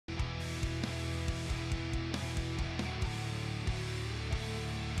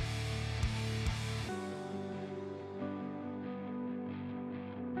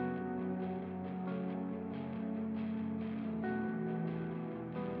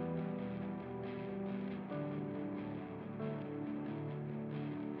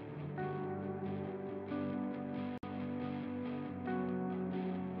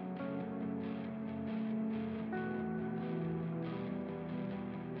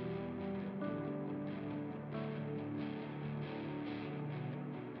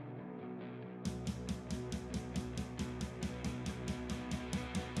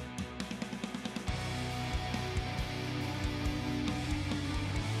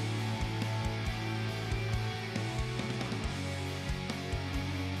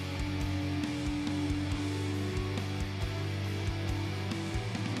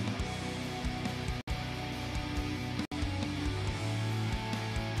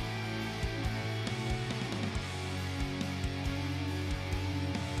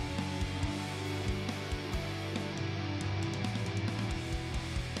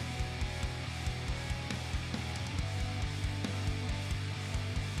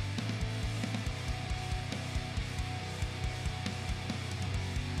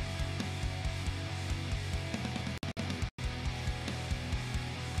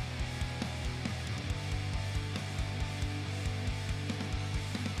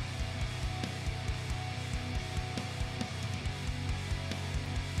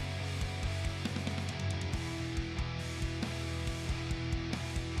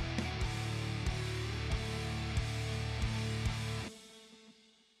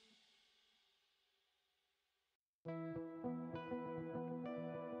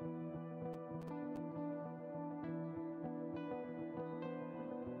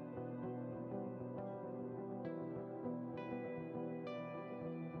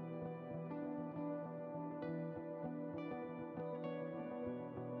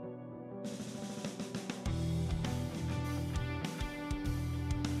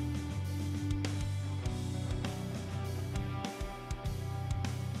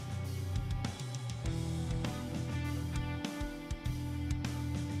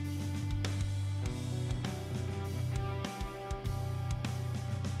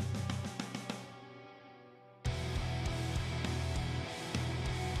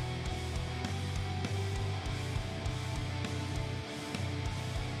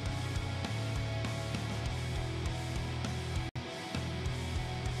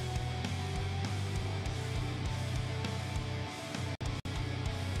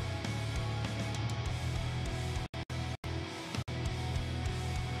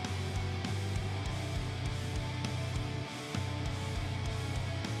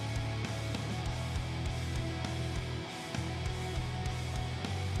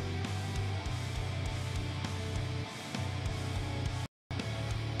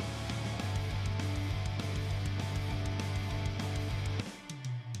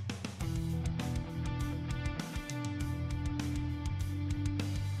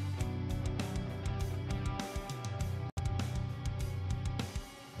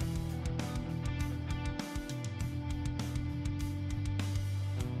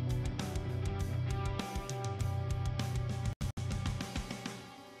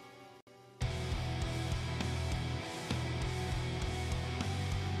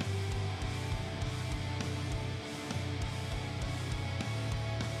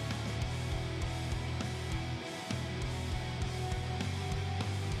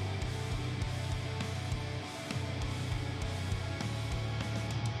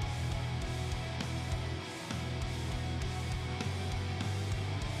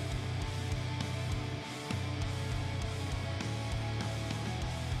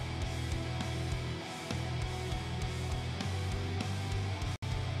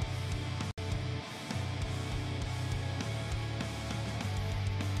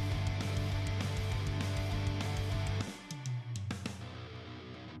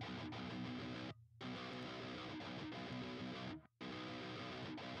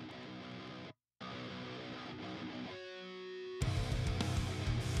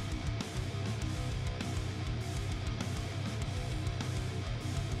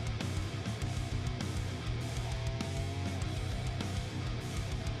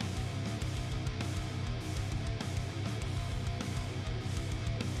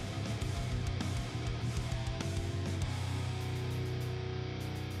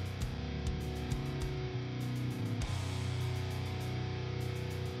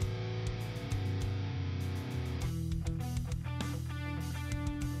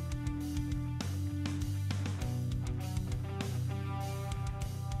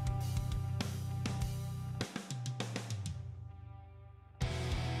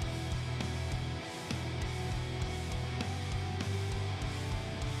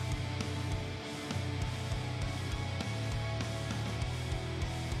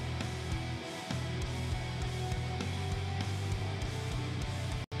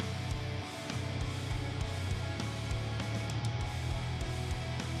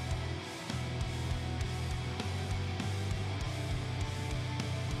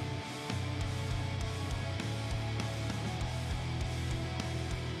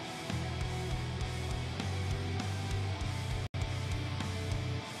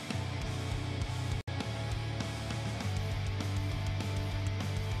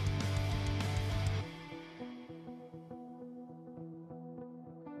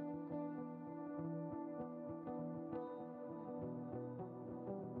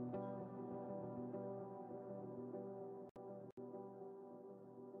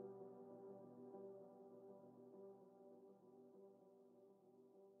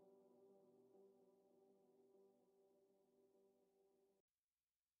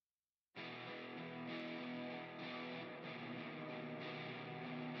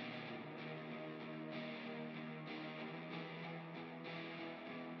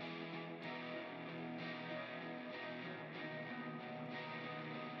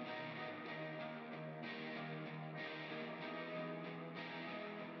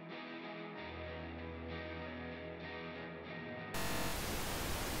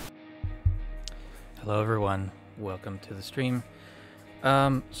Hello everyone, welcome to the stream.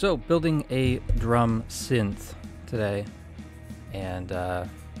 So building a drum synth today, and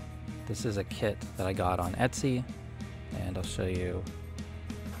this is a kit that I got on Etsy, and I'll show you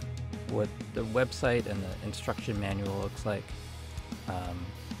what the website and the instruction manual looks like.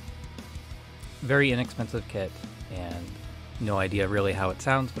 Very inexpensive kit, and no idea really how it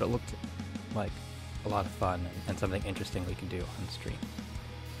sounds, but it looked like a lot of fun and something interesting we can do on stream.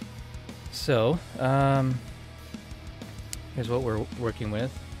 So, here's what we're working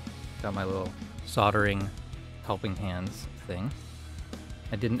with. Got my little soldering helping hands thing.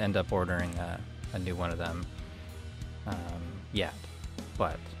 I didn't end up ordering a new one of them yet,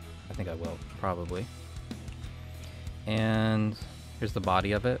 but I think I will, probably. And here's the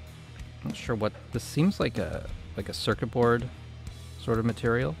body of it. I'm not sure what this seems like a circuit board sort of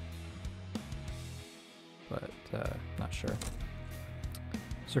material, but not sure.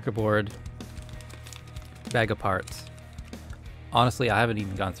 Circuit board, bag of parts. Honestly, I haven't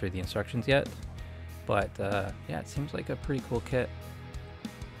even gone through the instructions yet, but yeah, it seems like a pretty cool kit.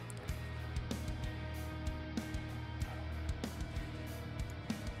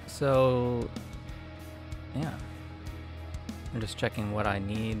 So yeah, I'm just checking what I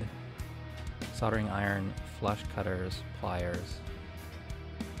need. Soldering iron, flush cutters, pliers.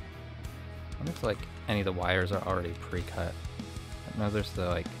 I wonder if like any of the wires are already pre-cut. No, there's the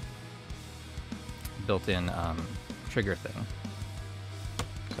like built-in trigger thing.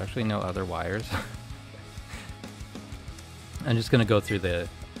 There's actually no other wires. I'm just gonna go through the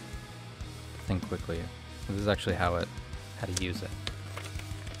thing quickly. This is actually how to use it.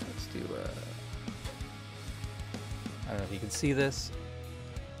 Let's do I don't know if you can see this.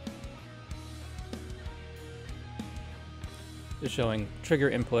 Just showing trigger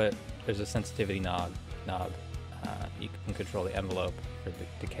input. There's a sensitivity knob. You can control the envelope for the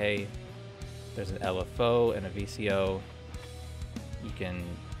decay. There's an LFO and a VCO. You can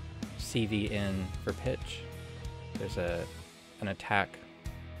CV in for pitch. There's an attack,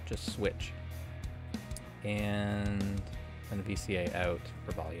 just switch, and a VCA out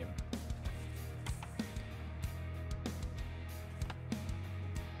for volume.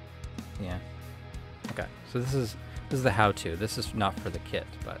 Yeah. Okay. So this is the how-to. This is not for the kit,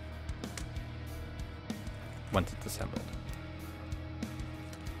 but once it's assembled.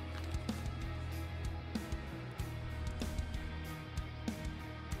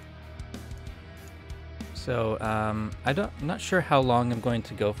 So I'm not sure how long I'm going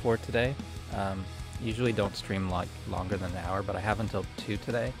to go for today. Usually don't stream like longer than an hour, but I have until 2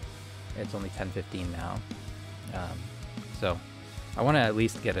 today. It's only 10:15 now. So I want to at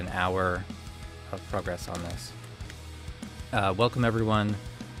least get an hour of progress on this. Welcome everyone.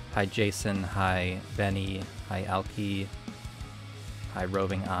 Hi Jason, hi Benny, hi Alki, hi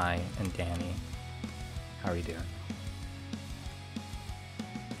Roving Eye, and Danny. How are you doing?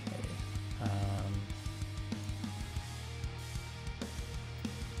 Okay.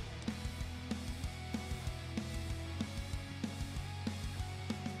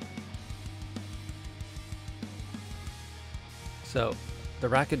 So, the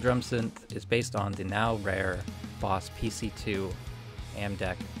Rakit drum synth is based on the now rare Boss PC2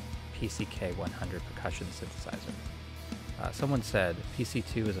 AMDEC PCK 100 percussion synthesizer. Someone said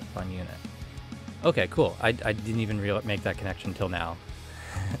PC2 is a fun unit. Okay, cool. I didn't even make that connection until now.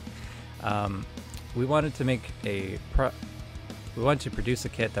 We wanted to make we wanted to produce a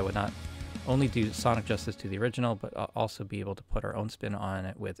kit that would not only do sonic justice to the original, but also be able to put our own spin on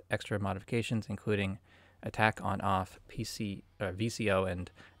it with extra modifications, including attack on-off, VCO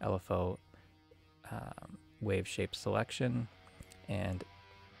and LFO wave shape selection, and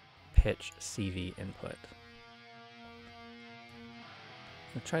pitch CV input.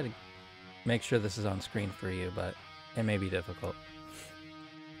 I'll try to make sure this is on screen for you, but it may be difficult.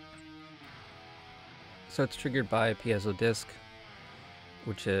 So it's triggered by a piezo disc,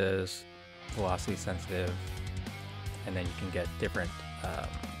 which is velocity sensitive, and then you can get different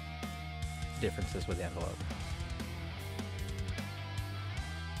differences with the envelope.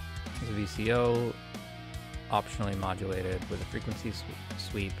 There's a VCO, optionally modulated with a frequency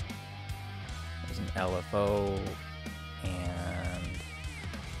sweep. There's an LFO and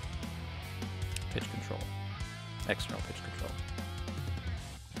pitch control, external pitch control.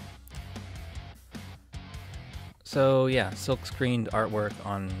 So yeah, silk screened artwork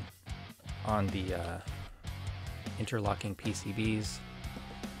on the interlocking PCBs.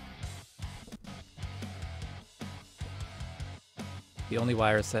 The only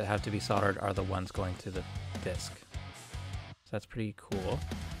wires that have to be soldered are the ones going to the disc. So that's pretty cool.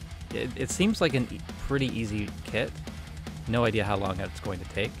 It seems like a pretty easy kit. No idea how long it's going to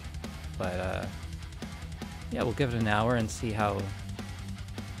take, but yeah, we'll give it an hour and see how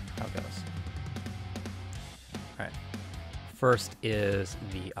it goes. All right. First is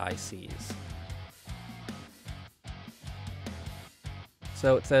the ICs.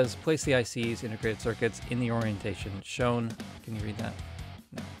 So it says place the ICs, integrated circuits, in the orientation shown. Can you read that?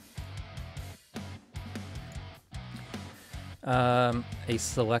 No. A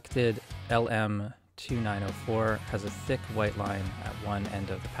selected LM2904 has a thick white line at one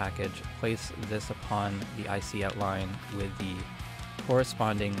end of the package. Place this upon the IC outline with the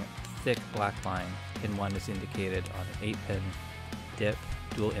corresponding thick black line. Pin 1 is indicated on an 8-pin dip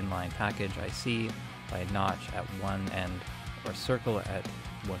dual inline package IC by a notch at one end or circle at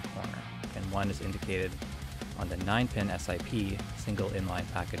one corner. Pin 1 is indicated on the 9-pin SIP single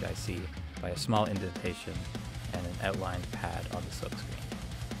inline package IC by a small indentation and an outlined pad on the silkscreen.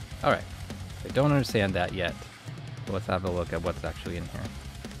 Alright, I don't understand that yet, but let's have a look at what's actually in here.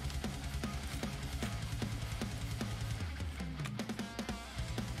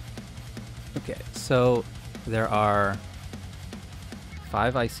 Okay, so there are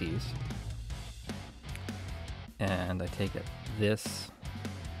 5 ICs, and I take it this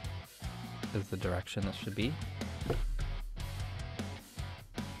is the direction this should be.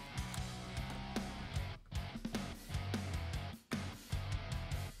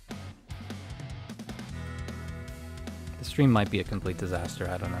 The stream might be a complete disaster,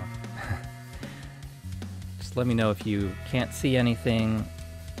 I don't know. Just let me know if you can't see anything,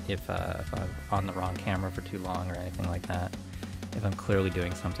 if I'm on the wrong camera for too long or anything like that, if I'm clearly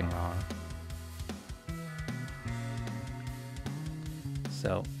doing something wrong.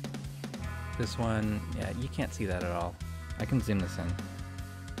 So this one, yeah, you can't see that at all. I can zoom this in.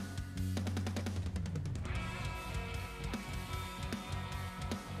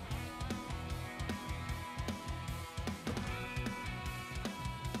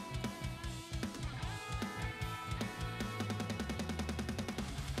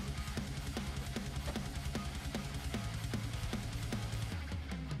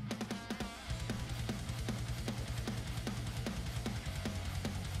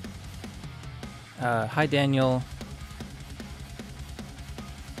 Hi Daniel.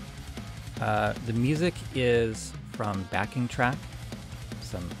 The music is from backing track,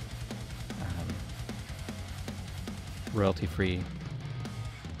 some royalty-free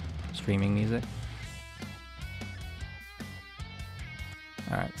streaming music.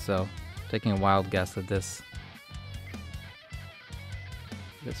 Alright, so taking a wild guess at this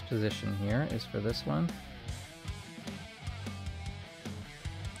position here is for this one.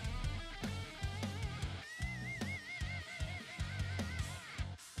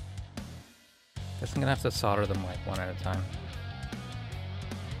 Guess I'm gonna have to solder them like one at a time,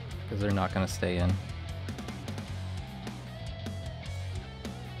 because they're not gonna stay in.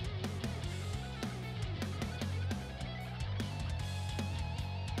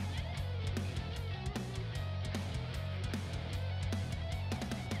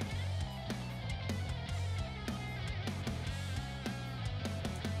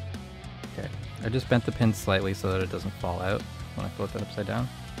 Okay, I just bent the pin slightly so that it doesn't fall out when I flip it upside down.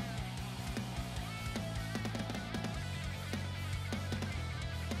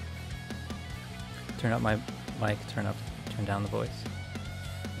 Turn up my mic, turn down the voice.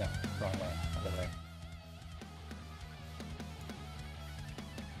 No, wrong way, other way.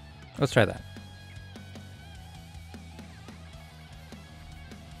 Let's try that.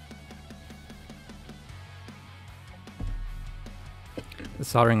 The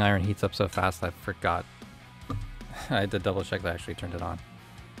soldering iron heats up so fast I forgot. I had to double check that I actually turned it on,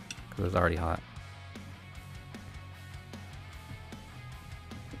 because it was already hot.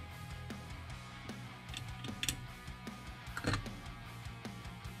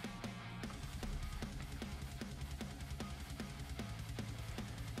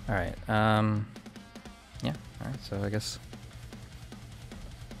 Alright, yeah, alright, so I guess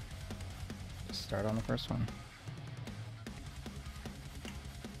just start on the first one.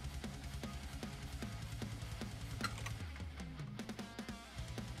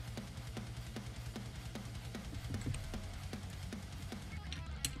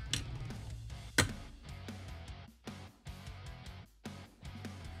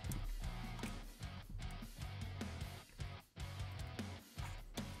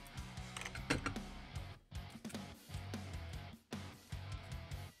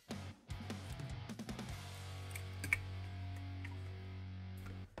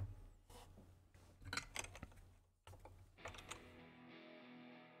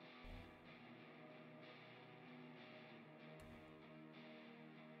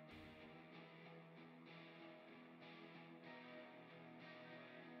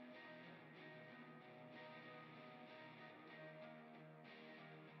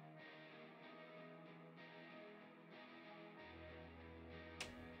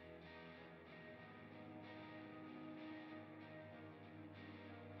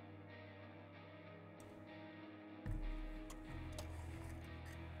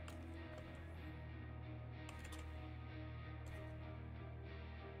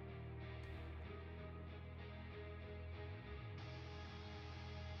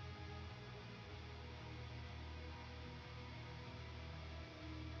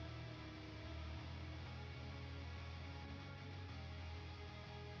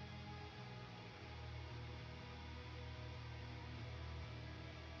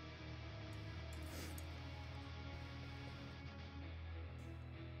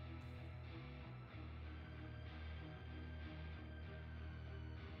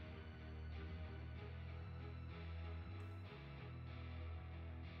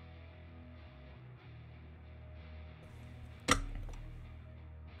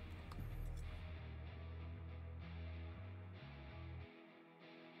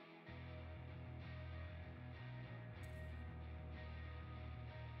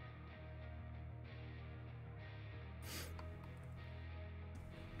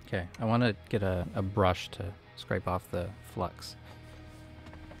 Okay, I want to get a brush to scrape off the flux.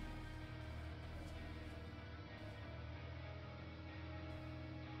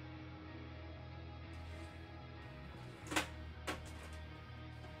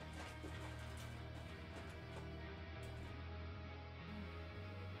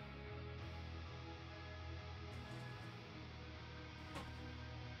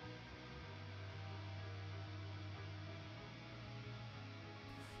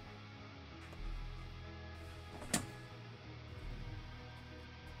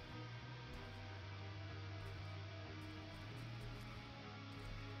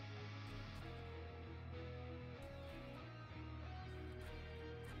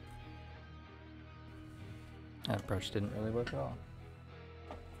 That brush didn't really work at all.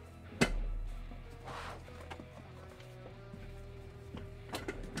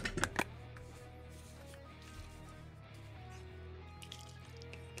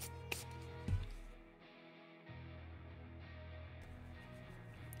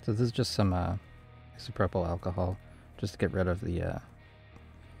 So this is just some isopropyl alcohol, just to get rid of the kind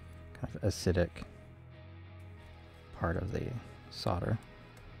of acidic part of the solder,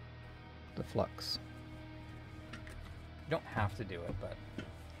 the flux. You don't have to do it, but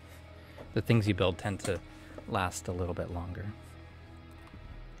the things you build tend to last a little bit longer.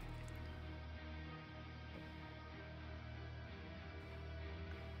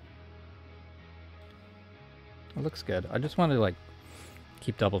 It looks good. I just wanted to like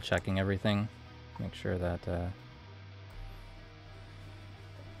keep double checking everything, make sure that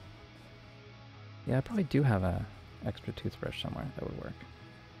yeah, I probably do have a extra toothbrush somewhere that would work.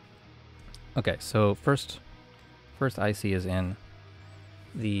 Okay, so first IC is in.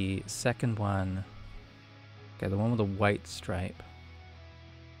 The second one, okay, the one with the white stripe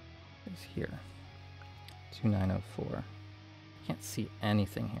is here. 2904. Can't see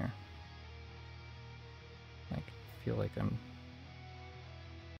anything here. Like, feel like I'm...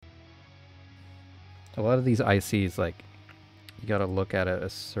 A lot of these ICs, like, you gotta look at it a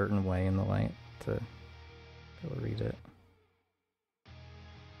certain way in the light to be able to read it.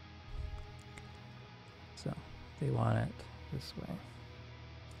 So, they want it this way.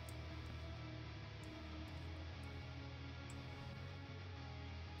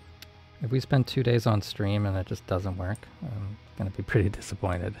 If we spend 2 days on stream and it just doesn't work, I'm gonna be pretty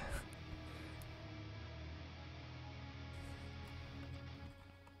disappointed.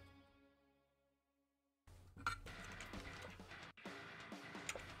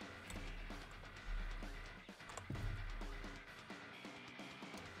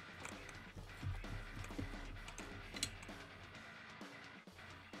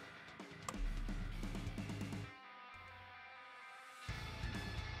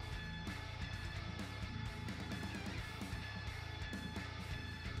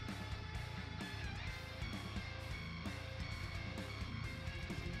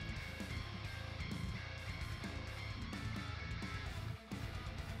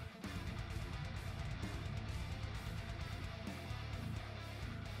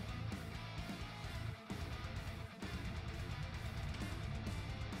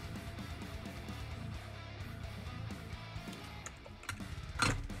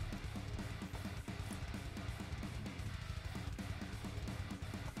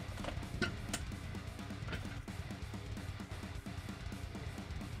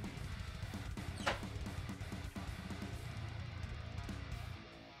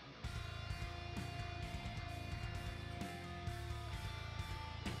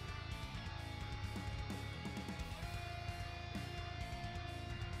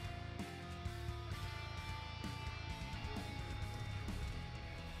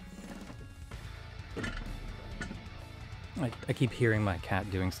 I keep hearing my cat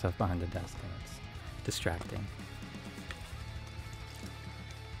doing stuff behind the desk and it's distracting.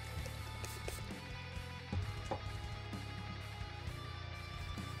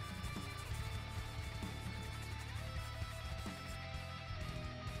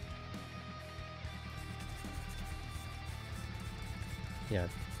 Yeah,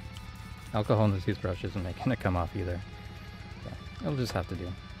 alcohol in the toothbrush isn't making it come off either. Yeah, it'll just have to do.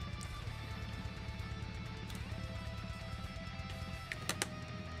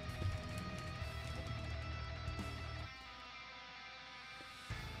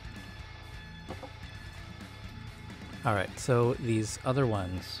 Alright, so these other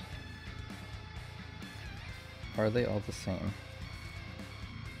ones, are they all the same?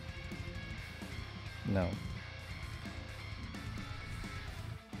 No.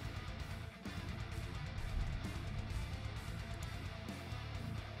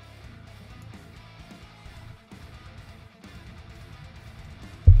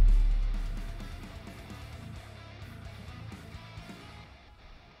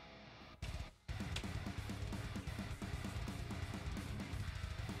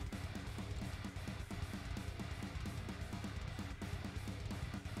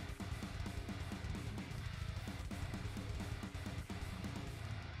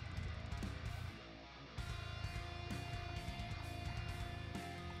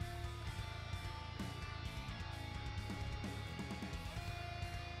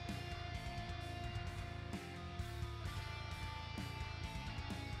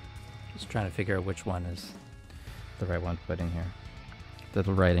 Just trying to figure out which one is the right one to put in here. The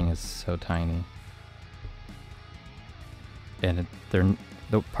writing is so tiny. And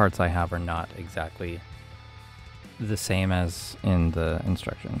the parts I have are not exactly the same as in the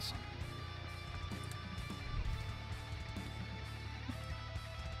instructions.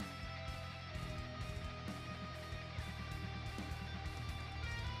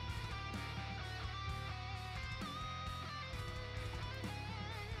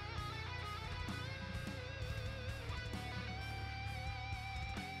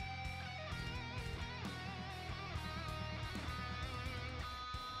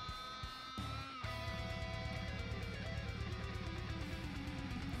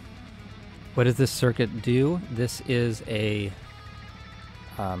 What does this circuit do? This is a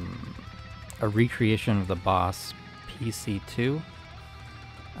recreation of the Boss PC2,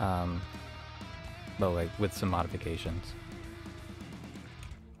 but like with some modifications.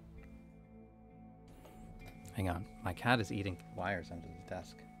 Hang on, my cat is eating wires under the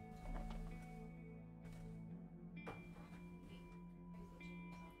desk.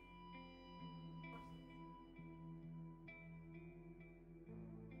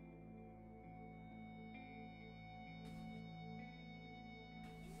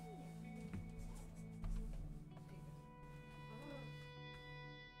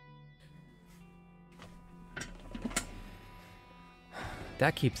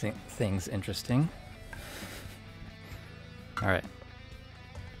 That keeps things interesting. All right.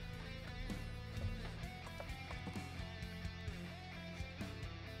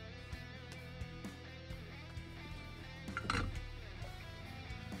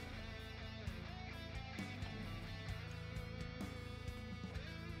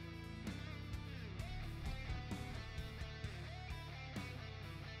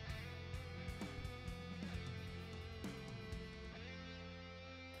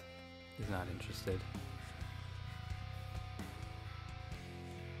 He's not interested.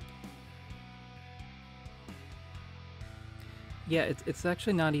 Yeah, it's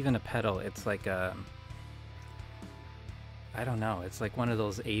actually not even a pedal. It's like a, I don't know. It's like one of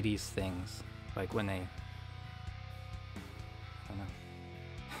those 80s things. Like when they, I don't know.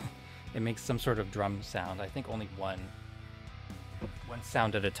 It makes some sort of drum sound. I think only one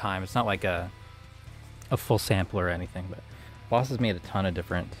sound at a time. It's not like a full sampler or anything, but Boss has made a ton of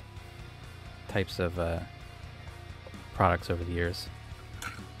different types of products over the years.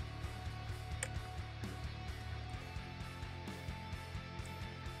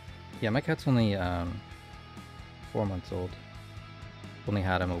 Yeah, my cat's only 4 months old. Only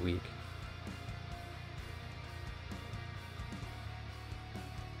had him a week.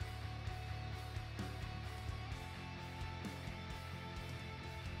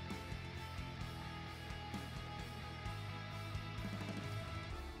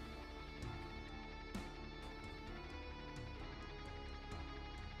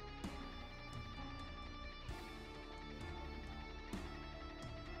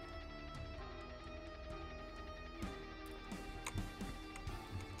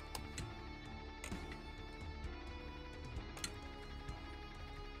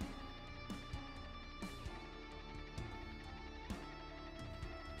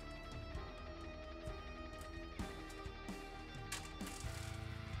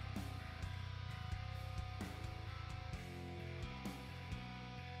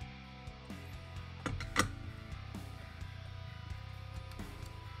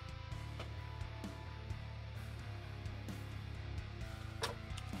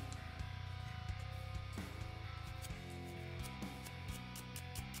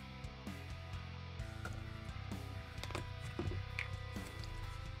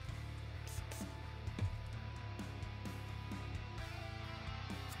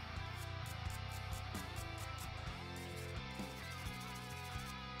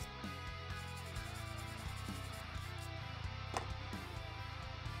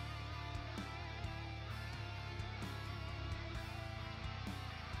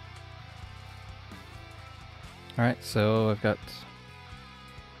 Alright, so I've got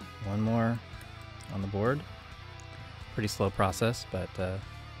one more on the board. Pretty slow process, but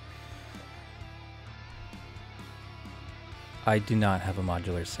I do not have a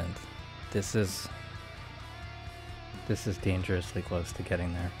modular synth. This is dangerously close to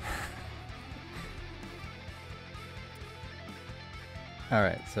getting there.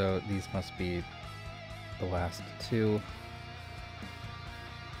 Alright, so these must be the last two.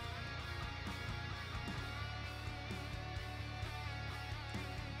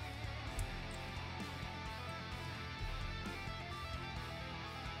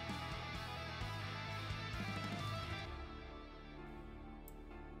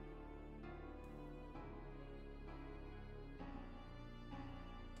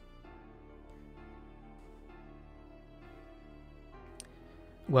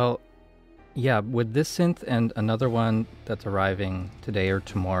 Yeah, with this synth and another one that's arriving today or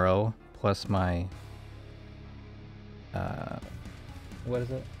tomorrow, plus my what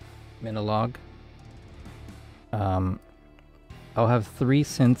is it? Minilog. I'll have 3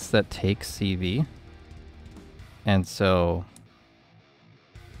 synths that take CV, and so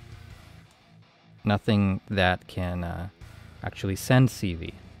nothing that can actually send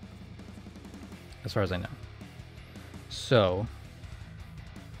CV, as far as I know. So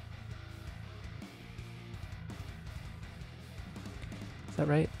is that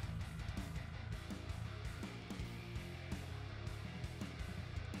right?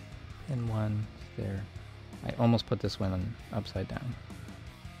 And one there. I almost put this one upside down.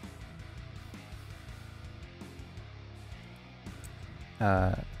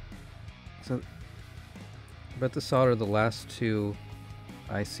 So I'm about to solder the last 2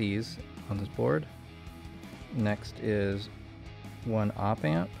 ICs on this board. Next is 1 op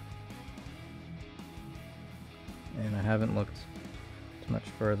amp. And I haven't looked too much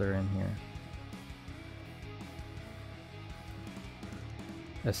further in here.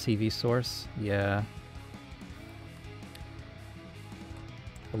 A CV source, yeah.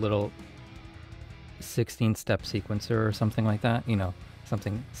 A little 16-step sequencer or something like that, you know,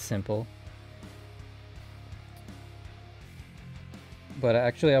 something simple. But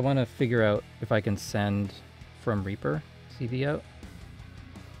actually I want to figure out if I can send from Reaper CV out.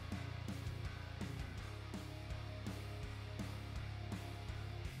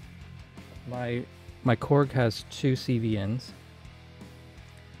 My Korg has 2 CV ins.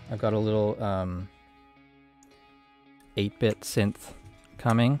 I've got a little 8-bit synth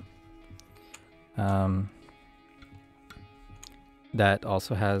coming that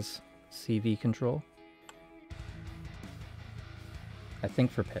also has CV control. I think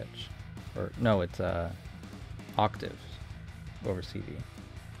for pitch, or no, it's octaves over CV.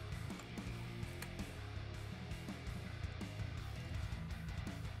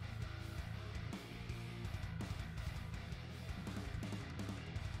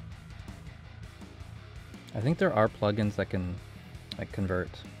 I think there are plugins that can like convert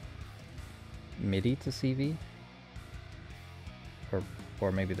MIDI to CV,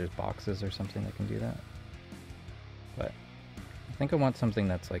 or maybe there's boxes or something that can do that. But I think I want something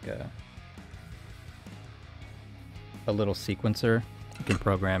that's like a little sequencer you can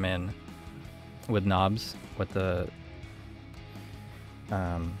program in with knobs what the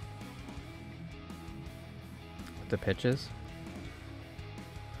pitch is.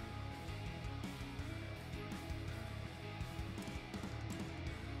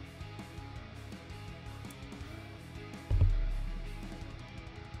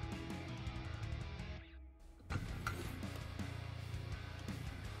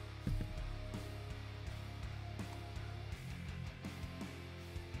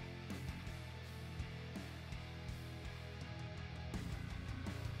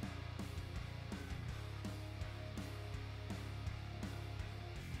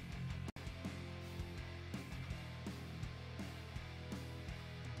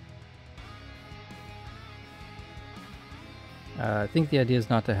 I think the idea is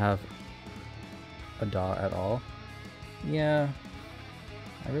not to have a DAW at all. Yeah,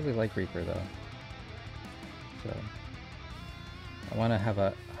 I really like Reaper though. So I want to have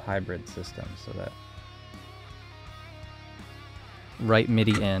a hybrid system so that write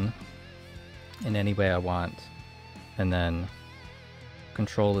MIDI in any way I want, and then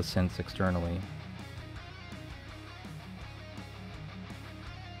control the synths externally.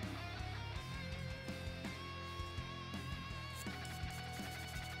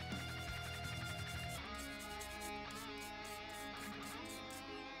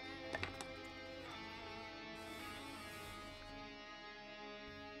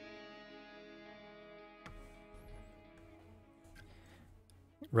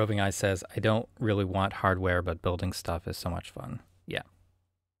 Roving Eye says, I don't really want hardware, but building stuff is so much fun. Yeah,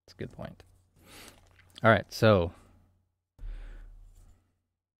 that's a good point. All right, so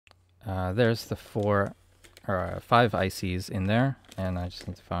there's the 5 ICs in there, and I just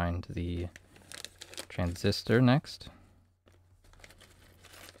need to find the transistor next.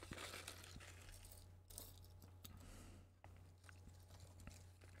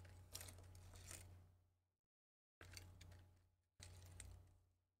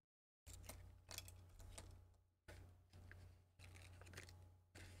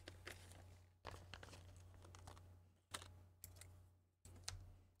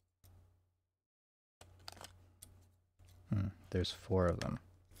 There's 4 of them.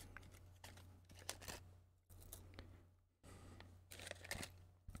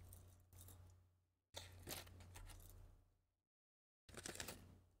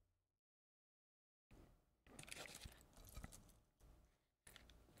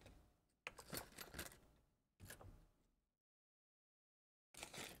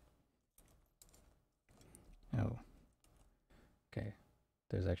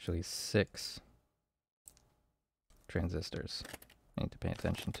 there's actually 6 transistors I need to pay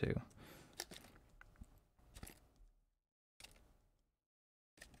attention to.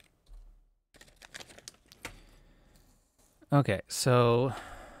 Okay, so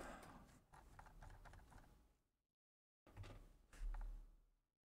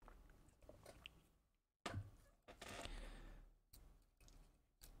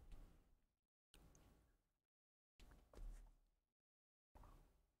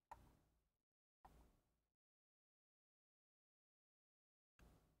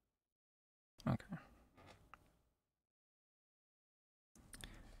okay.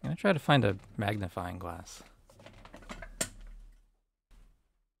 I'm gonna try to find a magnifying glass.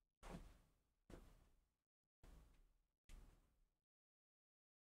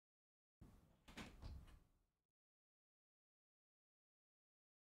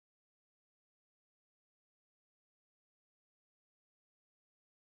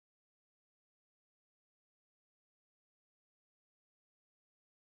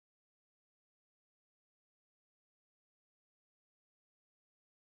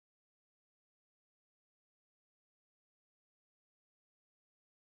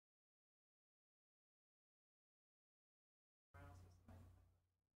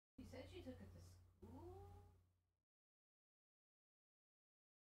 You said she took it to school?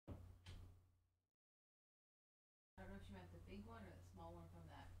 I don't know if she meant the big one or the small one from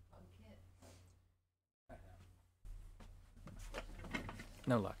that bug kit.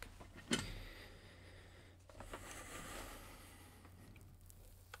 No luck.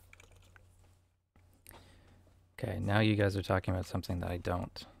 Okay, now you guys are talking about something that I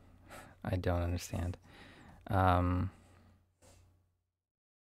don't understand.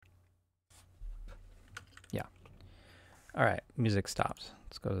 Yeah. All right, music stopped.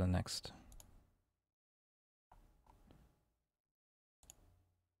 Let's go to the next.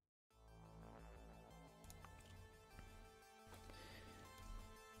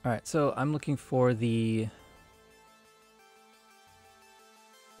 All right, so I'm looking for the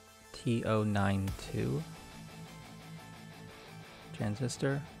T092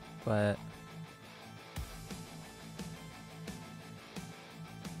 transistor, but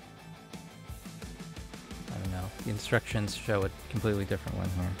I don't know. The instructions show a completely different one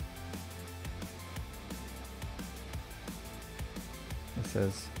here. It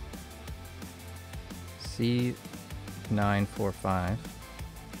says C945.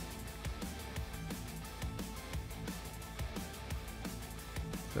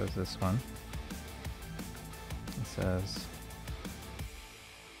 So is this one. It says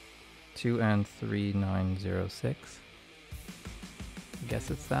 2N3906. I guess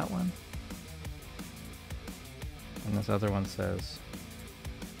it's that one. And this other one says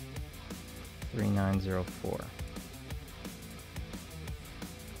 3904.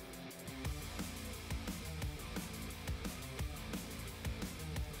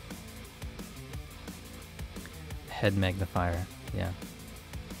 Head magnifier, yeah.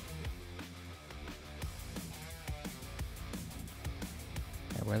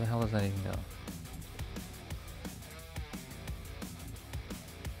 Yeah, where the hell does that even go?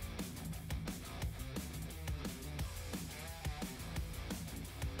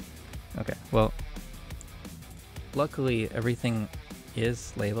 Okay, well, luckily everything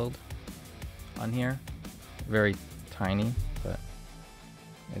is labeled on here. Very tiny, but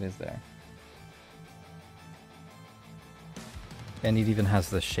it is there. And it even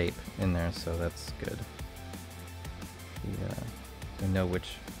has the shape in there, so that's good. I know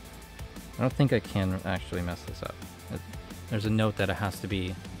which... I don't think I can actually mess this up. There's a note that it has to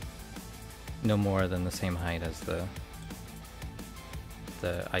be no more than the same height as the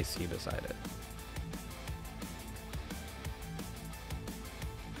IC beside it.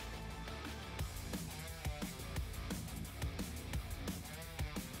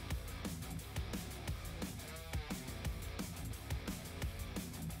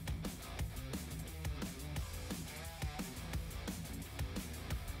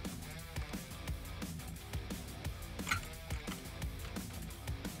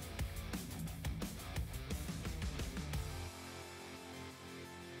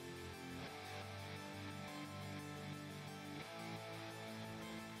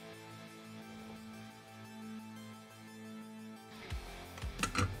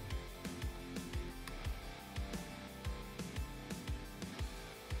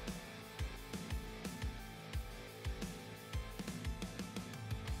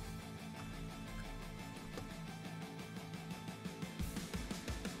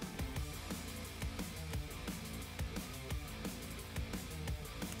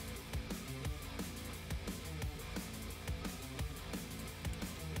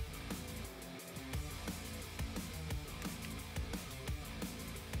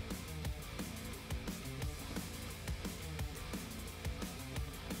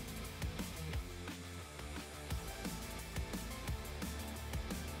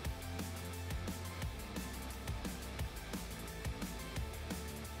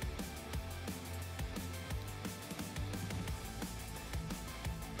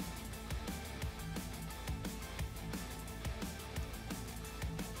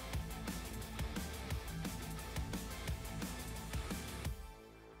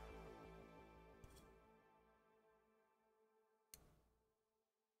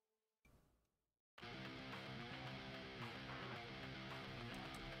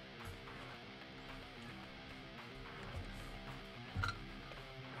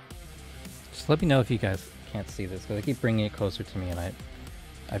 let me know if you guys can't see this, because I keep bringing it closer to me, and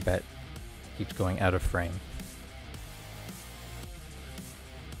I bet it keeps going out of frame.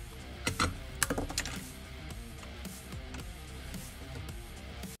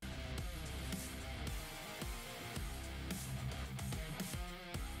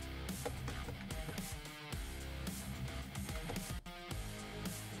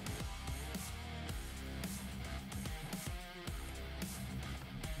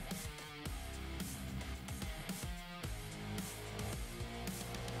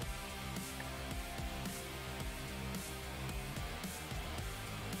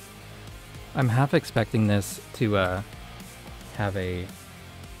 I'm half expecting this to have a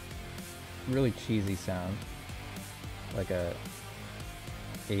really cheesy sound, like a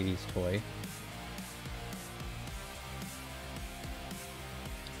 80s toy.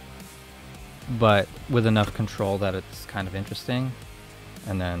 But with enough control that it's kind of interesting,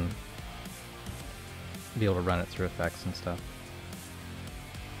 and then be able to run it through effects and stuff.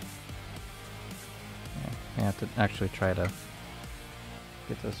 Yeah, I have to actually try to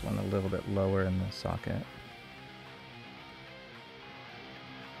get this one a little bit lower in the socket.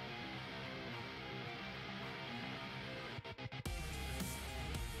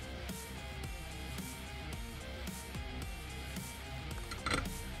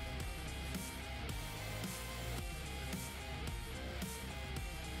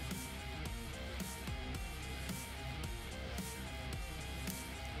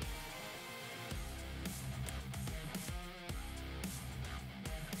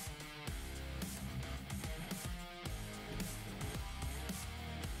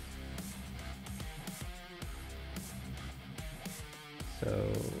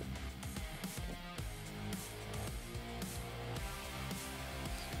 So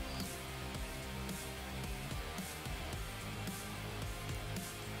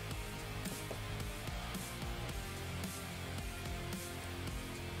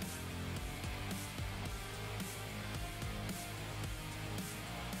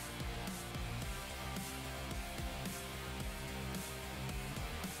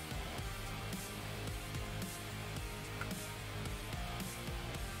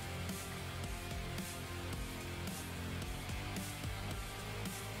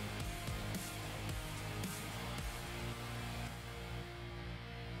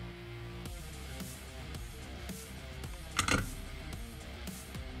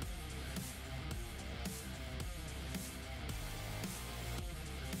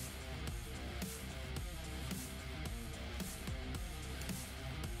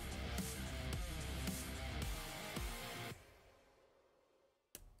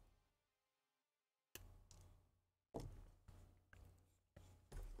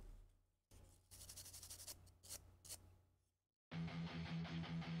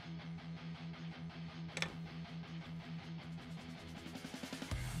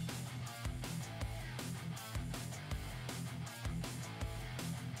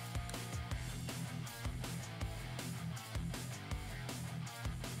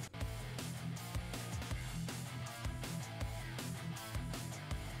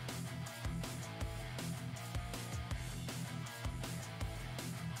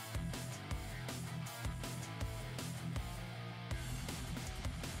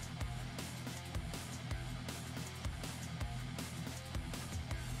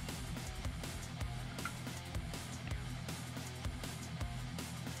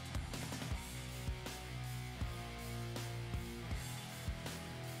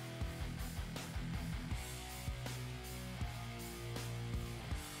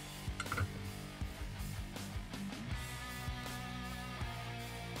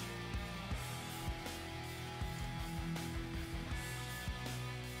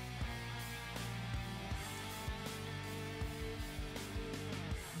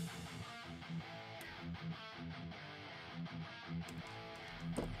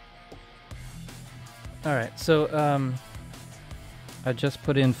alright, so I just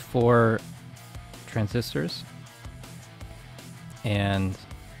put in 4 transistors, and is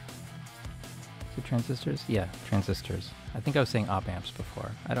it transistors? Yeah, transistors. I think I was saying op amps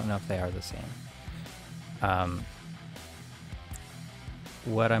before. I don't know if they are the same.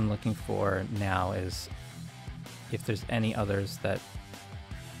 What I'm looking for now is if there's any others that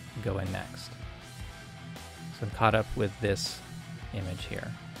go in next. So I'm caught up with this image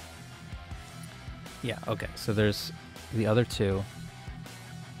here. Yeah, okay, so there's the other 2.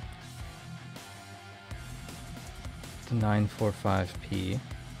 The 945p.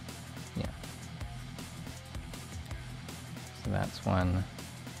 Yeah. So that's one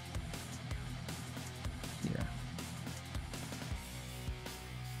here.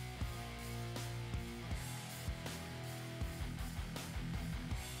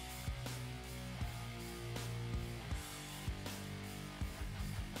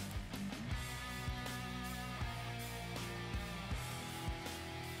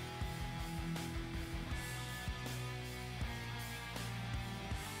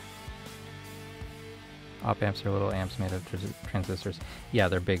 Op amps are little amps made of transistors. Yeah,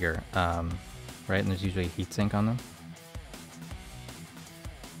 they're bigger, right? And there's usually a heatsink on them.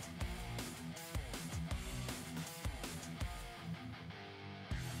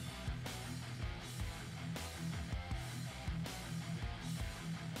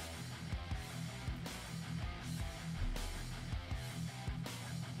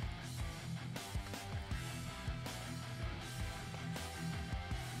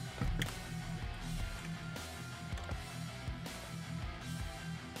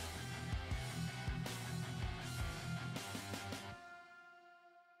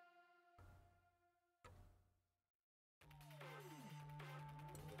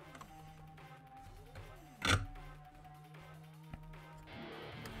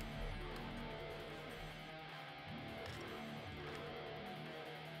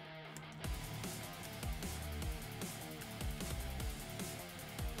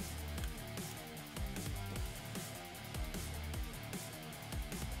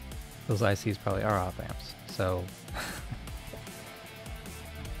 Those ICs probably are op amps, so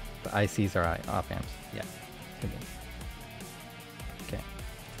the ICs are op amps. Yeah, could be. Okay,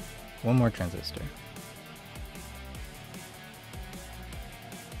 one more transistor.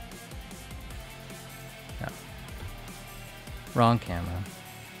 No, wrong camera.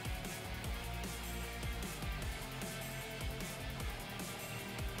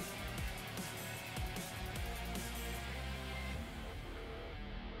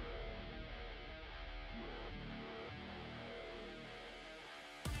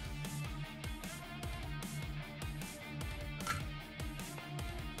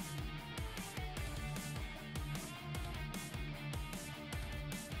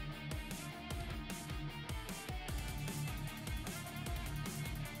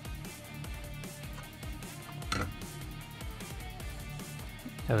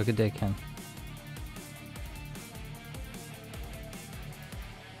 Have a good day, Ken.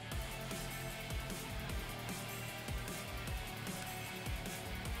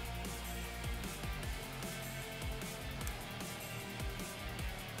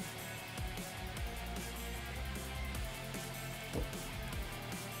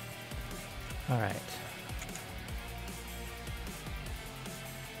 All right.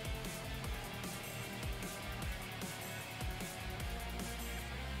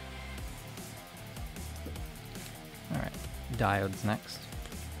 Diodes next.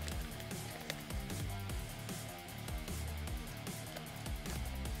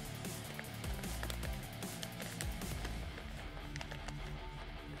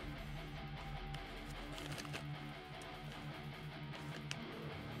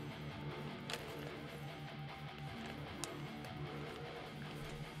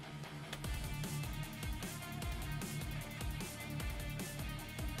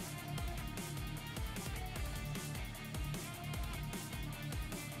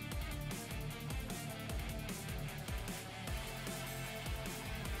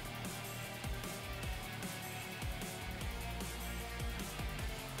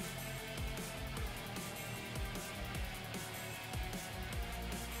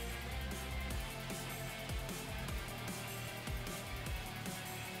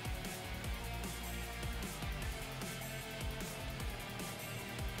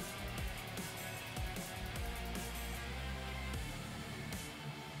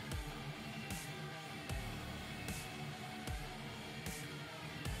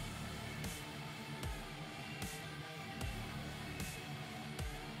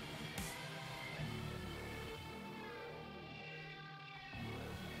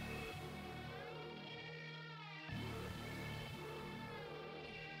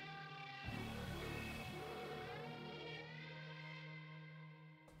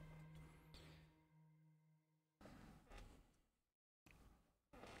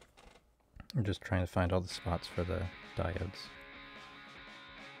 I'm just trying to find all the spots for the diodes.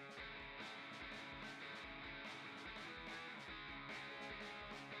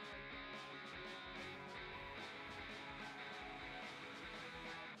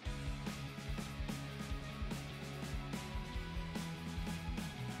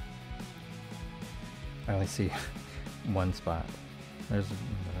 I only see one spot. There's,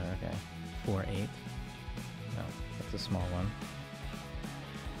 okay, 4, 8. No, that's a small one.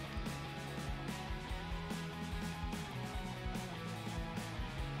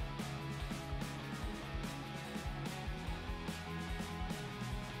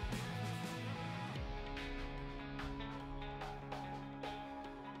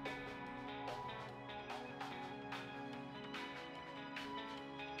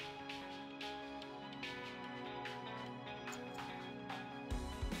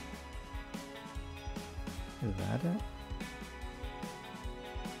 Is that it?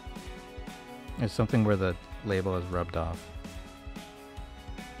 There's something where the label is rubbed off.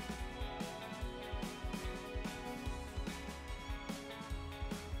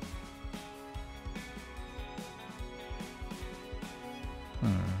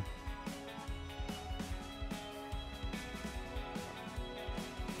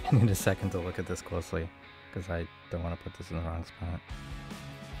 I need a second to look at this closely, because I don't want to put this in the wrong spot.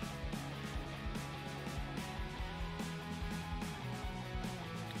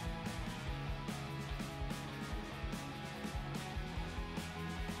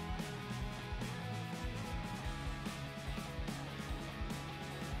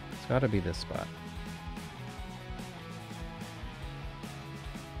 It's got to be this spot.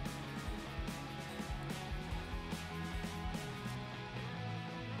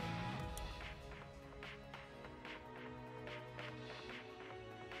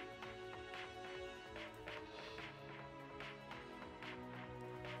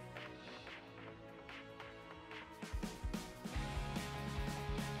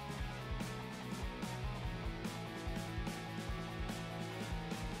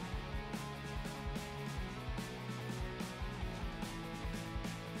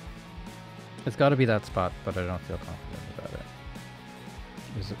 It's got to be that spot, but I don't feel confident about it.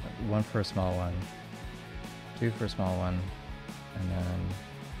 There's one for a small one, two for a small one, and then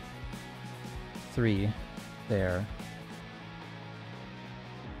three there.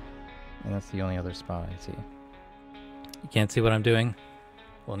 And that's the only other spot I see. You can't see what I'm doing?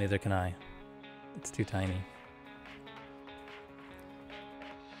 Well, neither can I. It's too tiny.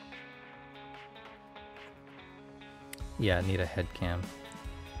 Yeah, I need a head cam.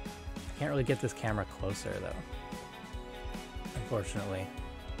 Can't really get this camera closer though. Unfortunately.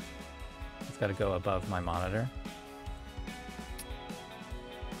 It's got to go above my monitor.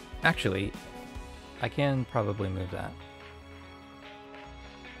 Actually, I can probably move that.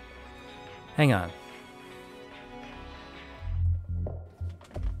 Hang on.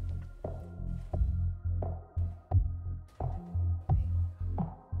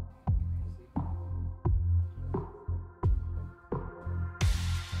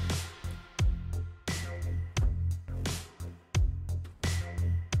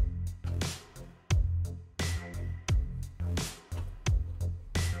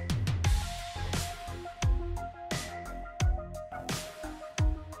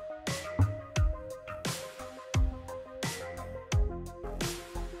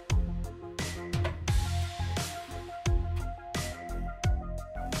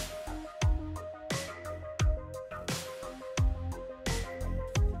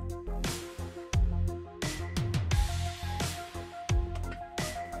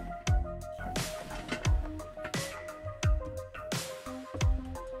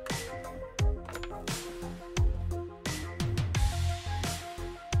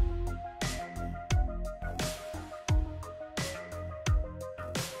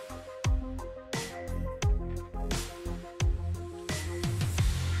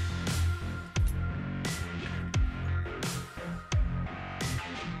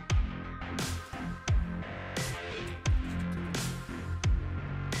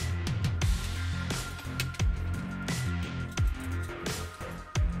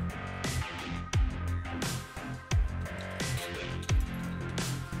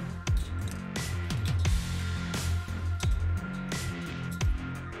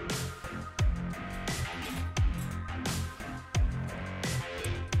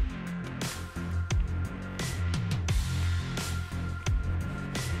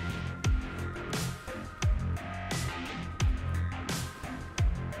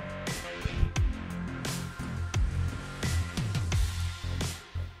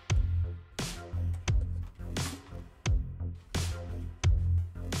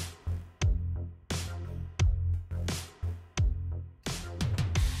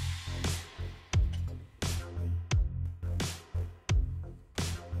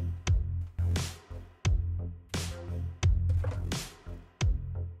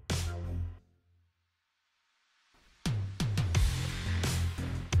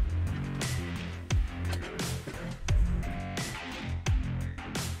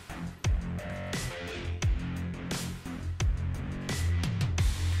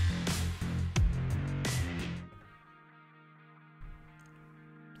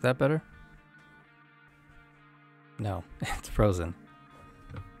 Is that better? No, it's frozen.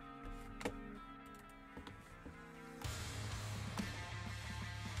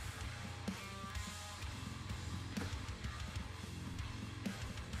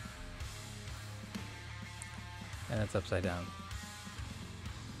 And it's upside down.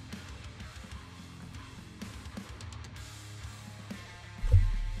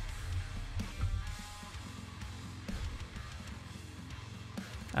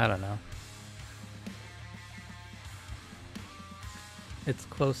 I don't know. It's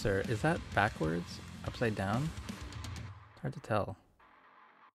closer. Is that backwards? Upside down? It's hard to tell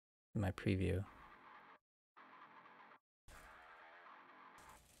in my preview.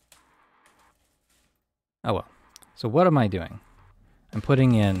 Oh well. So what am I doing? I'm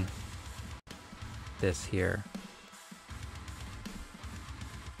putting in this here.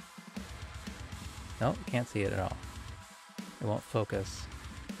 Nope, can't see it at all. It won't focus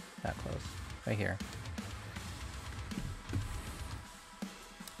that close. Right here.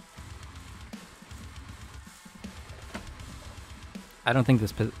 I don't think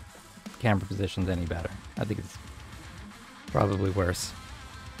this camera position's any better. I think it's probably worse.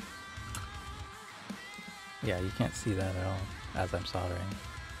 Yeah, you can't see that at all as I'm soldering.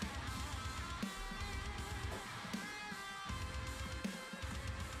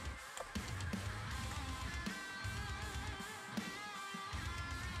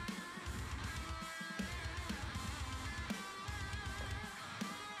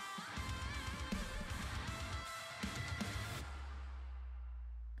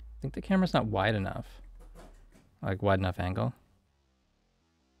 I think the camera's not wide enough. Like wide enough angle.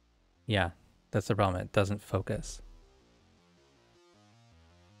 Yeah, that's the problem. It doesn't focus.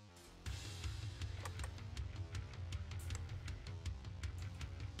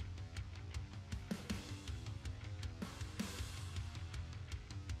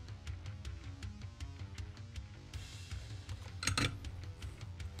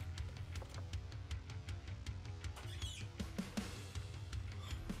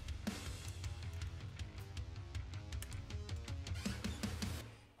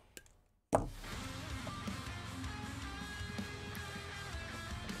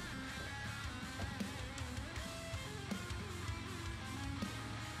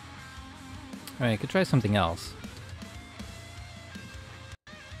 Alright, I could try something else.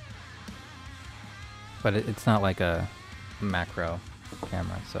 But it's not like a macro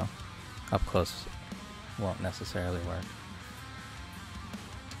camera, so up close won't necessarily work.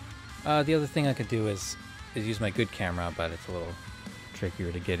 The other thing I could do is use my good camera, but it's a little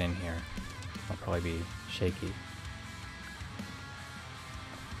trickier to get in here. I'll probably be shaky.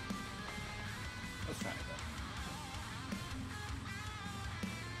 Let's try it though.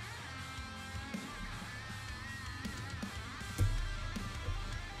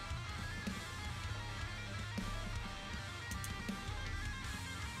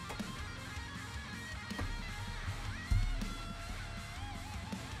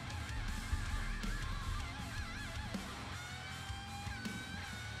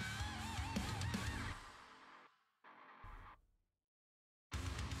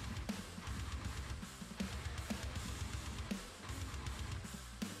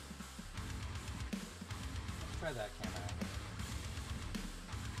 Try that camera.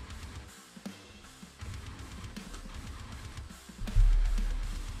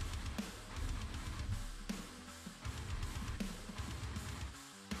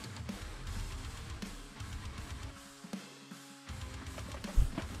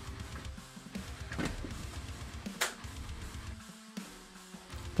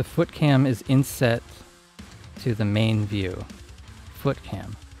 The foot cam is inset to the main view. Foot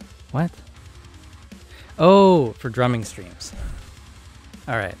cam. What? Oh, for drumming streams.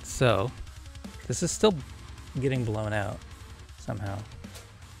 Alright, so this is still getting blown out somehow.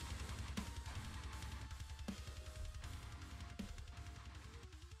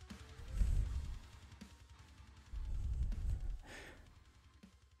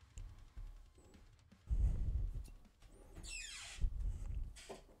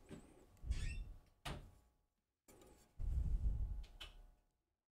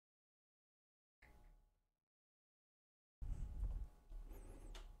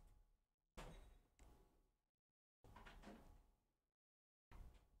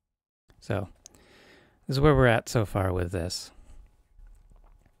 So this is where we're at so far with this.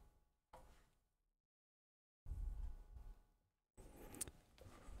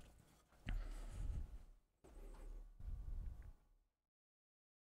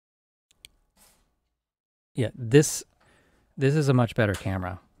 Yeah, this is a much better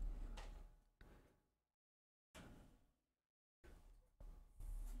camera.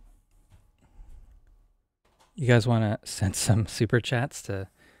 You guys want to send some super chats to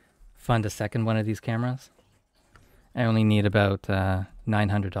fund a second one of these cameras? I only need about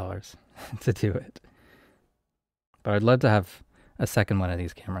 $900 to do it. But I'd love to have a second one of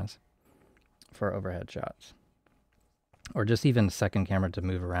these cameras for overhead shots. Or just even a second camera to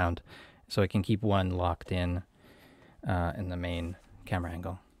move around so I can keep one locked in the main camera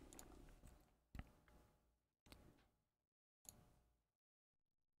angle.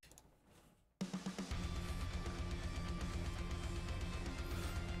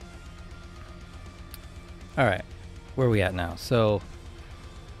 All right, where are we at now? So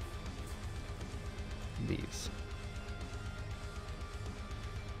these.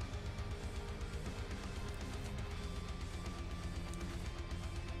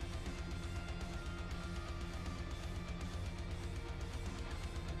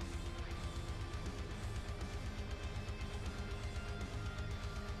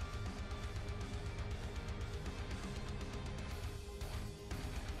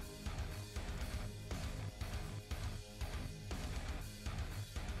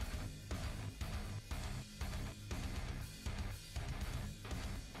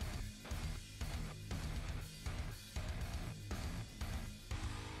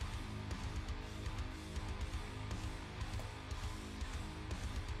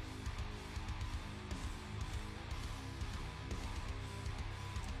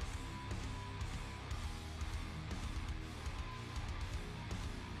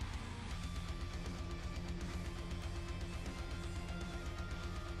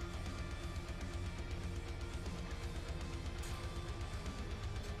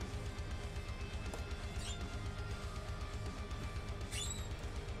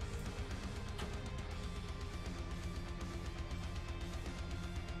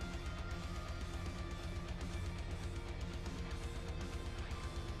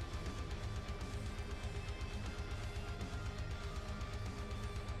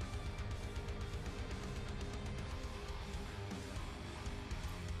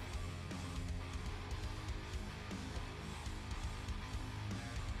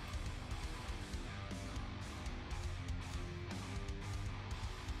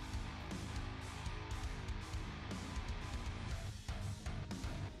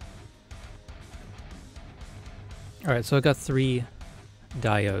 All right, so I got 3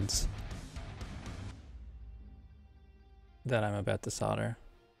 diodes that I'm about to solder,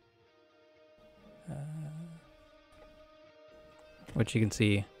 which you can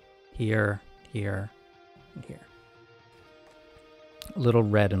see here, here, and here. Little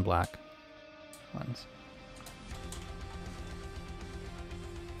red and black ones.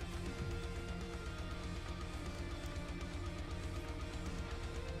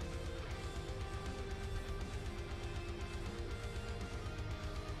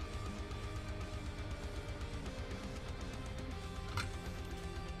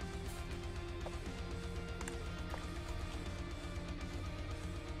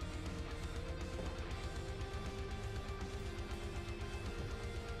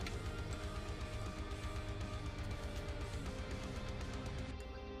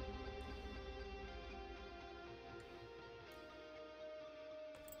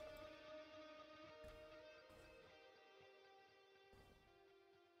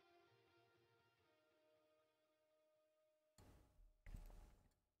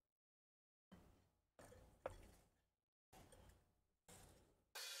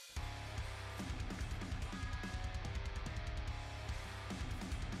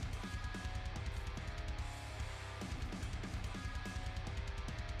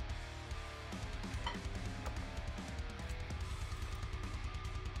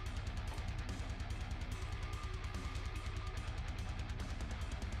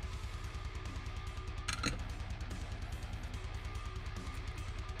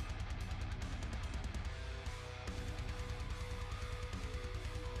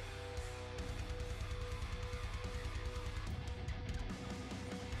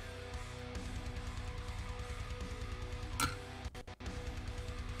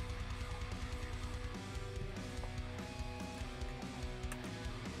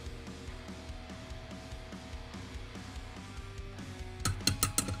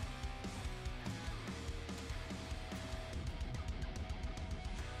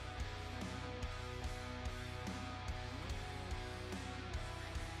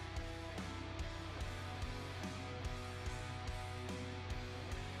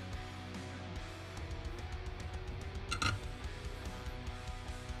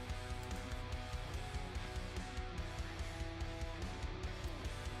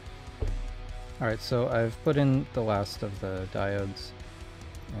 Alright, so I've put in the last of the diodes,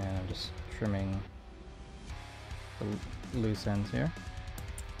 and I'm just trimming the loose ends here.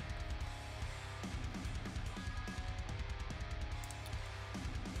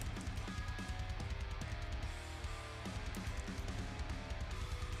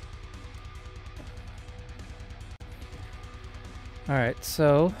 Alright,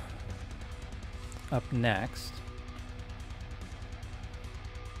 so up next,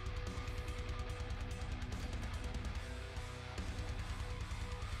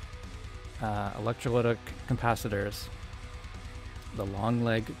 electrolytic capacitors. the long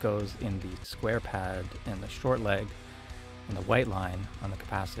leg goes in the square pad, and the short leg and the white line on the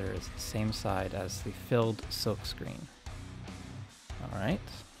capacitor is the same side as the filled silk screen. All right.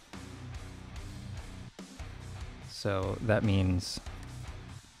 So that means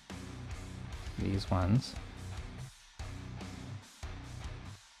these ones.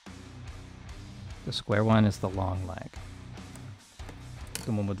 The square one is the long leg.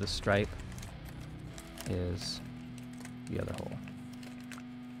 The one with the stripe is the other hole.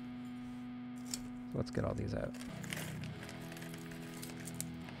 So let's get all these out.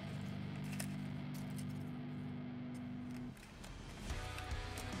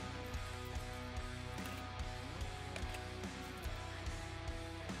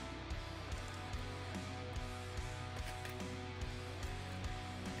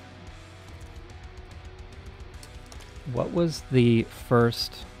 What was the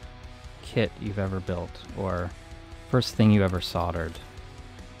first kit you've ever built, or first thing you ever soldered?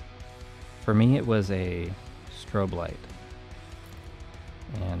 For me, it was a strobe light,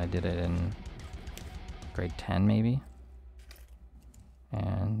 and I did it in grade 10 maybe,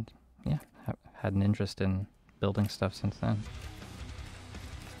 and yeah, had an interest in building stuff since then.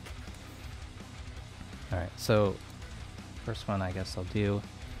 Alright, so first one I guess I'll do.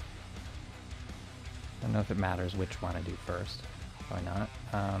 I don't know if it matters which one I do first. Why not?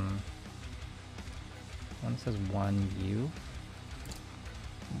 One says 1U.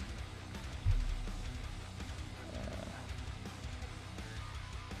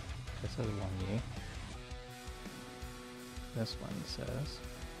 This says 1U. This one says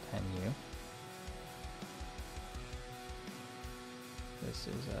 10U. This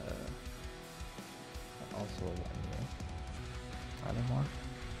is also a 1U. Are there more?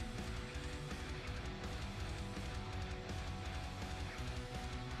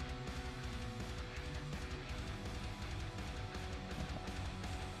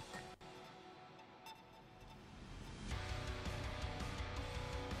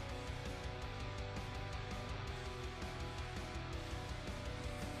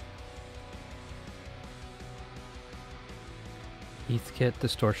 Heathkit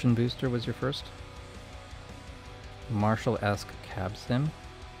distortion booster was your first. Marshall-esque cab sim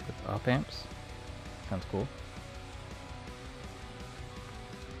with op amps. Sounds cool.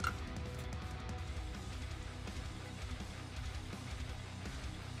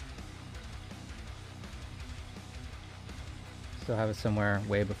 Still have it somewhere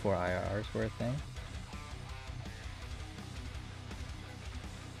way before IRs were a thing.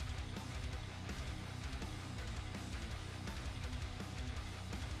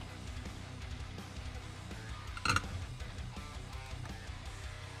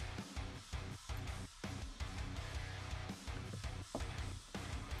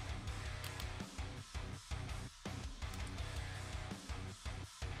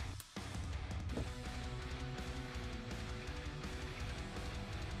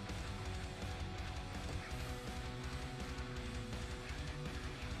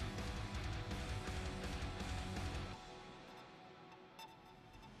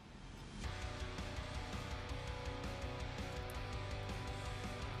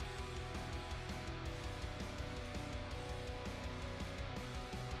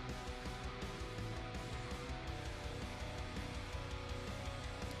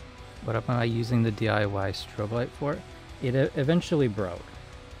 What am I using the DIY strobe light for? It eventually broke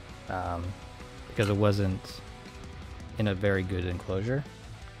because it wasn't in a very good enclosure.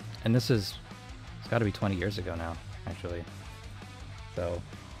 And this is, it's got to be 20 years ago now, actually. So,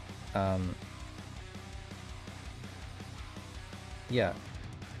 yeah.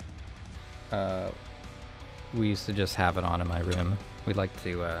 We used to just have it on in my room. We'd like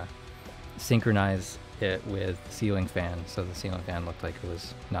to synchronize it with the ceiling fan, so the ceiling fan looked like it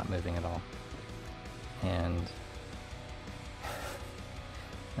was not moving at all. And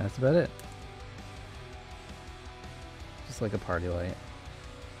that's about it. Just like a party light.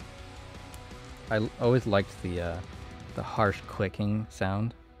 I always liked the harsh clicking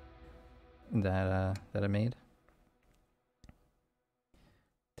sound that that it made.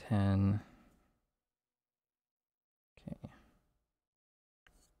 10. Okay.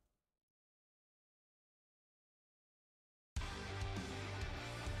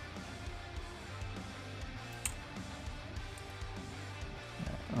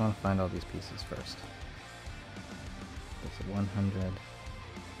 I want to find all these pieces first. That's a 100.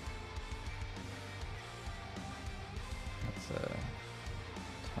 That's a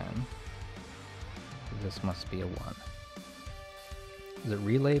 10. This must be a 1. Is it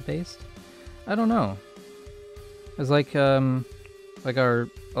relay based? I don't know. It's like our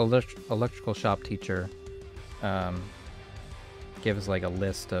electrical shop teacher gave us like a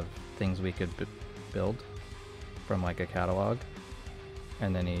list of things we could build from like a catalog,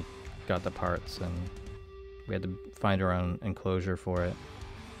 and then he got the parts, and we had to find our own enclosure for it.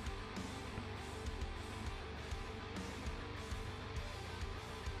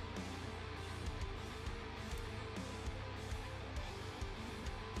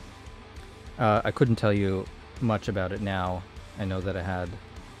 I couldn't tell you much about it now. I know that it had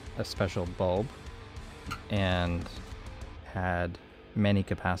a special bulb and had many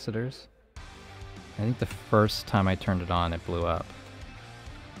capacitors. I think the first time I turned it on, it blew up.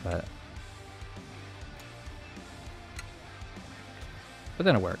 But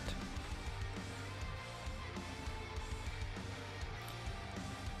then it worked.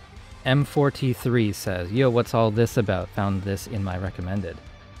 M4T3 says, yo, what's all this about? Found this in my recommended.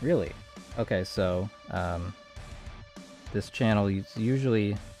 Really? Okay, so this channel is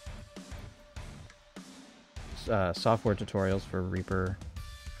usually software tutorials for Reaper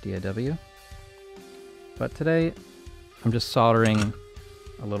DAW. But today I'm just soldering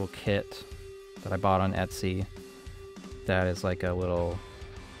a little kit that I bought on Etsy that is like a little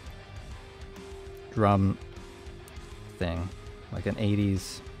drum thing, like an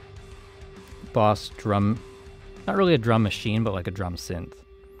 80s Boss drum, not really a drum machine, but like a drum synth.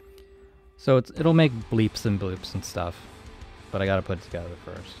 So it'll make bleeps and bloops and stuff, but I gotta put it together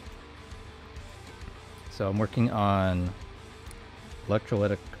first. So I'm working on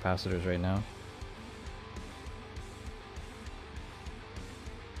electrolytic capacitors right now.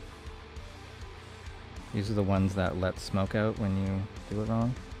 These are the ones that let smoke out when you do it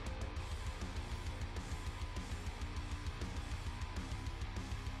wrong.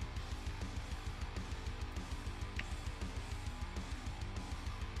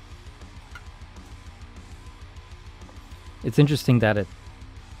 It's interesting that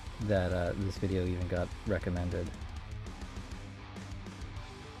this video even got recommended.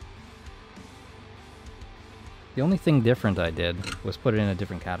 The only thing different I did was put it in a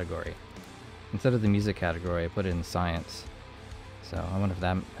different category. Instead of the music category, I put it in science. So I wonder if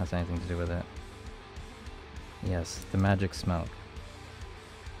that has anything to do with it. Yes, the magic smoke.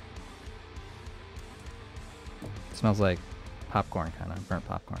 It smells like popcorn, kind of burnt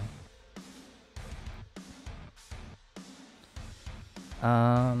popcorn.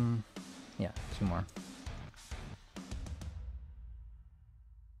 Yeah, 2 more.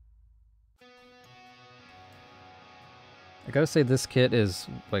 I gotta say this kit is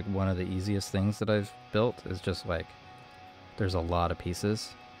like one of the easiest things that I've built. Is just like, there's a lot of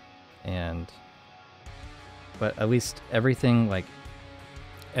pieces, but at least everything, like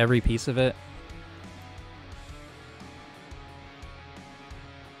every piece of it,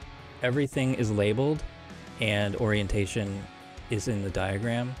 everything is labeled and orientation is in the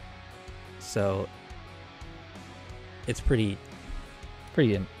diagram, so it's pretty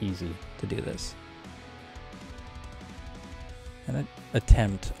easy to do this. And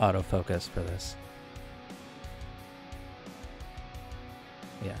attempt autofocus for this.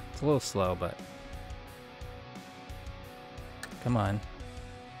 Yeah, it's a little slow, but come on.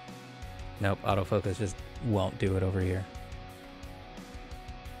 Nope, autofocus just won't do it over here.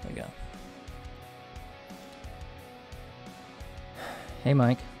 There we go. Hey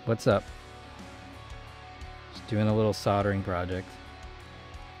Mike, what's up? Just doing a little soldering project.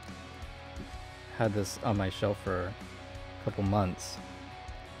 Had this on my shelf for a couple months.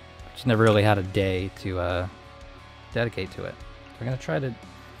 Just never really had a day to dedicate to it. So I'm gonna try to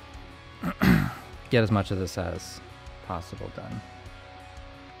get as much of this as possible done.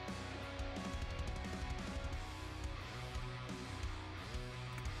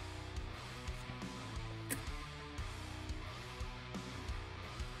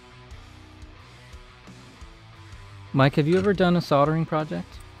 Mike, have you ever done a soldering project?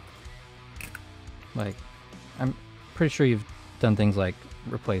 Like, I'm pretty sure you've done things like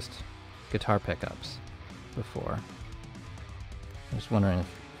replaced guitar pickups before. I'm just wondering if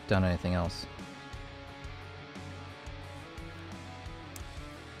you've done anything else.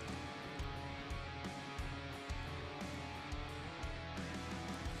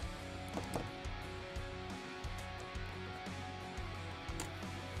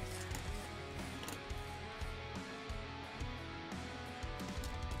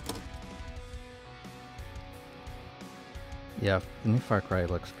 Yeah, the new Far Cry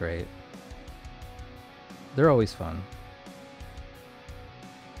looks great. They're always fun.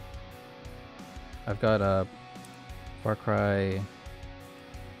 I've got a Far Cry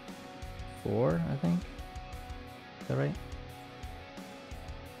 4, I think. Is that right?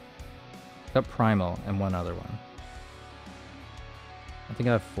 Got Primal and one other one. I think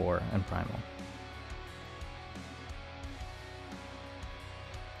I have 4 and Primal.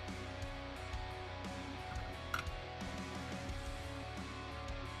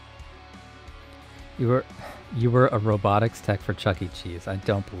 You were you were a robotics tech for Chuck E. Cheese. I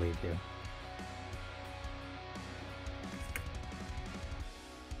don't believe you.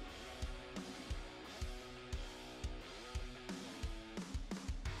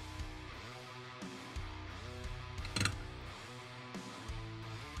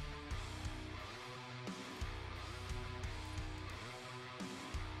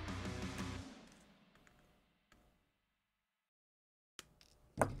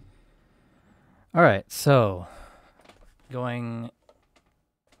 All right, so going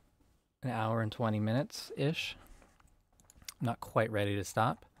an hour and 20 minutes ish. Not quite ready to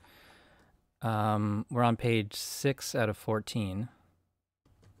stop. We're on page 6 out of 14.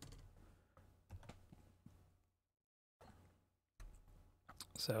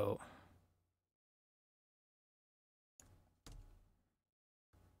 So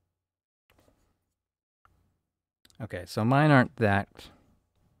okay, so mine aren't that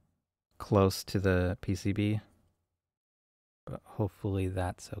close to the PCB, but hopefully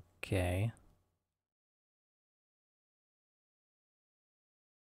that's okay.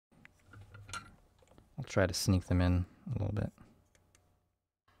 I'll try to sneak them in a little bit.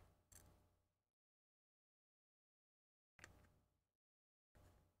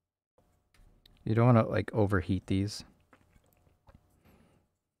 You don't want to like overheat these.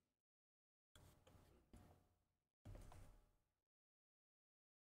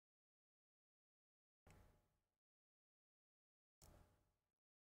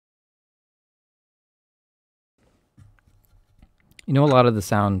 You know, a lot of the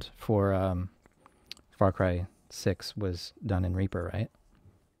sound for Far Cry 6 was done in Reaper, right?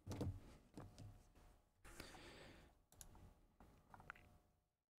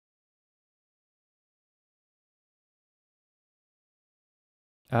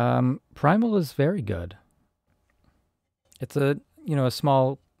 Primal is very good. It's a, you know, a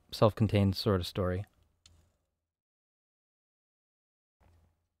small self-contained sort of story.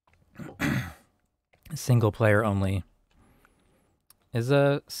 Single player only. Is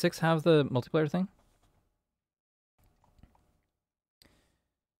 6 have the multiplayer thing?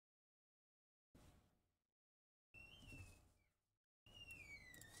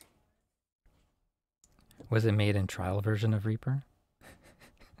 Was it made in trial version of Reaper?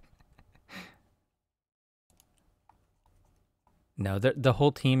 No, the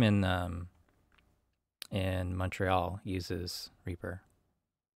whole team in Montreal uses Reaper.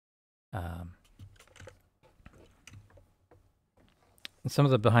 Some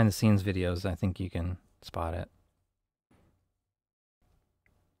of the behind the scenes videos, I think you can spot it.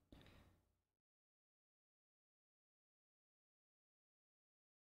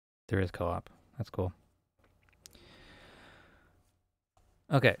 There is co-op. That's cool.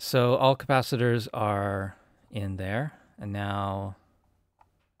 Okay, so all capacitors are in there, and now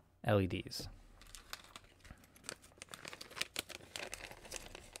LEDs.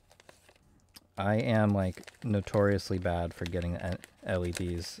 I am like notoriously bad for getting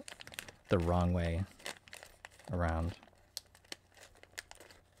LEDs the wrong way around.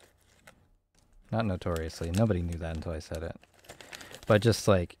 Not notoriously. Nobody knew that until I said it. But just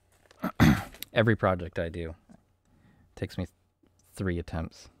like every project I do, it takes me 3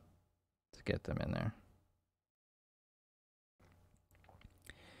 attempts to get them in there.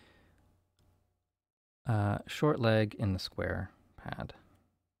 Short leg in the square pad.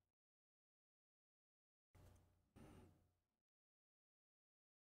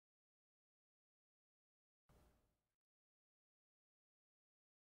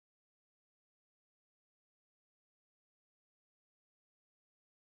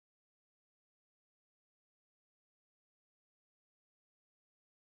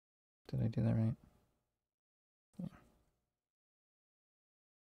 Did I do that right? Yeah.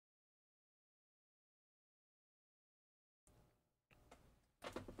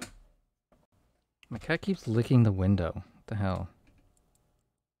 My cat keeps licking the window. What the hell?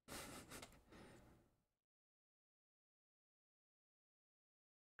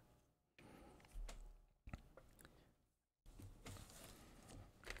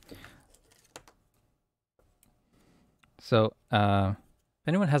 So, if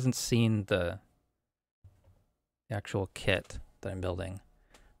anyone hasn't seen the actual kit that I'm building,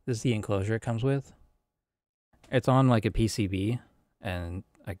 this is the enclosure it comes with. It's on like a PCB, and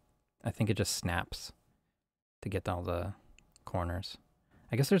I think it just snaps to get all the corners.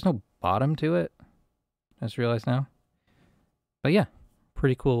 I guess there's no bottom to it. I just realized now. But yeah,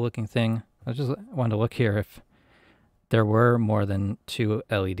 pretty cool looking thing. I just wanted to look here if there were more than 2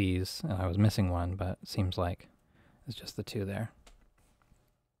 LEDs, and I was missing one, but it seems like it's just the 2 there.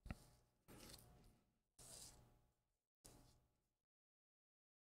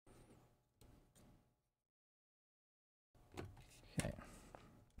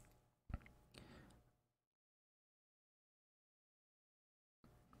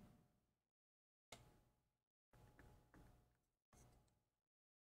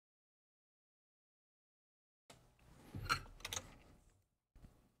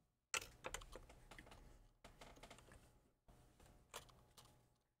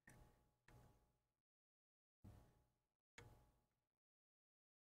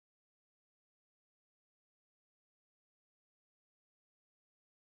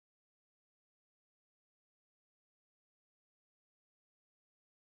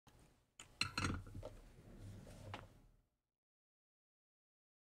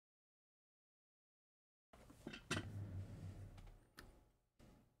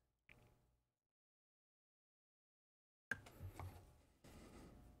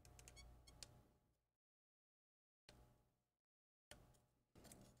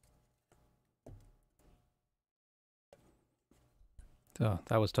 So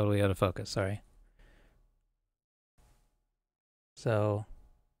that was totally out of focus, sorry. So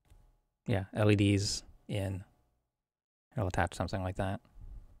yeah, LEDs in. I'll attach something like that.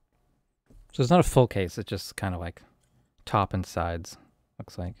 So it's not a full case, it's just kind of like top and sides,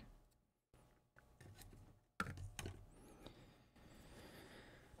 looks like.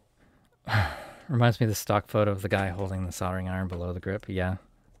 Reminds me of the stock photo of the guy holding the soldering iron below the grip. Yeah,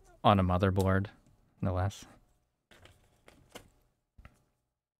 on a motherboard, no less.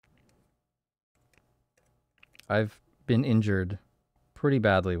 I've been injured pretty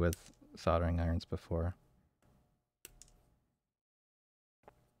badly with soldering irons before.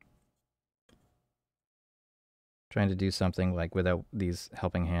 Trying to do something like without these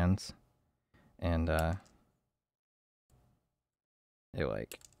helping hands, and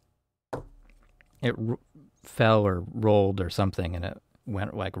it fell or rolled or something, and it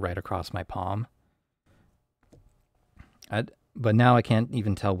went like right across my palm. But now I can't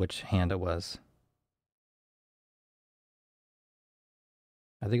even tell which hand it was.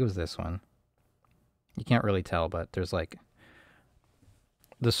 I think it was this one. You can't really tell, but there's like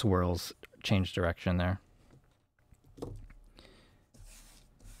the swirls change direction there.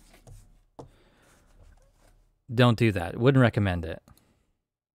 Don't do that. Wouldn't recommend it.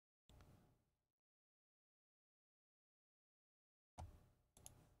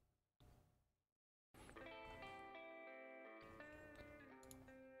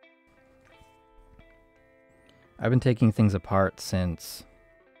 I've been taking things apart since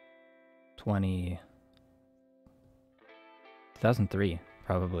 2003,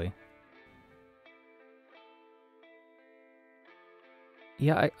 probably.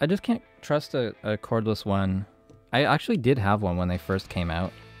 Yeah, I just can't trust a cordless one. I actually did have one when they first came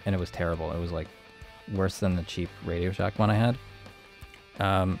out, and it was terrible. It was like worse than the cheap Radio Shack one I had.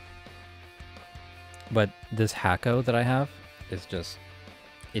 But this Hacko that I have is just,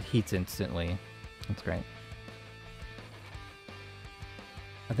 it heats instantly. It's great.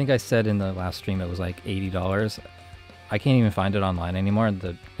 I think I said in the last stream it was like $80. I can't even find it online anymore.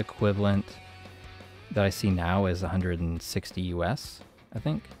 The equivalent that I see now is 160 US, I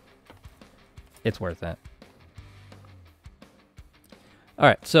think. It's worth it. All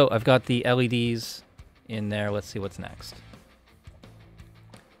right, so I've got the LEDs in there. Let's see what's next.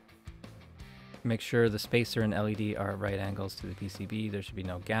 Make sure the spacer and LED are at right angles to the PCB. There should be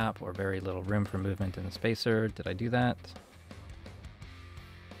no gap or very little room for movement in the spacer. Did I do that?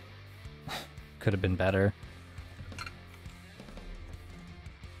 Could have been better.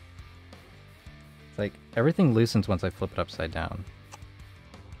 It's like everything loosens once I flip it upside down.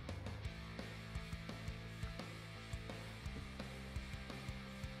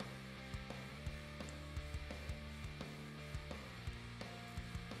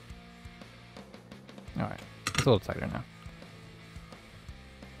 All right, it's a little tighter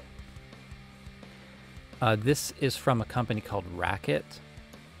now. This is from a company called Rakit.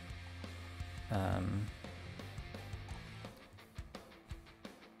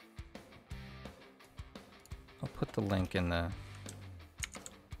 I'll put the link in the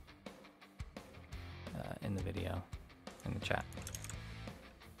video, in the chat.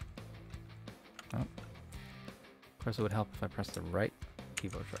 Oh. Of course, it would help if I press the right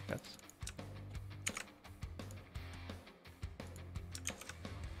keyboard shortcuts.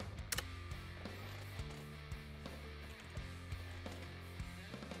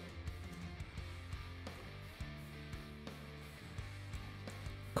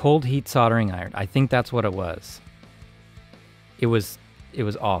 Cold heat soldering iron. I think that's what it was. It was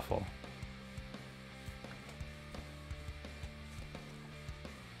awful.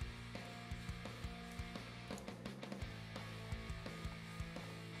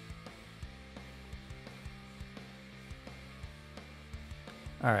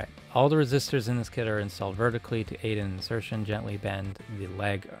 All right. All the resistors in this kit are installed vertically to aid in insertion. Gently bend the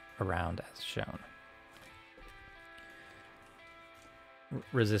leg around as shown.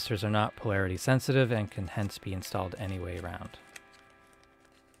 Resistors are not polarity sensitive and can hence be installed any way around.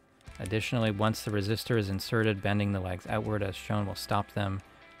 Additionally, once the resistor is inserted, bending the legs outward as shown will stop them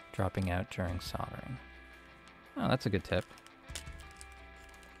dropping out during soldering. Oh, that's a good tip.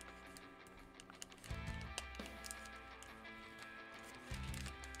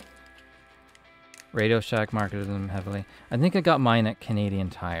 Radio Shack marketed them heavily. I think I got mine at Canadian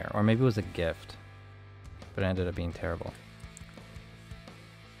Tire, or maybe it was a gift, but it ended up being terrible.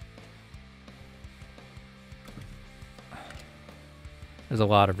 There's a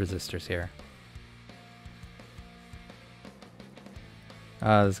lot of resistors here.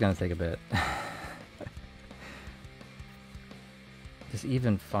 This is gonna take a bit. Just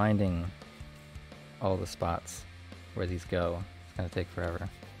even finding all the spots where these go, it's going to take forever.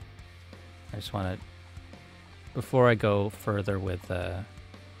 I just want to, before I go further with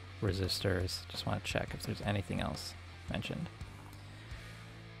resistors, just want to check if there's anything else mentioned.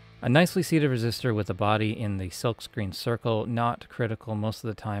 A nicely seated resistor with a body in the silkscreen circle, not critical most of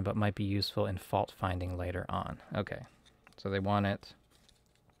the time, but might be useful in fault finding later on. Okay, so they want it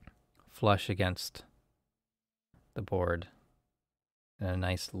flush against the board in a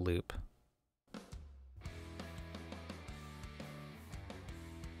nice loop.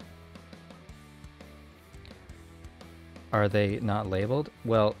 Are they not labeled?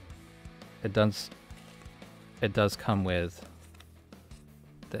 Well, it does come with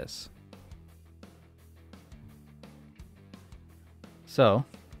this. So,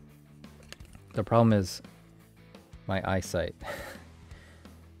 the problem is my eyesight.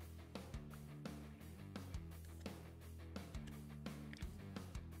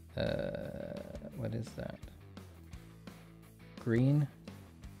 What is that? Green?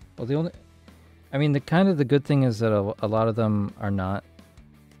 Well, the only... I mean, the good thing is that a lot of them are not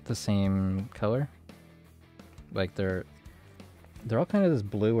the same color. Like they're all kind of this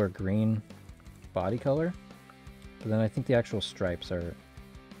blue or green body color. But then I think the actual stripes are,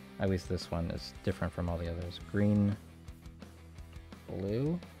 at least this one is different from all the others. Green,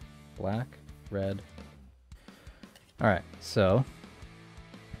 blue, black, red. All right, so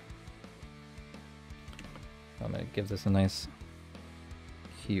I'm gonna give this a nice,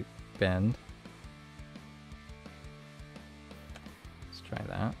 cute bend. Try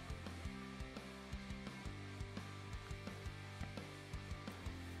that.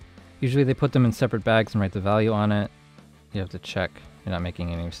 Usually they put them in separate bags and write the value on it. You have to check you're not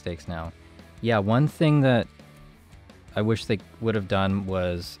making any mistakes now. Yeah, one thing that I wish they would have done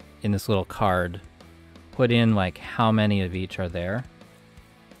was in this little card, put in like how many of each are there.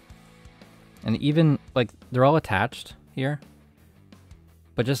 And even like they're all attached here,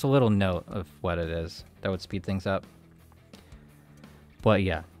 but just a little note of what it is. That would speed things up. But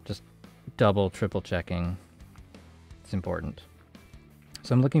yeah, just double, triple checking. It's important.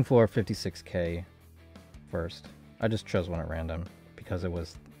 So I'm looking for 56K first. I just chose one at random because it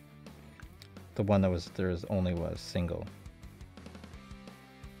was the one that was only was single.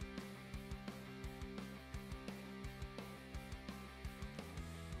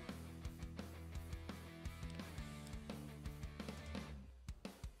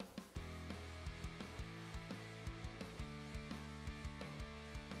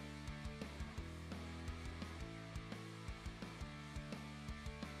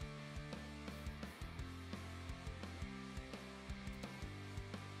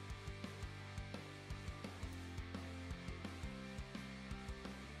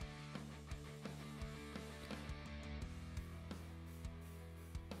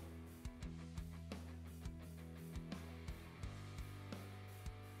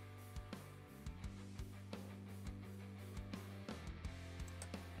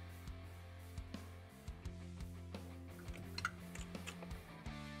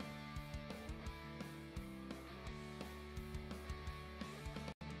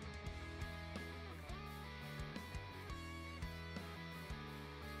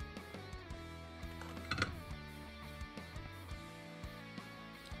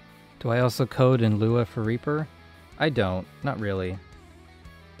 Do I also code in Lua for Reaper? I don't, not really.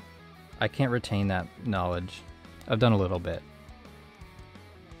 I can't retain that knowledge. I've done a little bit.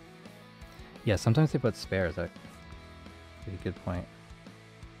 Yeah, sometimes they put spares. That's a good point.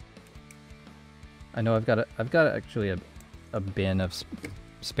 I know I've got actually a bin of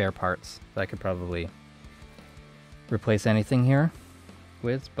spare parts that I could probably replace anything here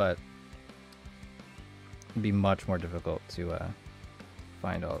with, but it'd be much more difficult to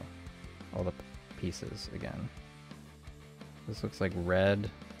find all the pieces again. This looks like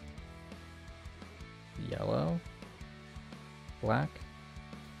red, yellow, black.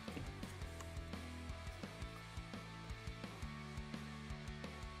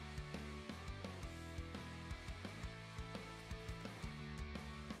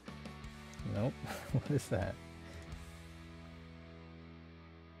 Nope. What is that?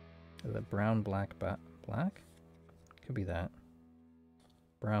 Is it brown, black, black? Could be that.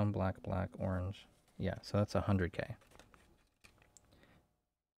 Brown, black, black, orange. Yeah, so that's 100K.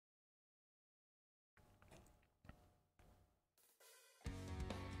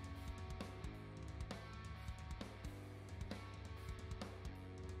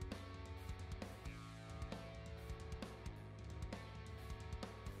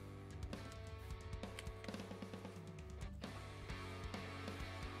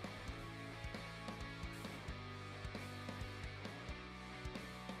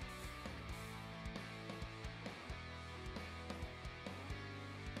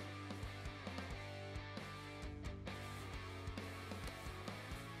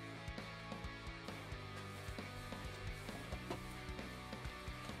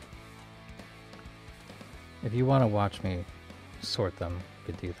 If you want to watch me sort them,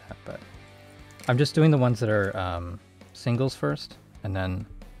 you could do that, but I'm just doing the ones that are singles first, and then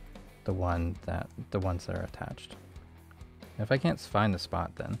the ones that are attached. If I can't find the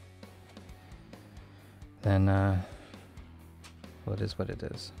spot, then well, it is what it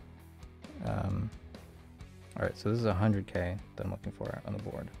is. All right, so this is 100K that I'm looking for on the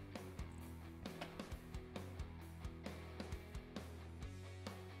board.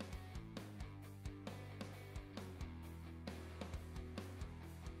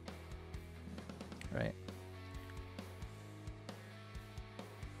 Right.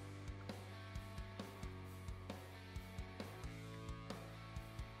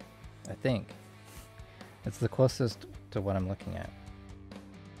 I think it's the closest to what I'm looking at.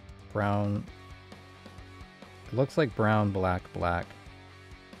 Brown. It looks like brown, black, black,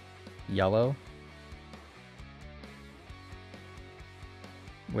 yellow,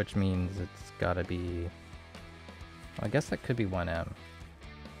 which means it's gotta be, well, I guess that could be 1M.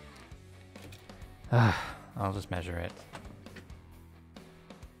 I'll just measure it.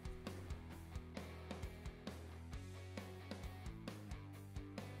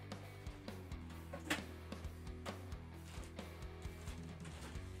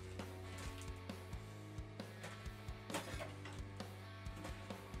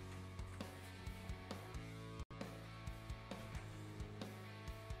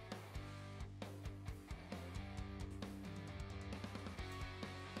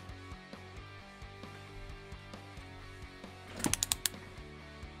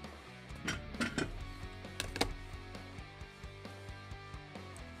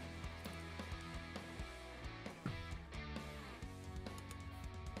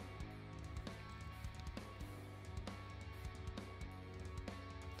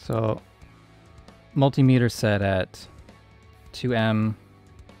 So multimeter set at 2M,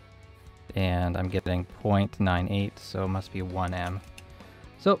 and I'm getting 0.98, so it must be 1M.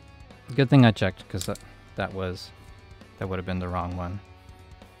 So good thing I checked, because that would have been the wrong one.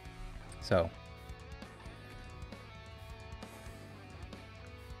 So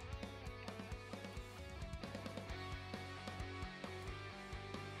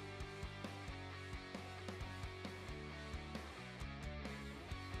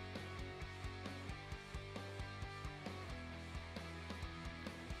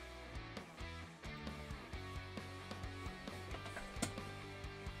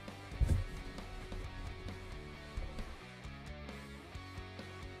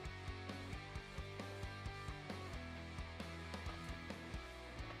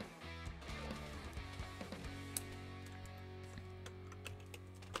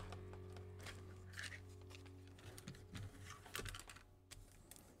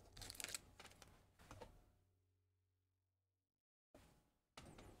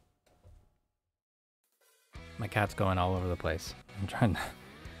my cat's going all over the place. I'm trying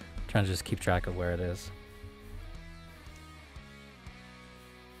to just keep track of where it is.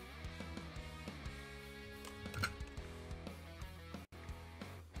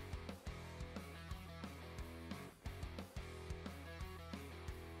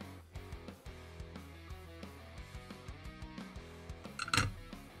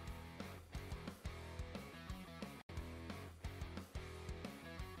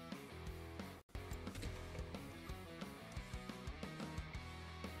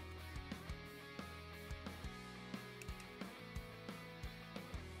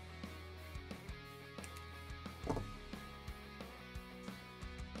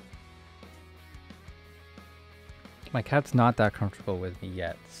 My cat's not that comfortable with me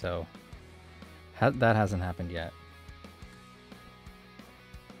yet, so that hasn't happened yet.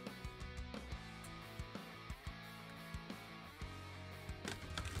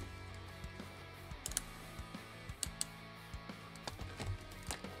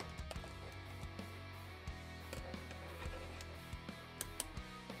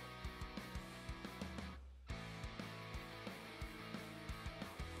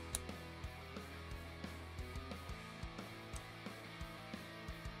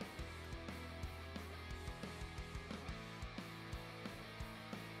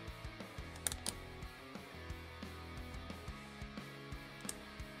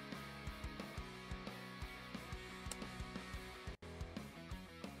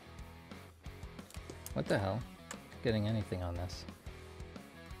 What the hell? Not getting anything on this.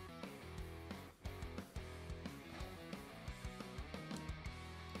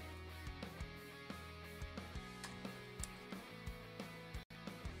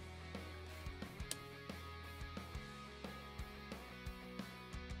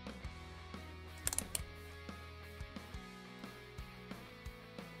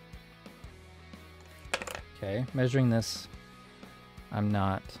 Okay, measuring this, I'm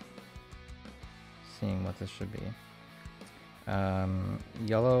not seeing what this should be.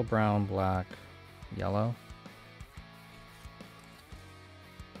 Yellow, brown, black, yellow.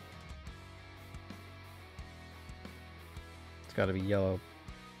 It's got to be yellow,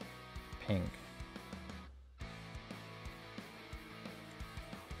 pink.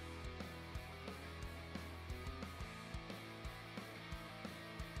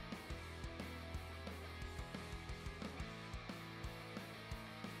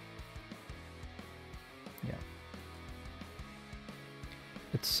 Yeah.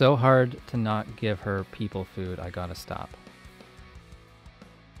 It's so hard to not give her people food. I gotta stop.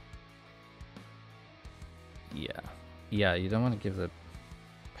 Yeah. Yeah, you don't want to give the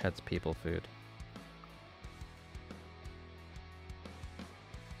pets people food.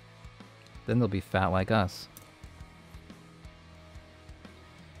 Then they'll be fat like us.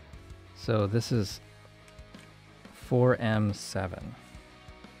 So this is 4M7.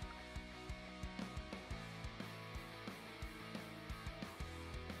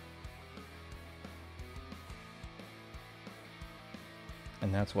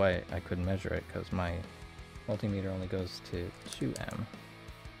 And that's why I couldn't measure it, because my multimeter only goes to 2M.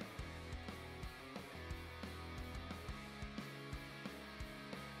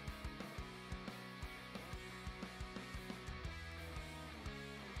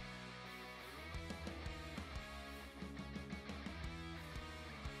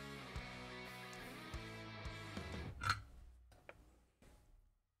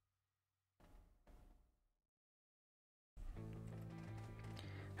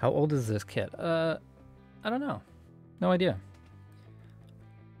 How old is this kit? I don't know. No idea.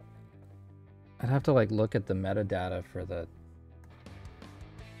 I'd have to like look at the metadata for the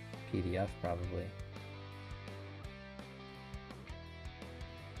PDF probably.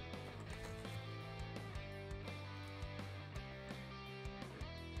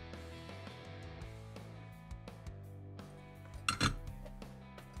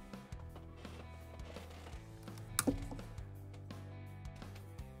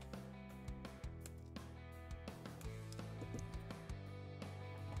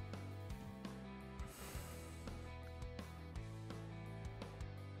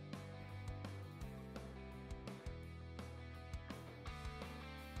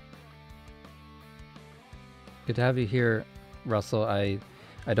 Good to have you here, Russell. I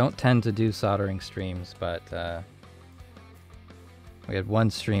don't tend to do soldering streams, but we had one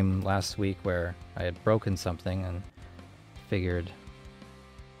stream last week where I had broken something and figured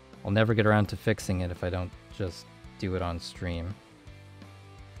I'll never get around to fixing it if I don't just do it on stream.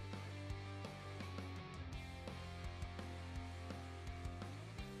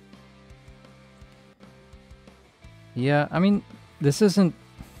 Yeah, I mean, this isn't...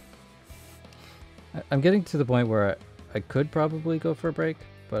 I'm getting to the point where I could probably go for a break,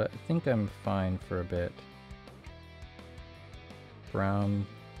 but I think I'm fine for a bit. Brown,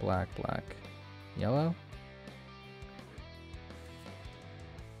 black, black, yellow?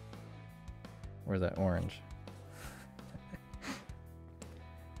 Or is that orange?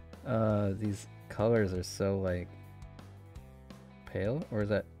 These colors are so like pale, or is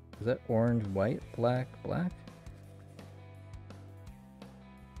that orange, white, black, black?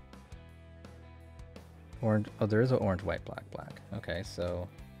 Orange. Oh, there is an orange, white, black, black. Okay, so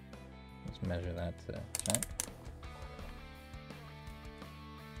let's measure that to check.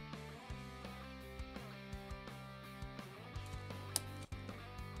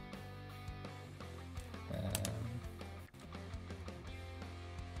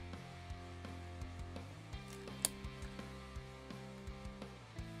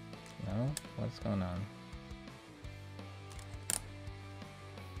 No? What's going on?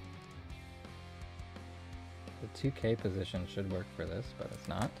 The 2K position should work for this, but it's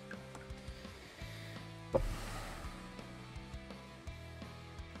not.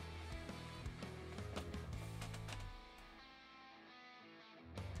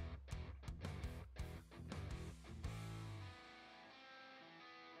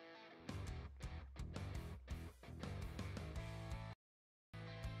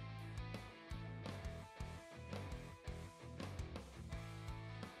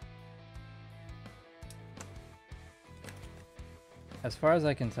 As far as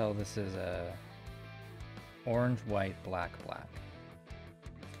I can tell, this is a orange, white, black, black.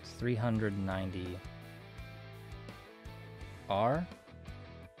 It's 390 R?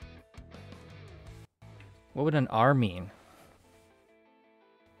 What would an R mean?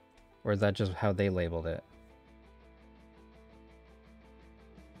 Or is that just how they labeled it?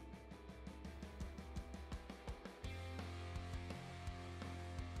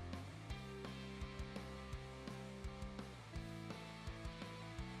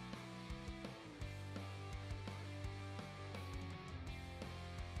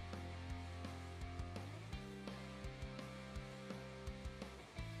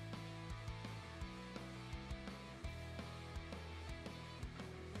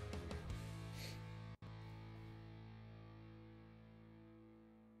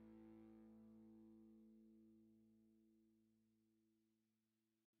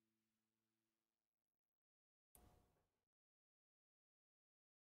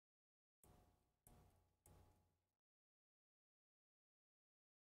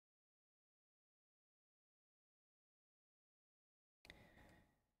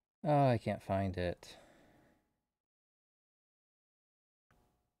 Oh, I can't find it.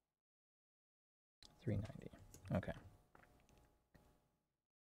 $390. Okay.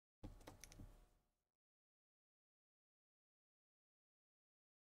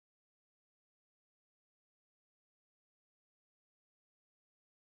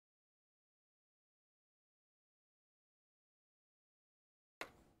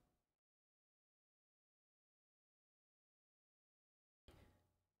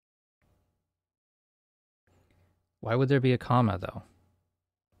 Why would there be a comma though?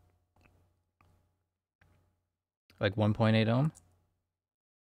 Like 1.8 ohm?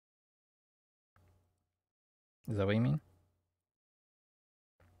 Is that what you mean?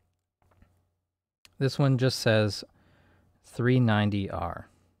 This one just says 390R.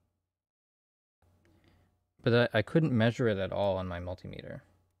 But I couldn't measure it at all on my multimeter.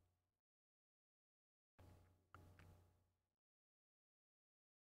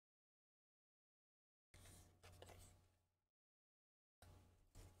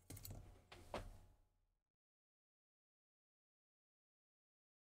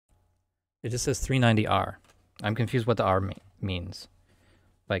 It just says 390R. I'm confused what the R means.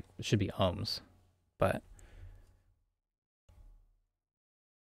 Like, it should be ohms, but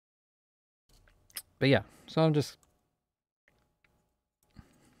yeah, so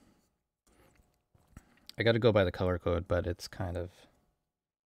I got to go by the color code, but it's kind of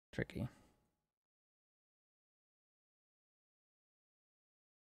tricky.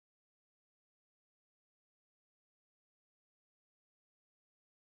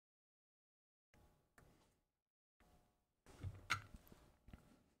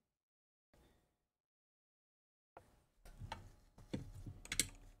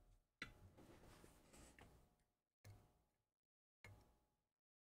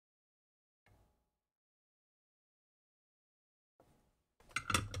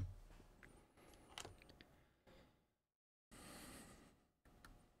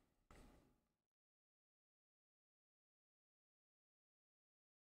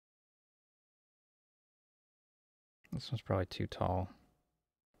 This one's probably too tall.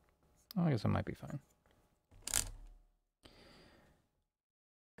 Oh, I guess it might be fine.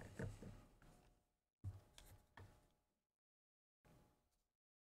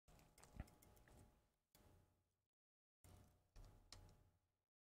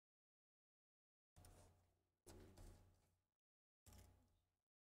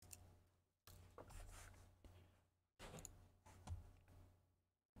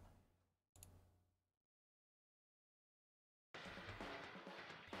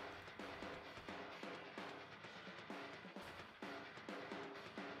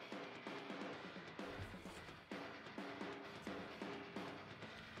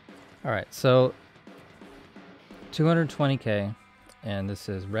 All right, so 220K, and this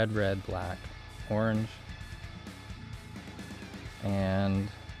is red, red, black, orange, and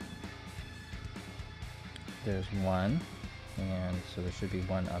there's one, and so there should be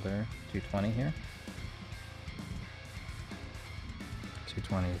one other 220 here.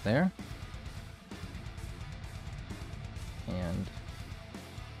 220 is there, and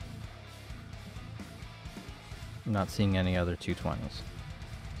I'm not seeing any other 220s,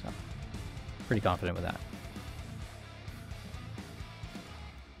 so pretty confident with that.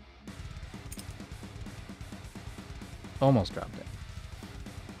 Almost dropped it.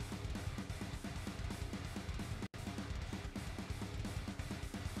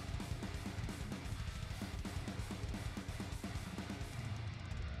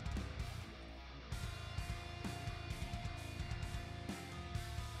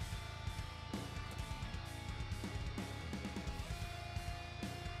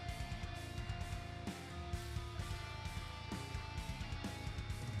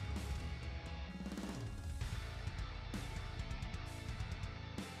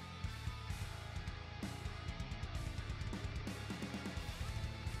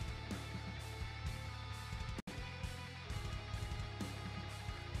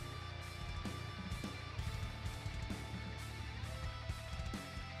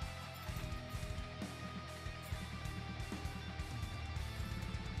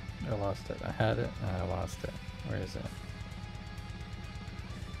 I lost it. I had it, and I lost it. Where is it?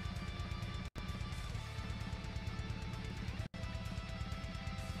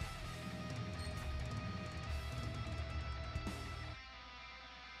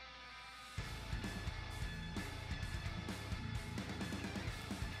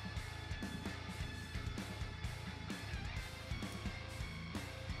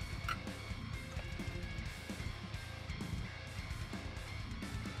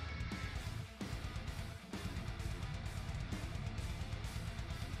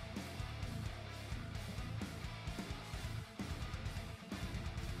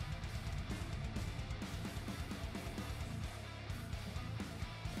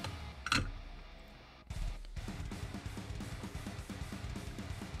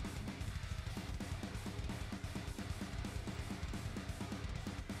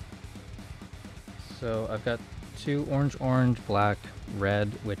 So I've got 2 orange, orange, black, red,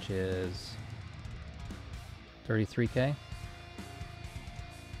 which is 33K.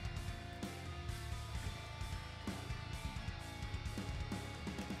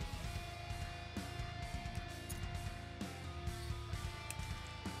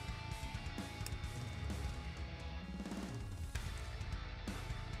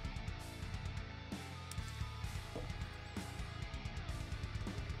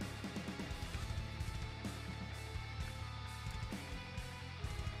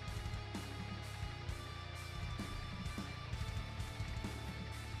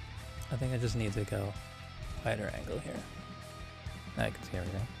 I think I just need to go wider angle here. Now I can see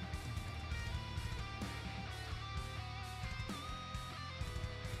everything.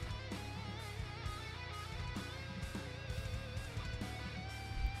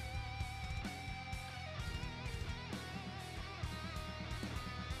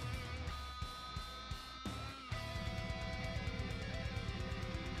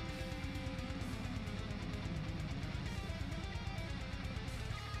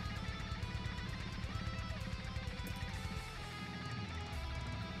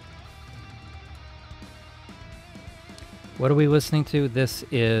 What are we listening to? This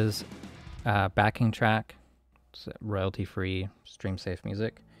is backing track. It's royalty-free, stream-safe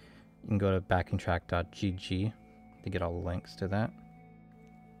music. You can go to backingtrack.gg to get all the links to that.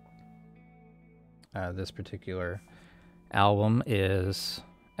 This particular album is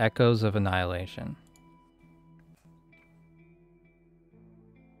Echoes of Annihilation.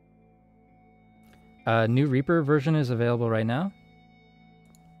 New Reaper version is available right now.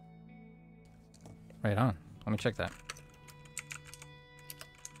 Right on. Let me check that.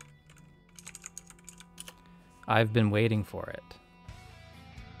 I've been waiting for it.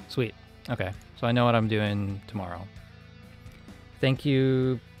 Sweet. Okay, so I know what I'm doing tomorrow. Thank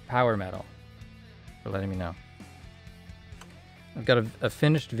you, Power Metal, for letting me know. I've got a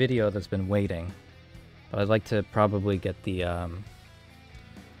finished video that's been waiting, but I'd like to probably get the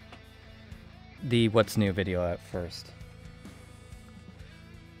what's new video out first.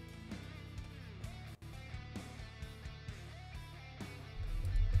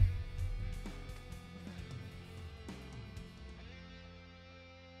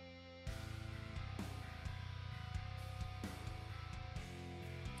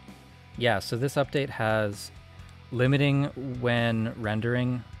 Yeah, so this update has limiting when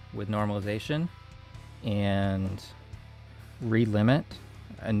rendering with normalization and relimit,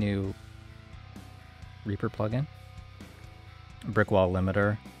 a new Reaper plugin. Brick wall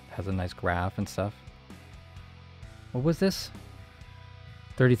limiter has a nice graph and stuff. What was this?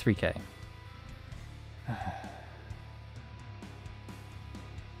 33K.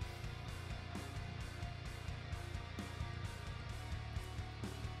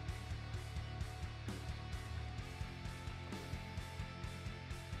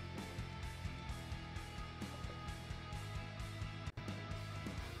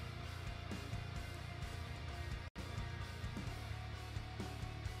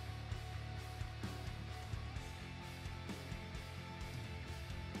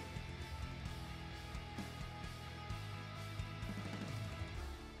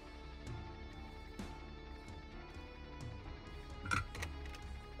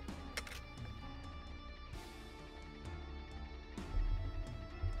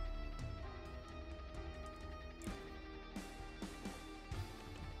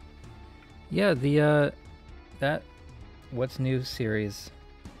 Yeah, the that What's New series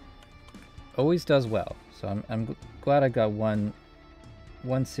always does well. So I'm glad I got one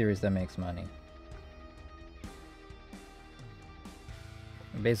series that makes money.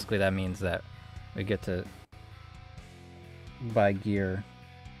 Basically that means that we get to buy gear,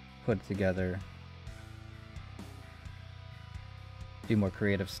 put it together, do more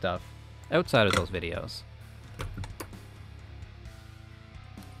creative stuff outside of those videos.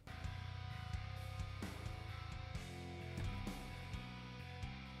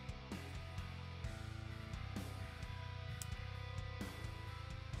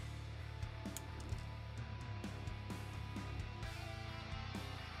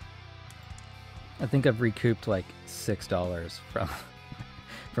 I think I've recouped like $6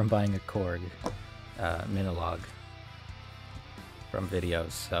 from buying a Korg Minilog from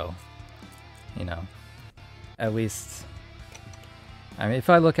videos, so you know, at least, I mean, if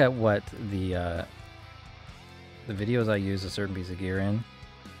I look at what the videos I use a certain piece of gear in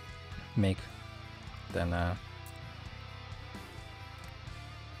make, then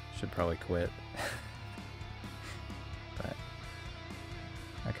should probably quit. But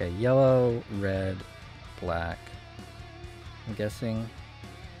okay, yellow, red, black. I'm guessing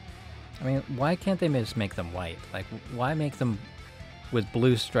I mean, why can't they just make them white? Like, why make them with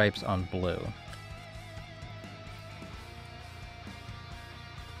blue stripes on blue?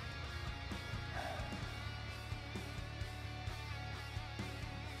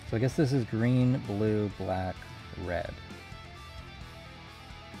 So I guess this is green, blue, black, red.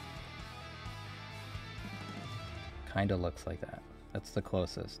 Kinda looks like that. That's the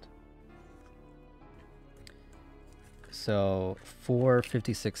closest. So 4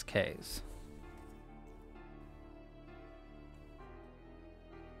 56Ks.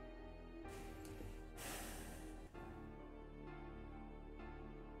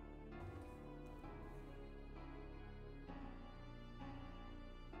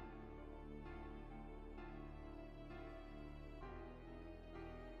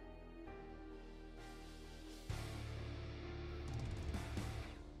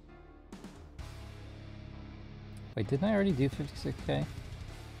 Wait, didn't I already do 56K?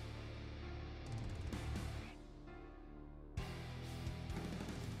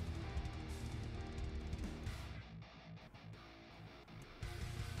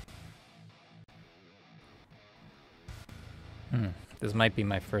 This might be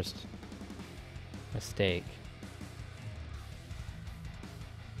my first mistake.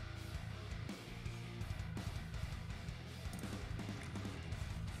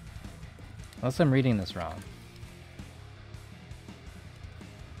 Unless I'm reading this wrong.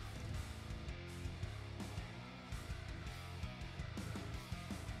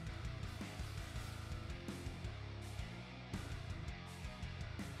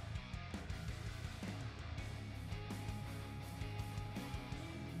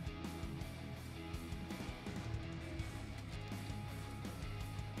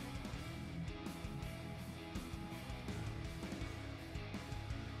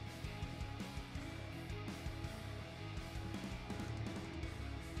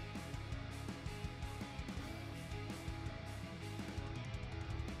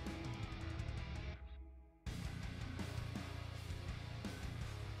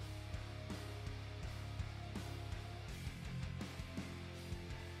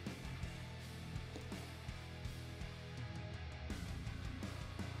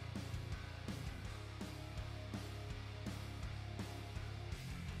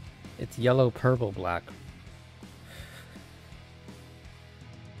 It's yellow, purple, black.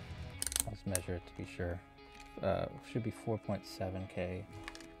 Let's measure it to be sure. Should be 4.7K.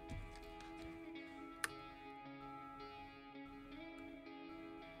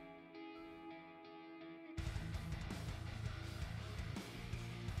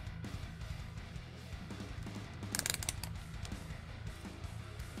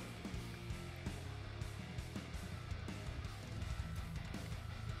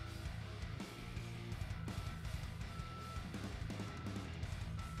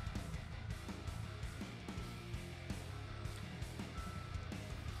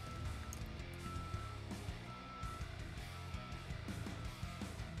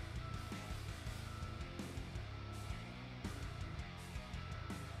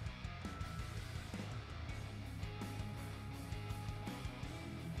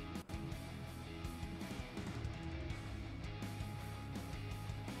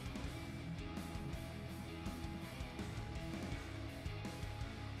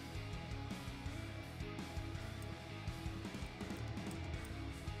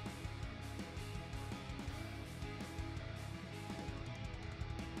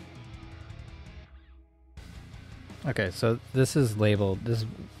 Okay, so this is labeled, this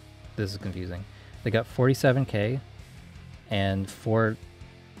is confusing. They got 47K and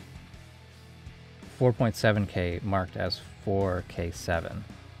 4.7K marked as 4K7.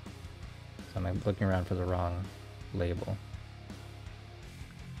 So I'm looking around for the wrong label.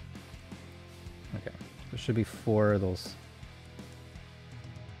 Okay, there should be 4 of those.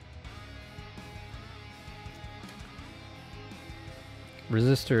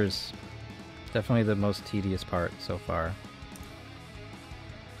 Resistors, definitely the most tedious part so far.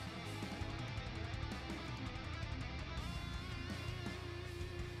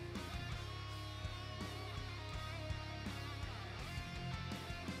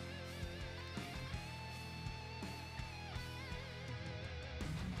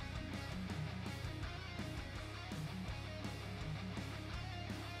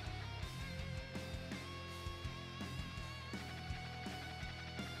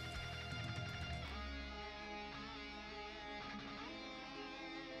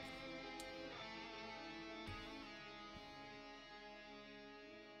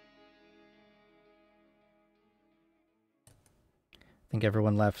 I think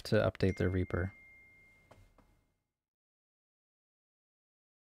everyone left to update their Reaper.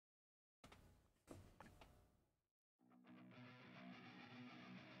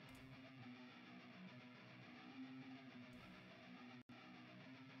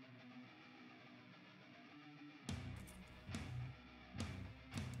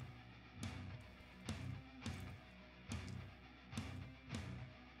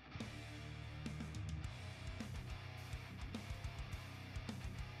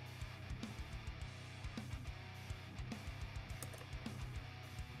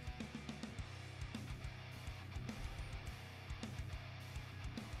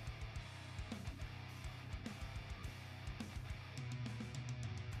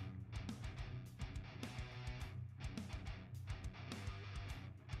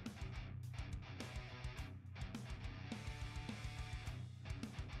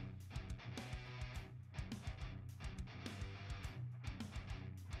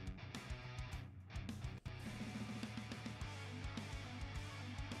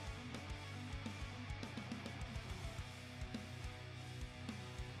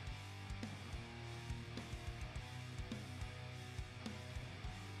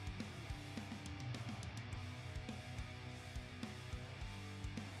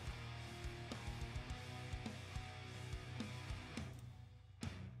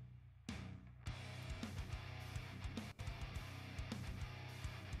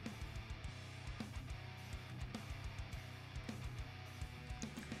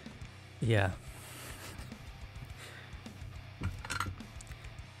 Yeah.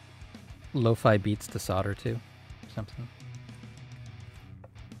 Lo-fi beats to solder to, something.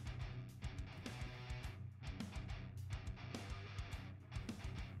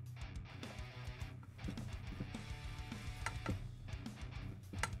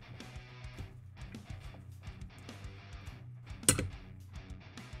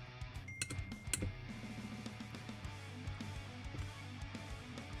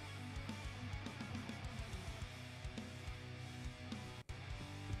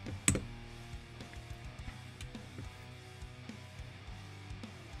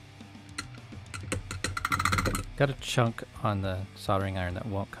 Got a chunk on the soldering iron that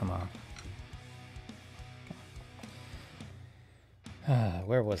won't come off.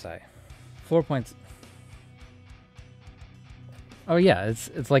 Where was I? 4 points. Oh yeah,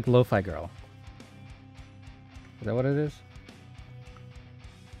 it's like Lo-Fi Girl. Is that what it is?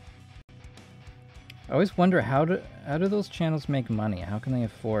 I always wonder how do those channels make money? How can they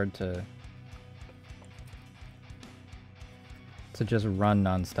afford to just run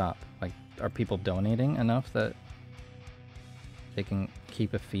nonstop? Like, are people donating enough that they can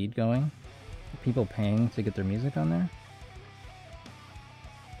keep a feed going? Are people paying to get their music on there?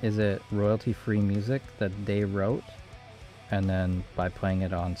 Is it royalty-free music that they wrote, and then by playing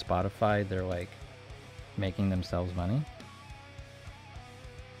it on Spotify, they're like making themselves money?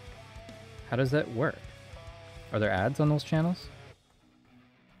 How does that work? Are there ads on those channels?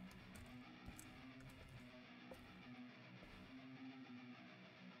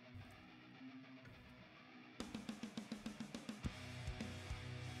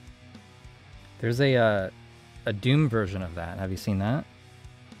 There's a Doom version of that. Have you seen that?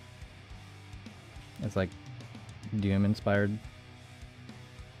 It's like Doom-inspired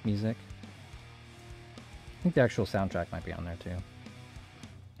music. I think the actual soundtrack might be on there too.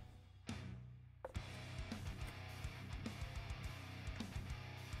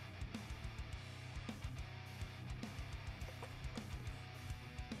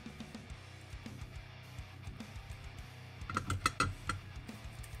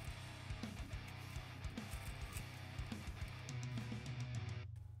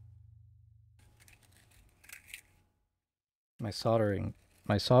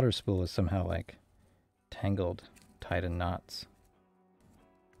 My solder spool is somehow like tangled, tied in knots.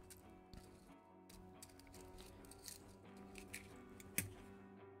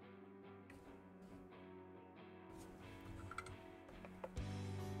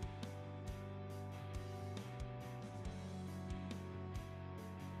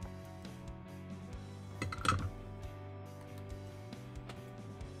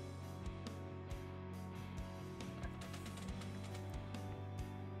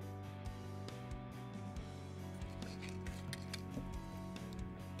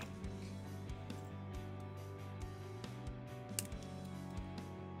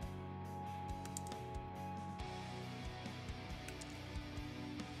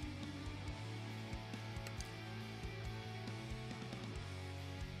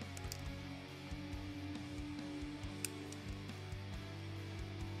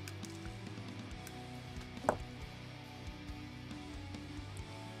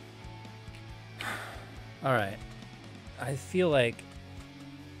 All right. I feel like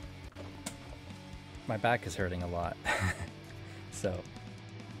my back is hurting a lot. So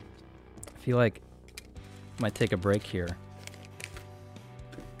I feel like I might take a break here.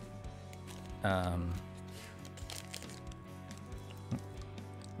 I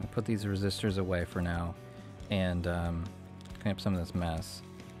put these resistors away for now and clean up some of this mess.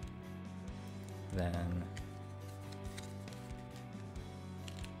 Then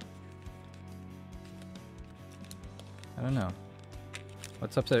I don't know.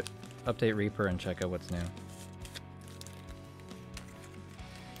 Let's update Reaper and check out what's new.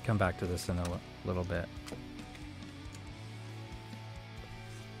 Come back to this in a little bit.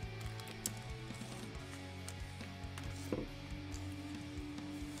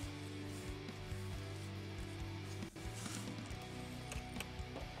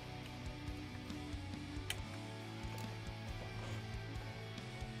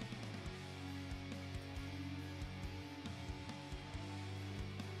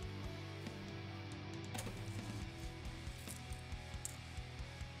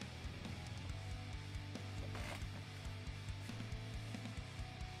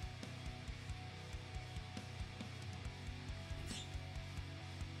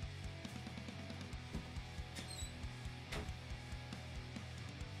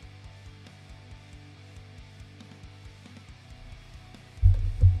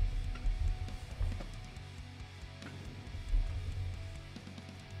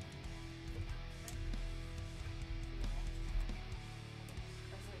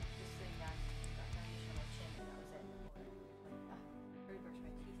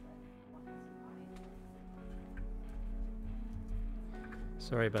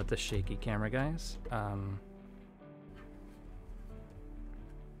 Sorry about the shaky camera, guys.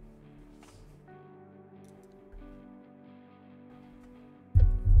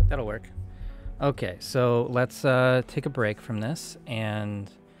 That'll work. Okay, so let's take a break from this and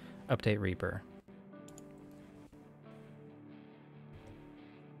update Reaper.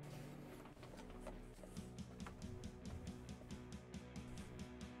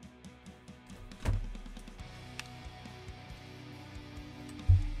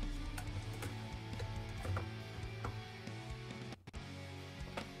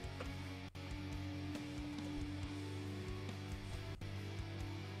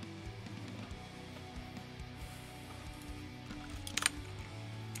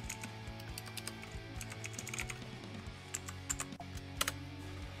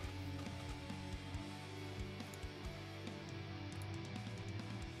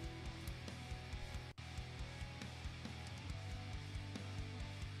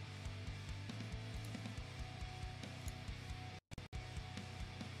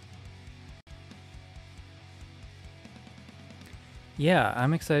 Yeah,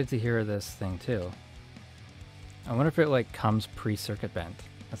 I'm excited to hear this thing too. I wonder if it like comes pre-circuit bent,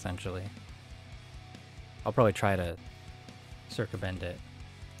 essentially. I'll probably try to circuit bend it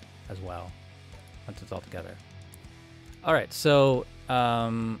as well once it's all together. All right, so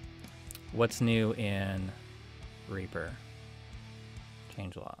what's new in Reaper?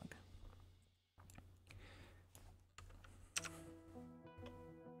 Changelog.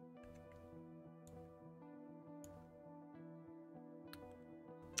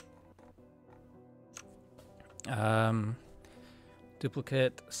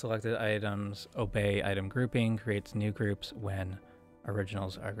 Duplicate selected items, obey item grouping, creates new groups when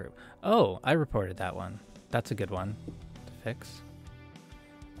originals are grouped. Oh, I reported that one. That's a good one to fix.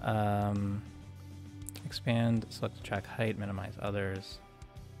 Expand, select the track height, minimize others.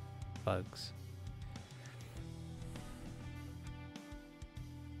 Bugs.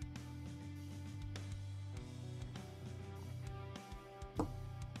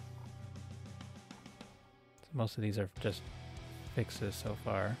 Most of these are just fixes so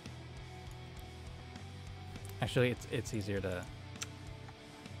far. Actually, it's easier to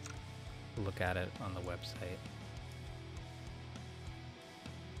look at it on the website.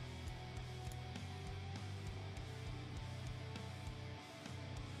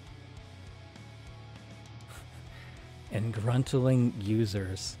 And gruntling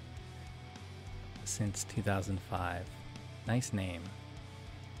users since 2005. Nice name.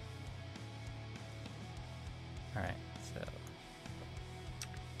 All right, so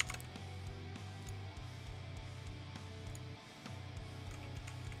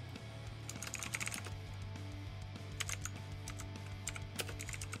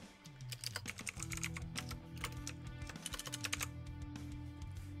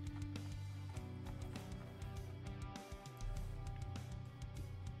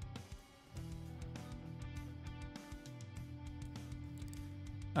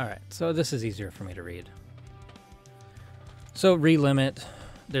all right, so this is easier for me to read. So relimit,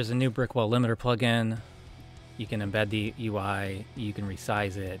 there's a new brick wall limiter plugin. You can embed the UI, you can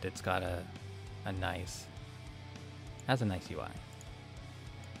resize it. It's got a nice, has a nice UI.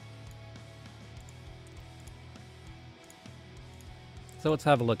 So let's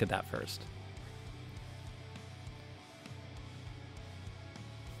have a look at that first.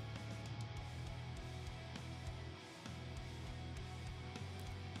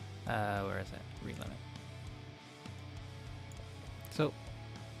 Where is it? Relimit. So,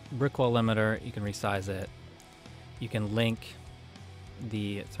 brick wall limiter, you can resize it. You can link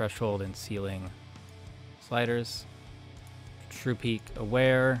the threshold and ceiling sliders. True peak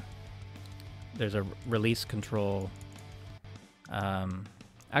aware. There's a release control.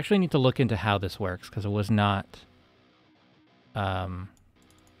 Actually need to look into how this works because it was not.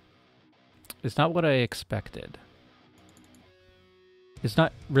 It's not what I expected. It's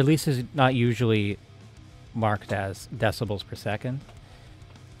not, release is not usually marked as decibels per second.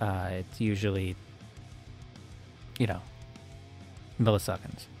 It's usually, you know,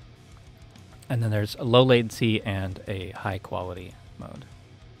 milliseconds. And then there's a low latency and a high quality mode.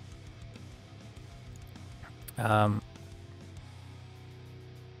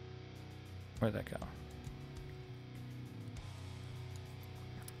 Where'd that go?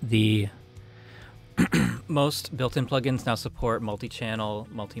 The most built-in plugins now support multi-channel,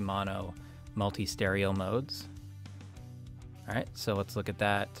 multi-mono, multi-stereo modes. All right, so let's look at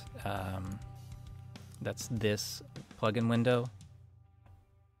that. That's this plugin window.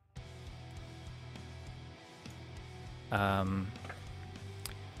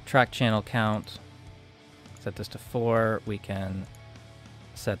 Track channel count. Set this to 4. We can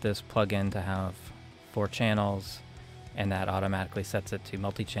set this plugin to have 4 channels, and that automatically sets it to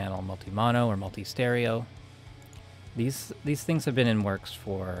multi-channel, multi-mono, or multi-stereo. These things have been in works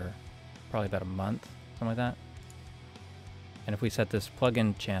for probably about a month, something like that. And if we set this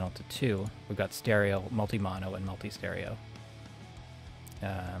plugin channel to 2, we've got stereo, multi-mono, and multi-stereo.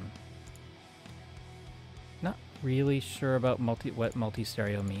 Not really sure about what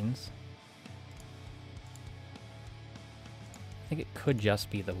multi-stereo means. I think it could just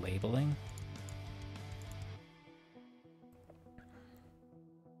be the labeling.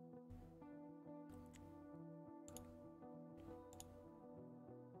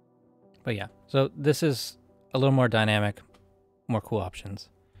 But yeah, so this is a little more dynamic, more cool options.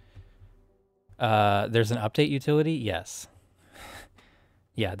 There's an update utility, yes.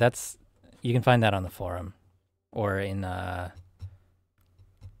 Yeah, you can find that on the forum, or in might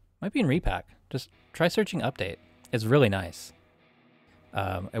be in Repack. Just try searching update. It's really nice.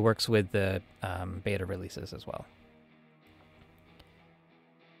 It works with the beta releases as well.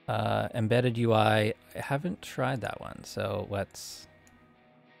 Embedded UI, I haven't tried that one, so let's...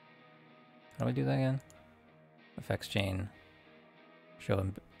 How do I do that again? Effects chain, show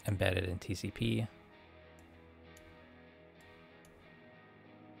embedded in TCP.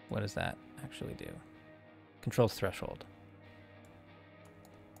 What does that actually do? Controls threshold.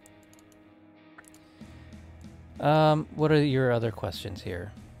 What are your other questions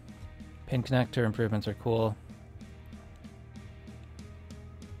here? Pin connector improvements are cool.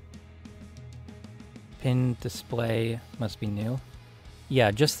 Pin display must be new.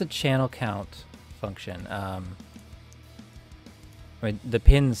 Yeah, just the channel count function. I mean, the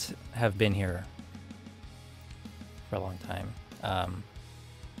pins have been here for a long time.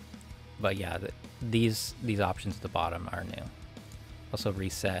 But yeah, these options at the bottom are new. Also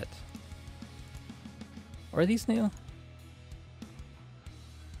reset. Or are these new?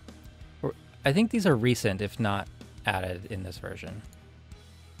 Or, I think these are recent, if not added in this version.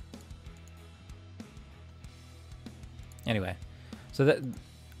 Anyway, so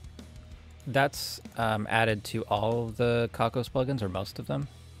that's added to all of the Kakos plugins, or most of them.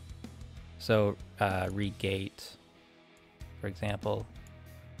 So regate, for example.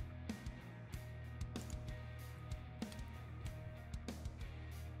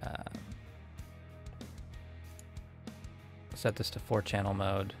 Set this to 4-channel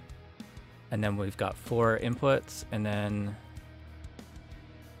mode, and then we've got 4 inputs, and then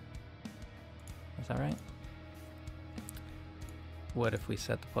is that right? What if we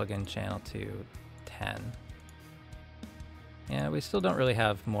set the plugin channel to 10? Yeah, we still don't really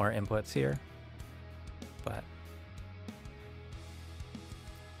have more inputs here, but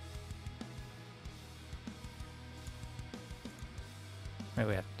maybe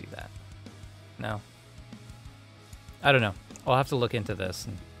we have to do that. No? I don't know. I'll have to look into this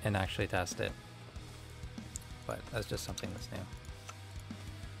and actually test it. But that's just something that's new.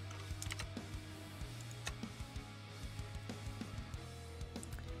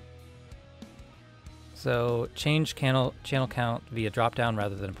 So change channel count via drop-down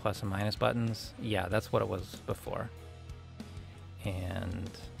rather than plus and minus buttons. Yeah, that's what it was before.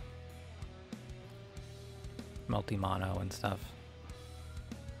 And multi-mono and stuff.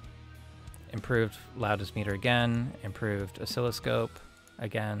 Improved loudest meter again. Improved oscilloscope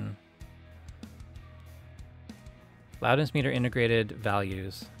again. Loudest meter integrated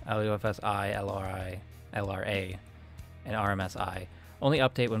values, LUFSI, LRA, and RMSI. Only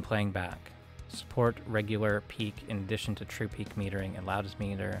update when playing back. Support regular peak in addition to true peak metering and loudest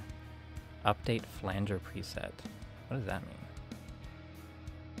meter. Update flanger preset. What does that mean?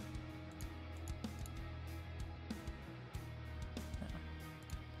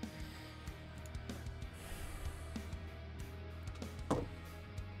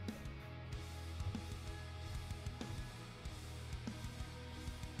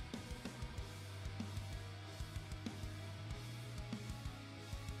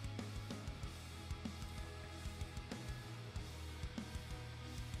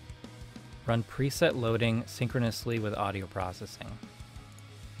 Run preset loading synchronously with audio processing.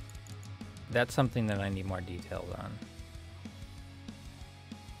 That's something that I need more details on.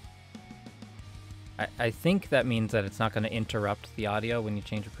 I think that means that it's not going to interrupt the audio when you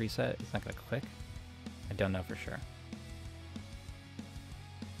change a preset. It's not going to click. I don't know for sure.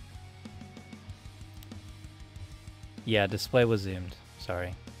 Yeah, display was zoomed.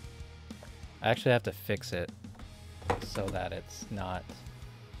 Sorry. I actually have to fix it so that it's not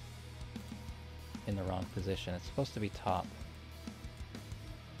in the wrong position. It's supposed to be top.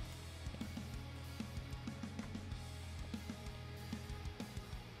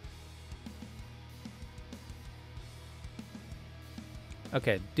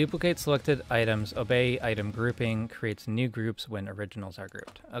 Okay, duplicate selected items, obey item grouping, creates new groups when originals are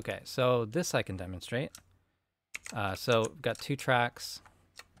grouped. Okay, so this I can demonstrate. So we've got 2 tracks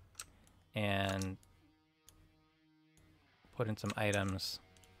and put in some items.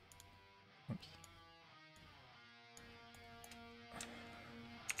 Oops.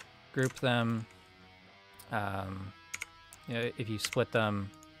 Group them. You know, if you split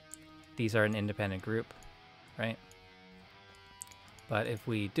them, these are an independent group, right? But if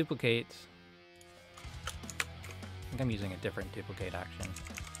we duplicate, I think I'm using a different duplicate action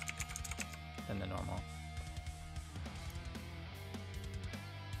than the normal.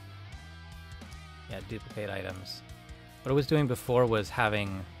 Yeah, duplicate items. What I was doing before was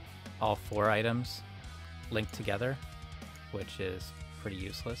having all 4 items linked together, which is pretty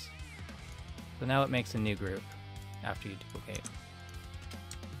useless. So now it makes a new group after you duplicate.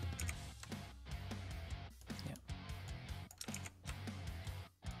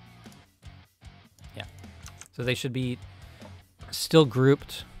 Yeah. So they should be still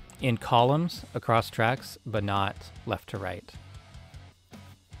grouped in columns across tracks, but not left to right.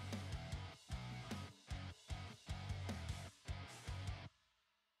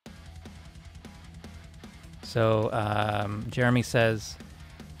 So Jeremy says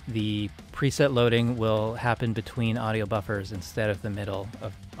the preset loading will happen between audio buffers instead of the middle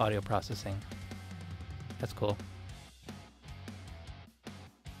of audio processing. That's cool.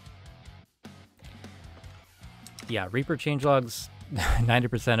 Yeah, Reaper changelogs,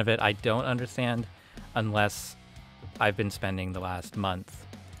 90% of it I don't understand unless I've been spending the last month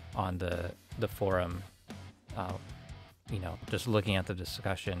on the forum, you know, just looking at the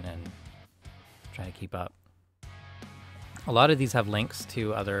discussion and trying to keep up. A lot of these have links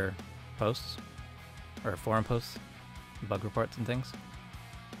to other posts or forum posts, bug reports and things.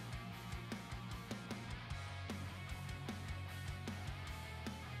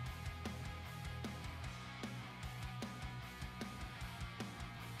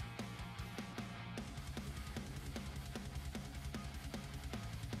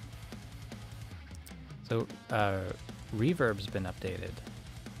 So Reverb's been updated.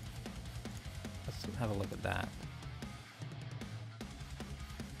 Let's have a look at that.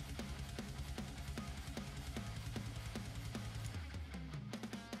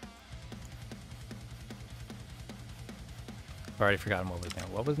 I've already forgotten what was new.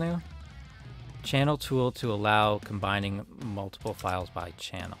 What was new? Channel tool to allow combining multiple files by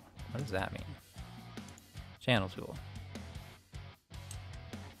channel. What does that mean? Channel tool.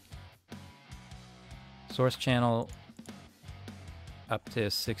 Source channel up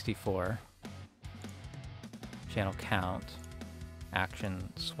to 64. Channel count.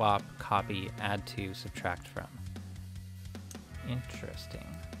 Action, swap, copy, add to, subtract from. Interesting.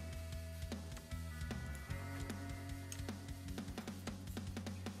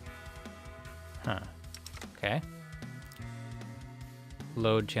 Huh. Okay.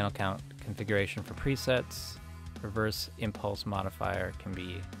 Load channel count configuration for presets. Reverse impulse modifier can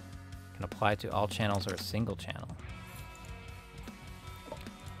apply to all channels or a single channel.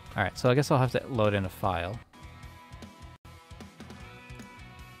 All right, so I guess I'll have to load in a file.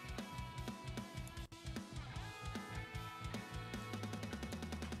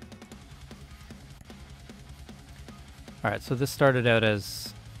 All right, so this started out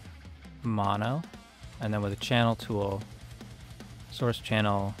as mono, and then with a channel tool, source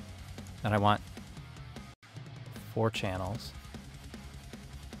channel, and I want 4 channels,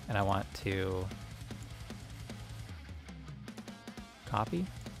 and I want to copy,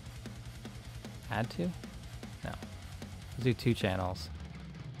 add to, no, let's do 2 channels.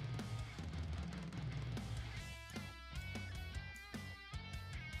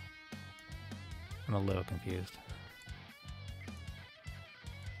 I'm a little confused.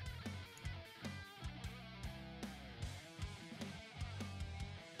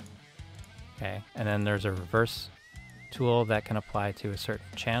 Okay, and then there's a reverse tool that can apply to a certain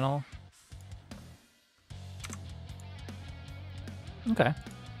channel. Okay.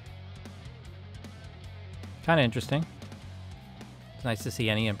 Kind of interesting. It's nice to see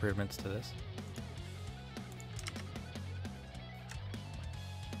any improvements to this.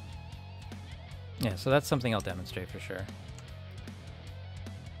 Yeah, so that's something I'll demonstrate for sure.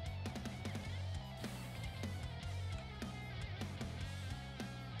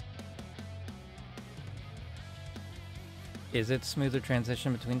 Is it smoother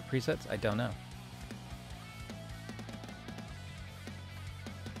transition between presets? I don't know.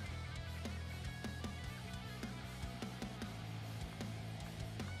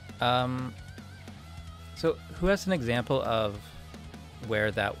 So who has an example of where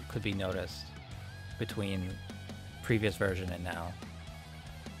that could be noticed between previous version and now?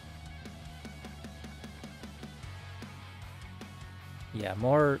 Yeah,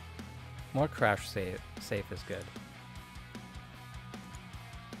 more crash safe is good.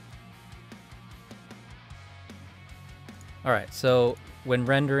 All right, so when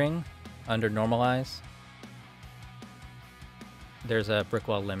rendering under normalize, there's a brick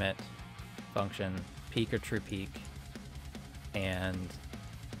wall limit function, peak or true peak, and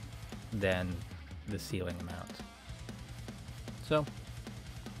then the ceiling amount. So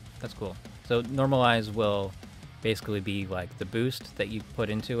that's cool. So normalize will basically be like the boost that you put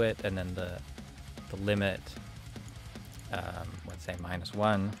into it, and then the limit, let's say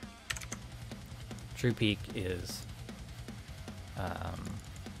 -1. True peak is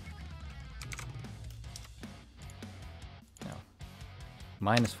no,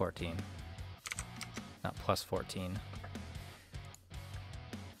 -14, not +14.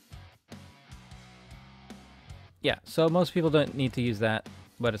 Yeah, so most people don't need to use that,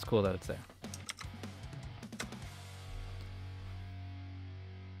 but it's cool that it's there.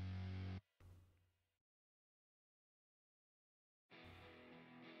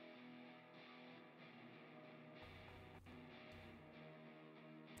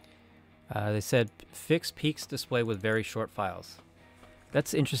 They said fix peaks display with very short files.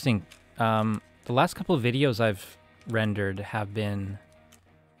 That's interesting. The last couple of videos I've rendered have been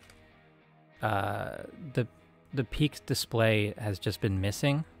the peaks display has just been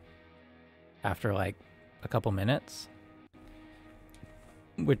missing after like a couple minutes,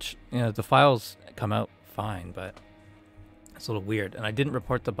 which, you know, the files come out fine, but it's a little weird. And I didn't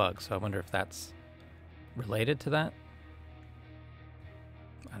report the bug, so I wonder if that's related to that.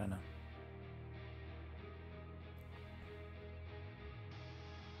 I don't know.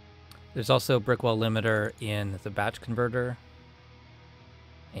 There's also brick wall limiter in the batch converter.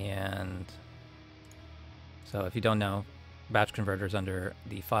 And so if you don't know, batch converter is under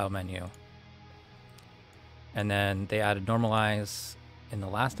the file menu. And then they added normalize in the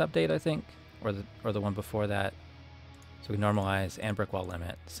last update, I think, or the one before that. So we normalize and brick wall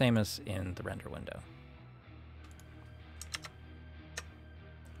limit, same as in the render window.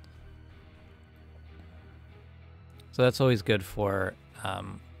 So that's always good for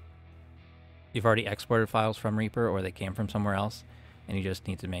you've already exported files from Reaper or they came from somewhere else, and you just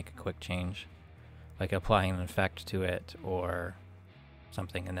need to make a quick change, like applying an effect to it or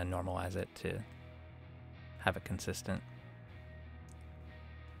something, and then normalize it to have it consistent.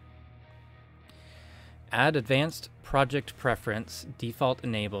 Add advanced project preference default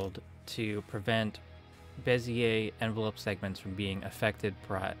enabled to prevent Bezier envelope segments from being affected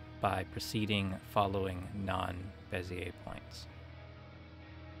by preceding following non-Bezier points.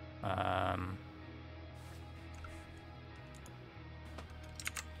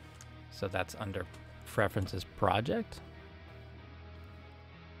 So that's under preferences project?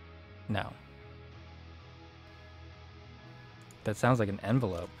 No. That sounds like an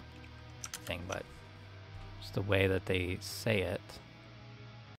envelope thing, but just the way that they say it.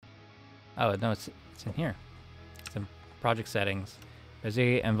 Oh, no, it's in here. It's in project settings.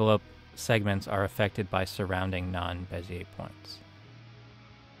 Bezier envelope segments are affected by surrounding non-Bezier points.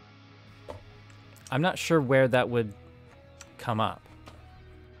 I'm not sure where that would come up.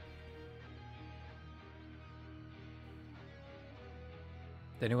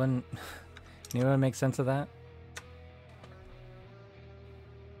 Did anyone make sense of that?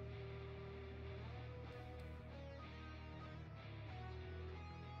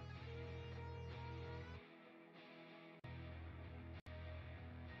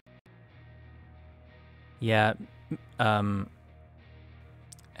 Yeah,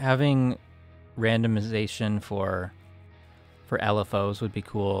 having randomization for LFOs would be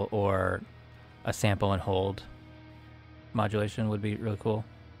cool, or a sample and hold modulation would be really cool.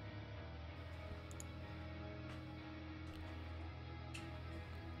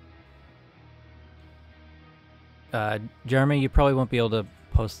 Jeremy, you probably won't be able to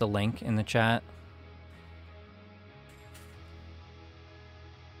post the link in the chat.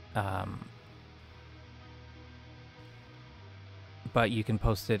 But you can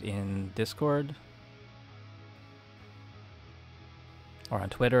post it in Discord or on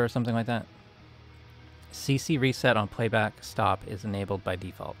Twitter or something like that. CC reset on playback stop is enabled by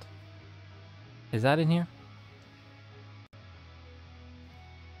default. Is that in here?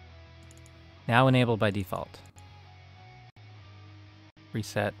 Now enabled by default.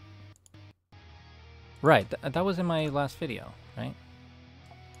 Reset. Right, that was in my last video, right?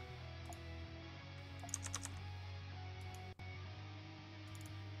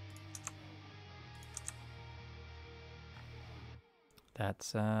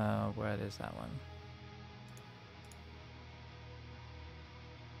 That's, where is that one?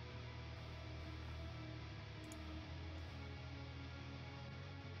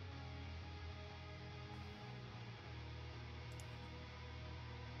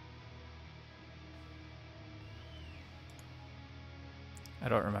 I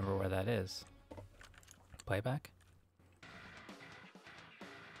don't remember where that is. Playback?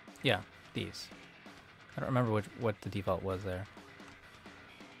 Yeah, these. I don't remember what the default was there.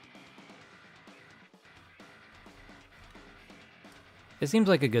 It seems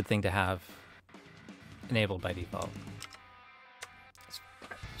like a good thing to have enabled by default.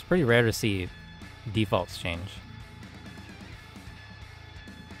 It's pretty rare to see defaults change.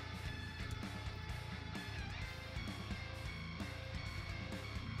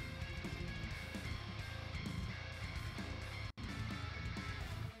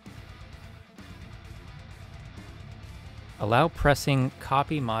 Allow pressing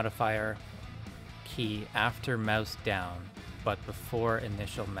copy modifier key after mouse down, but before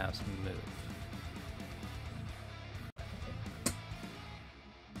initial mouse move.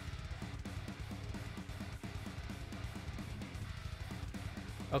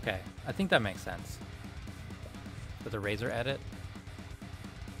 Okay, I think that makes sense. For the razor edit.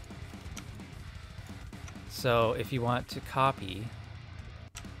 So if you want to copy,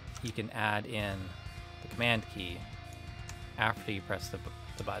 you can add in the command key after you press the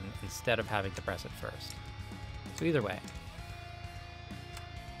button instead of having to press it first. So either way.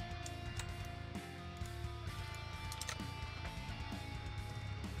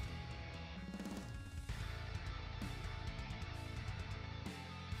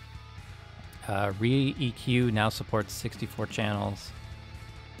 Re-EQ now supports 64 channels.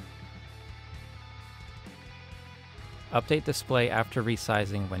 Update display after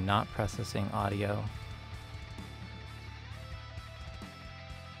resizing when not processing audio.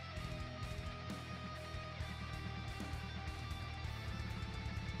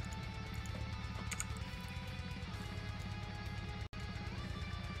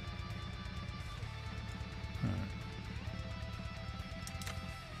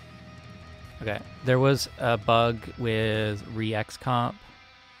 Okay, there was a bug with re-XComp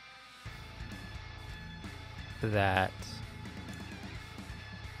that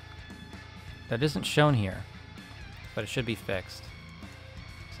isn't shown here, but it should be fixed.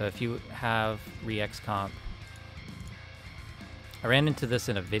 So if you have re-XComp, I ran into this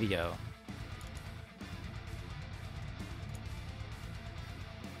in a video.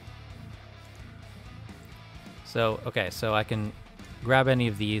 So, okay, so I can grab any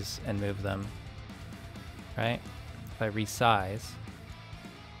of these and move them, right? If I resize,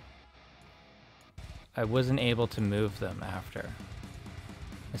 I wasn't able to move them after.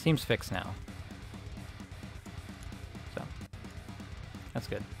 It seems fixed now. So, that's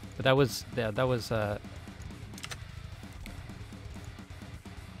good. But that was, yeah, that was,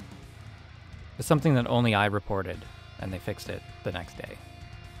 it's something that only I reported, and they fixed it the next day.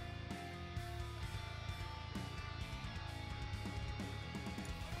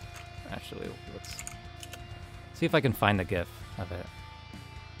 Actually, let's see if I can find the GIF of it.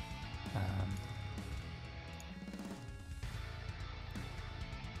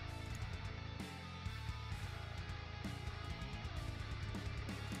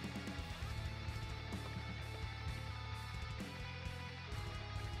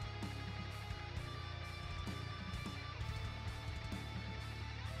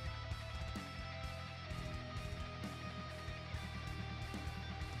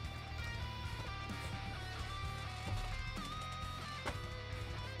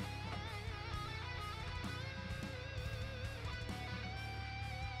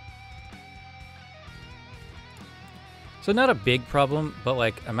 So not a big problem, but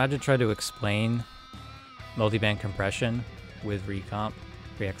like imagine trying to explain multiband compression with re-XComp,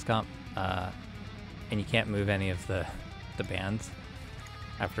 and you can't move any of the bands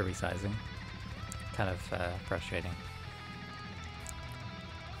after resizing. Kind of frustrating.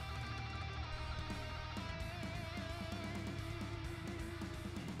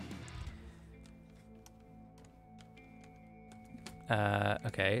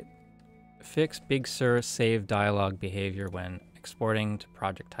 Okay. Fix Big Sur save dialog behavior when exporting to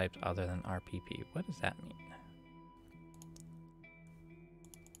project types other than RPP. What does that mean?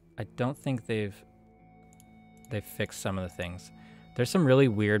 I don't think they've fixed some of the things. There's some really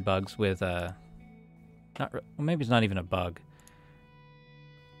weird bugs with well, maybe it's not even a bug.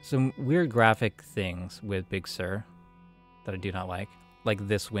 Some weird graphic things with Big Sur that I do not like. Like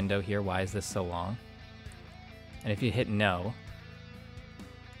this window here, why is this so long? And if you hit no,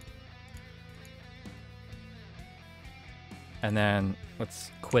 and then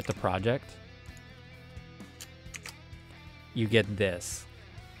let's quit the project, you get this.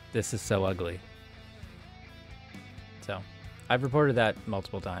 This is so ugly. So I've reported that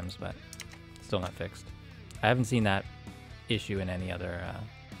multiple times, but still not fixed. I haven't seen that issue in any other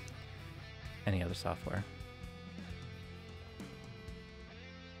software.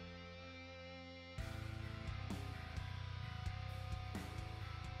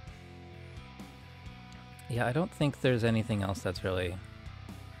 Yeah, I don't think there's anything else that's really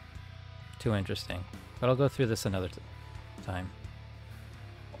too interesting. But I'll go through this another time.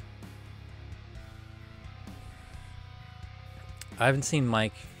 I haven't seen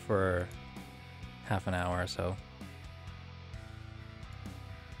Mike for half an hour or so.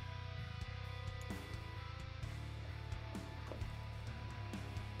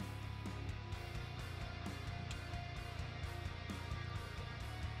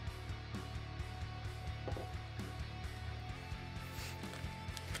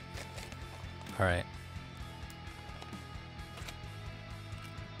 All right.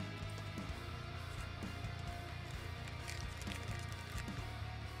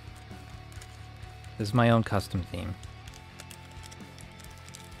 This is my own custom theme.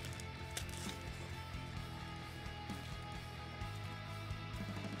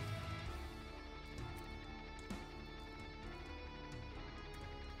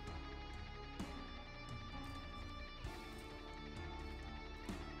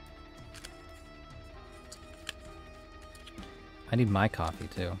 I need my coffee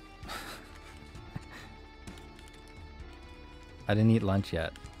too. I didn't eat lunch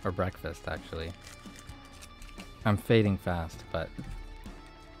yet, or breakfast actually. I'm fading fast, but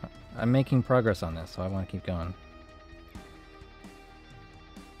I'm making progress on this, so I want to keep going.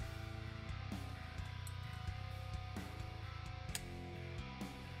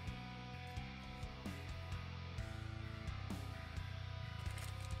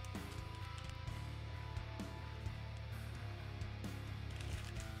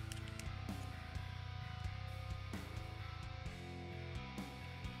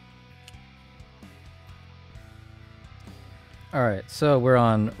 Alright, so we're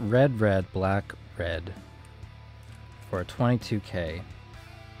on red, red, black, red for a 22k.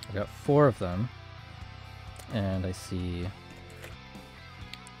 I've got 4 of them, and I see...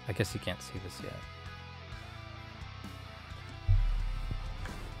 I guess you can't see this yet.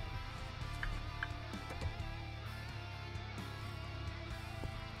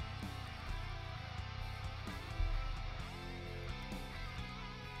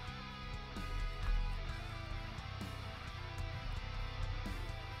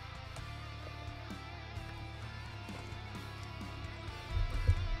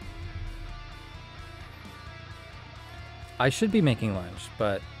 I should be making lunch,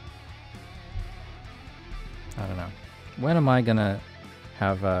 but I don't know. When am I gonna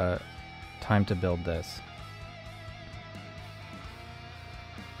have time to build this?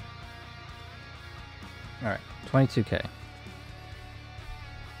 Alright, 22k.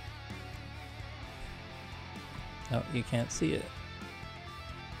 Oh, you can't see it.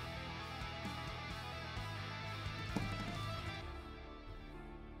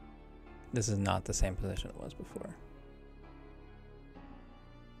 This is not the same position it was before.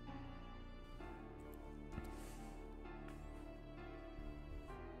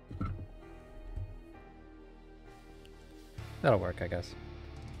 That'll work, I guess.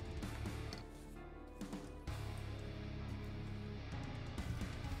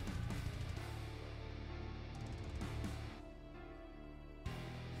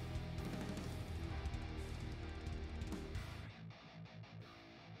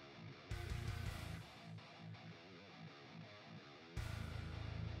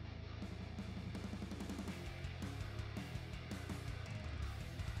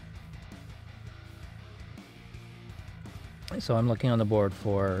 So I'm looking on the board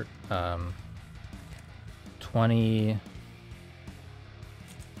for 22k.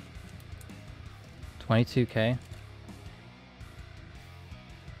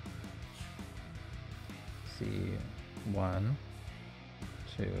 See, 1,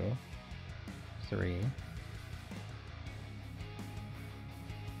 2, 3.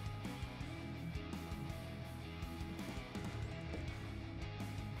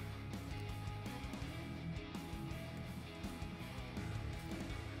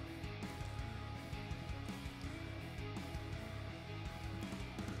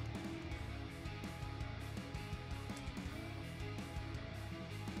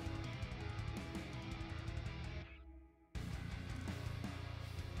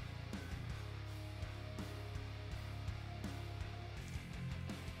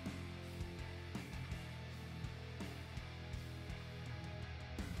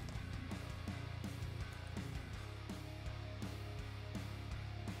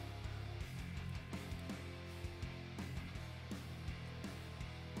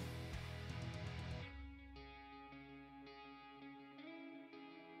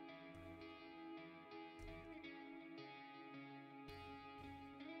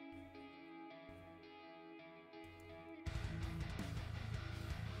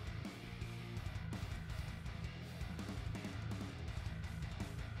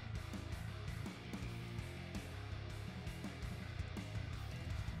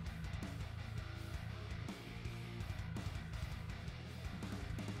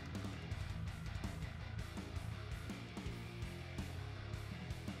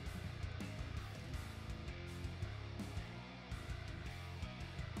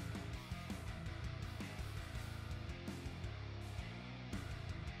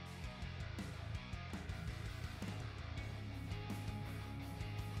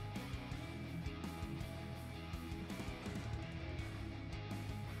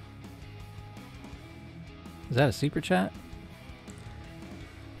 Is that a super chat?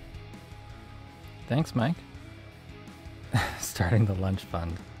 Thanks, Mike. Starting the lunch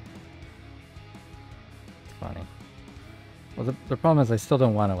fund. It's funny. Well, the problem is I still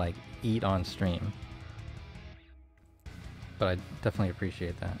don't want to like eat on stream. But I definitely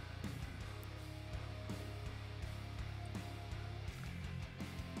appreciate that.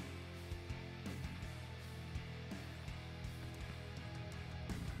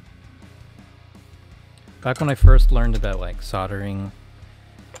 Back when I first learned about like soldering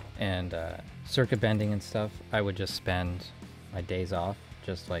and circuit bending and stuff, I would just spend my days off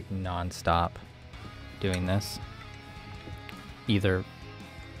just like non-stop doing this. Either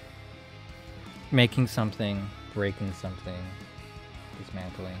making something, breaking something,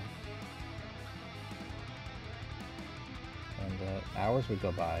 dismantling. And hours would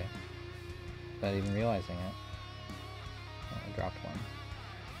go by without even realizing it. Oh, I dropped one.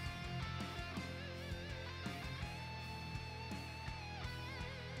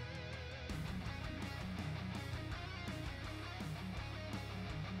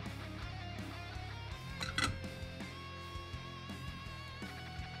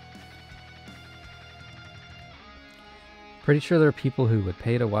 Pretty sure there are people who would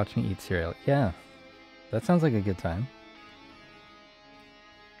pay to watch me eat cereal. Yeah, that sounds like a good time.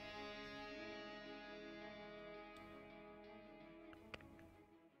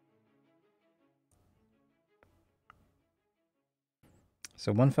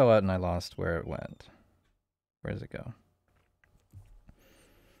 So one fell out and I lost where it went. Where does it go?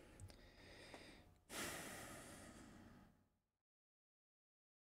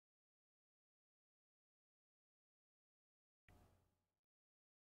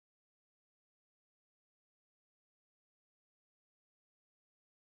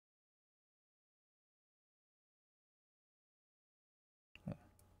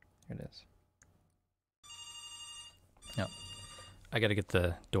 Here it is. No, I gotta get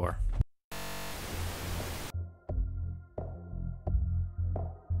the door.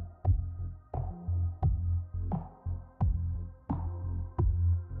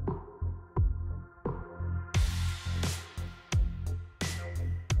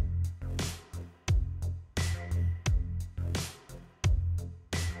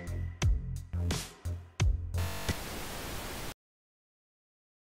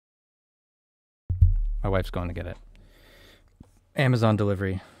 My wife's going to get it. Amazon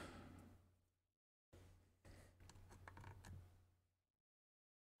delivery.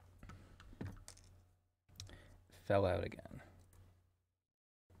 Fell out again.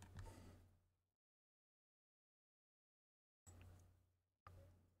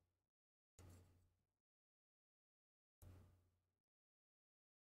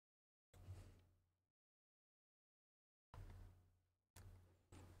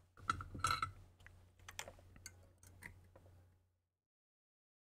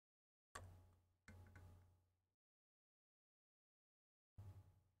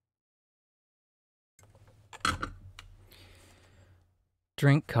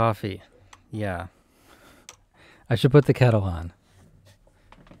 Drink coffee. Yeah. I should put the kettle on.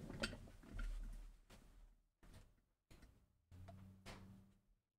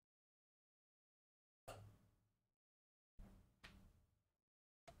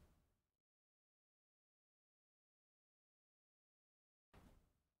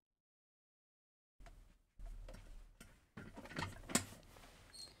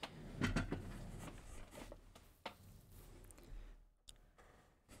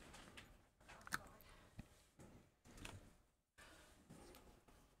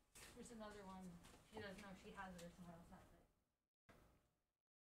 There's another one. She doesn't know if she has it or someone else has it.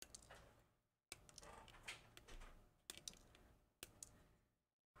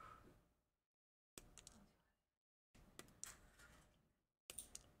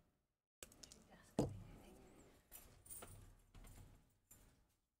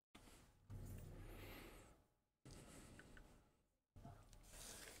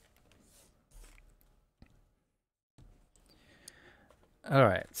 All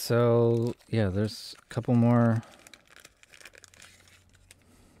right, so yeah, there's a couple more.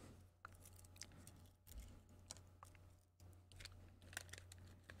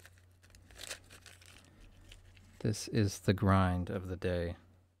 This is the grind of the day.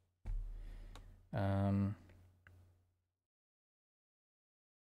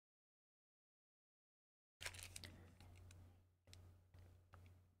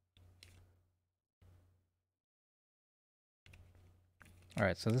 All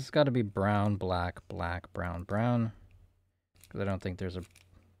right, so this has got to be brown, black, black, brown, brown. Because I don't think there's a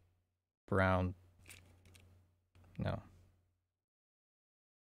brown. No.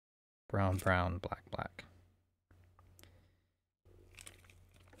 Brown, brown, black, black.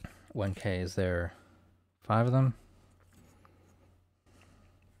 1K, is there 5 of them?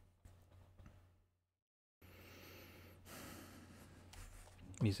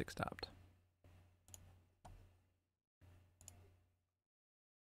 Music stopped.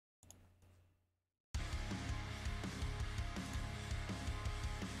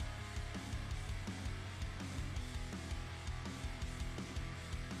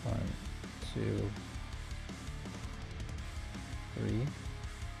 One, two, three.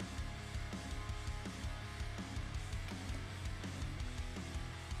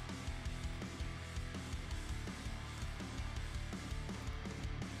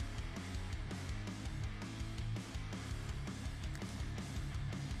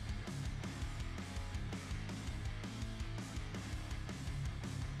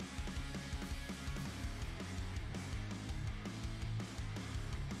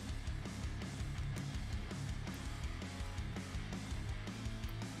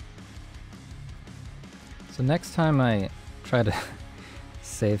 So next time I try to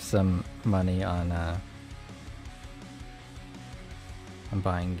save some money on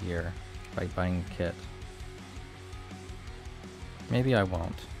buying gear, by buying a kit. Maybe I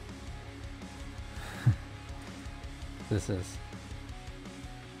won't. This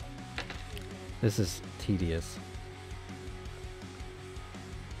is tedious.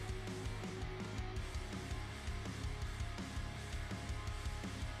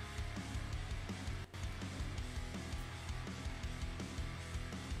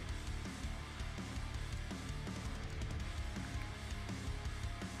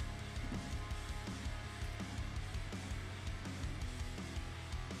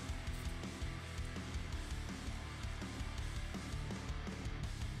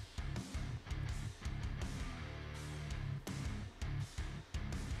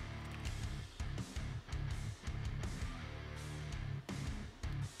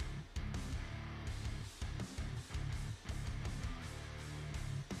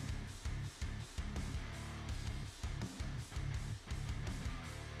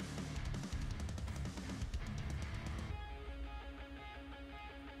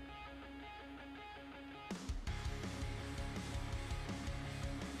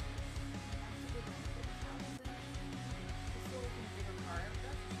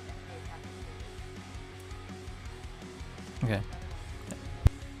 Okay.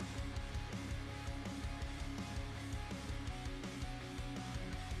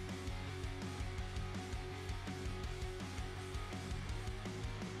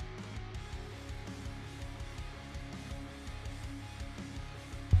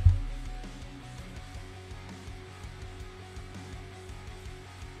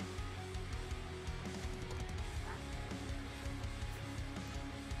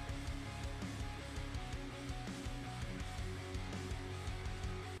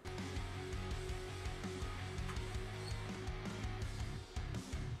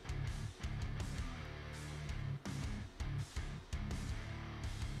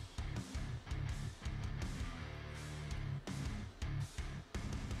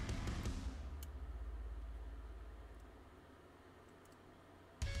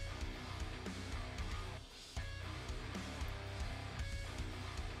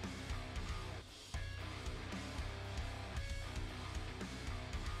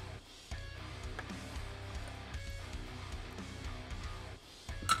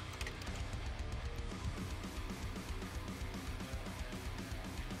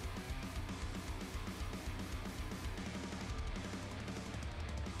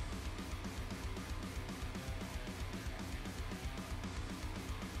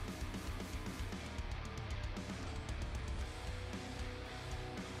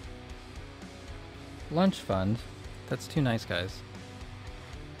 Lunch fund. That's too nice, guys.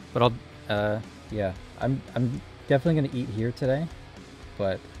 But I'll, yeah, I'm definitely gonna eat here today,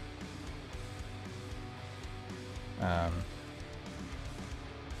 but yeah,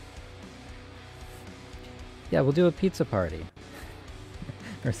 we'll do a pizza party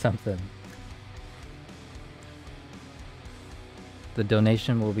or something. The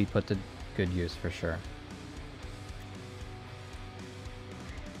donation will be put to good use for sure.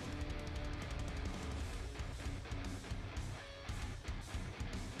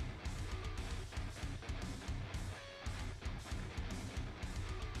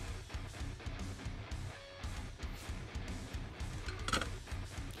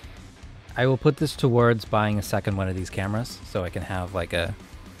 I will put this towards buying a second one of these cameras so I can have like a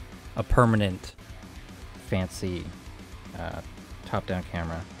permanent fancy top-down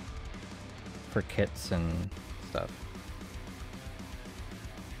camera for kits and stuff,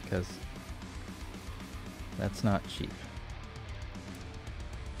 because that's not cheap.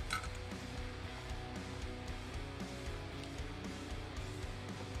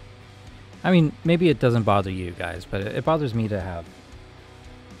 I mean, maybe it doesn't bother you guys, but it bothers me to have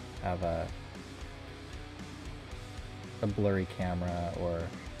a blurry camera or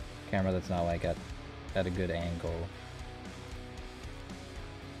camera that's not like at a good angle.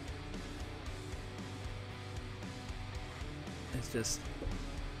 It's just...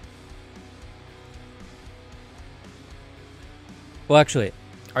 Well, actually,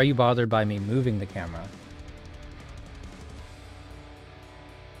 are you bothered by me moving the camera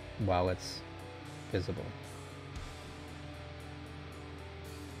while it's visible?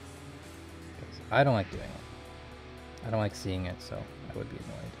 'Cause I don't like doing it. I don't like seeing it, so I would be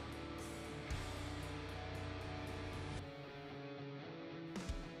annoyed.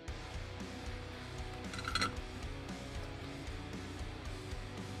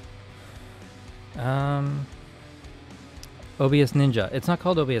 OBS Ninja. It's not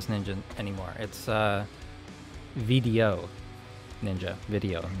called OBS Ninja anymore. It's VDO Ninja.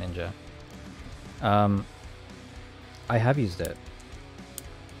 Video Ninja. I have used it.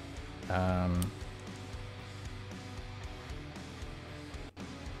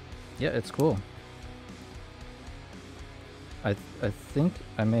 Yeah, it's cool. I think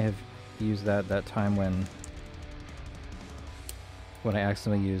I may have used that time when I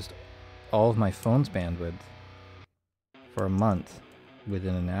accidentally used all of my phone's bandwidth for a month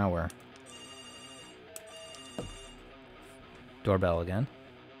within an hour. Doorbell again.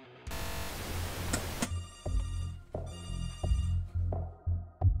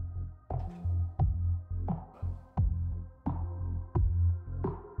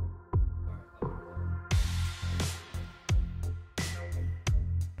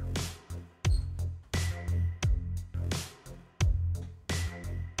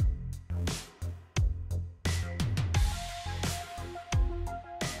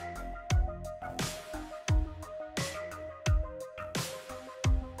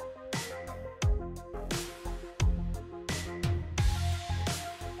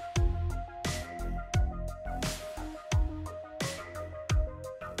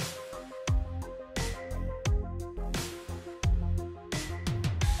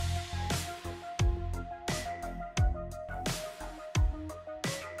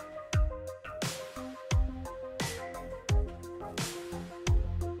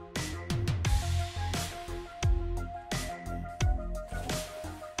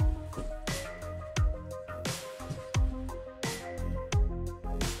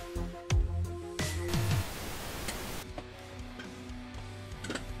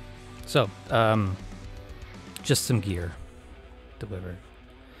 So, just some gear delivered.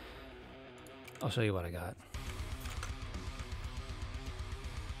 I'll show you what I got.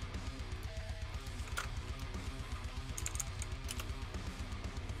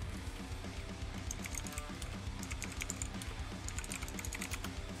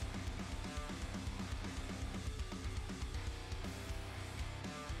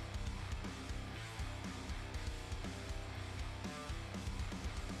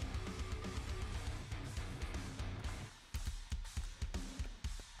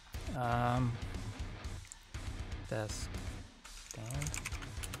 Desk stand.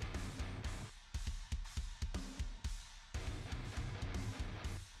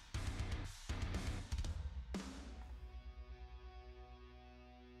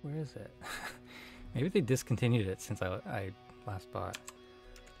 Where is it? Maybe they discontinued it since I last bought.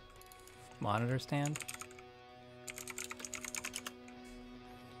 Monitor stand?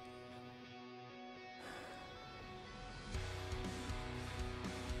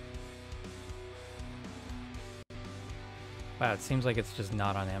 Wow, it seems like it's just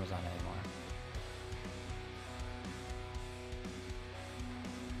not on Amazon anymore.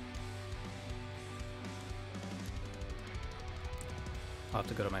 I'll have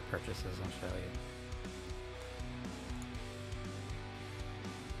to go to my purchases and show you.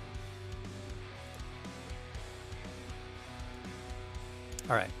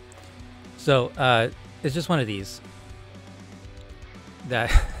 All right, so it's just one of these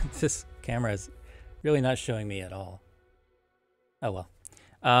that this camera is really not showing me at all. Oh well.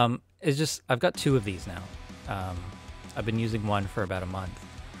 It's just, I've got two of these now. I've been using one for about a month,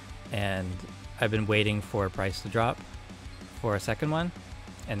 and I've been waiting for a price to drop for a second one,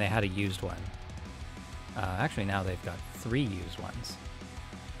 and they had a used one. Actually, now they've got 3 used ones.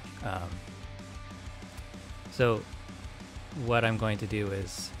 So what I'm going to do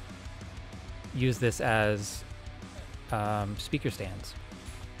is use this as speaker stands.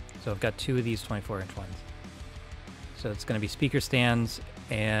 So I've got 2 of these 24-inch ones. So it's going to be speaker stands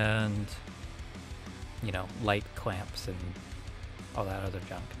and, you know, light clamps and all that other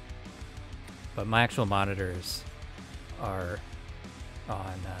junk. But my actual monitors are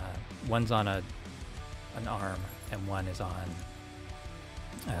on one's on an arm, and one is on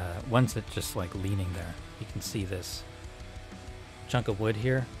one's just like leaning there. You can see this chunk of wood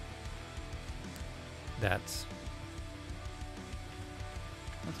here. Let's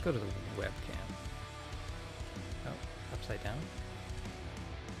go to the webcam. Oh, upside down.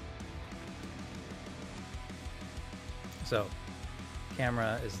 So,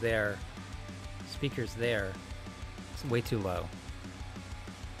 camera is there, speaker's there. It's way too low.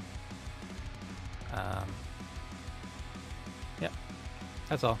 Yep,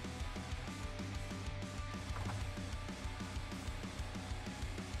 that's all.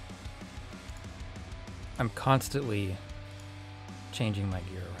 I'm constantly changing my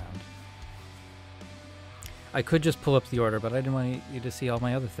gear around. I could just pull up the order, but I didn't want you to see all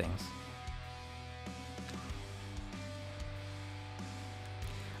my other things.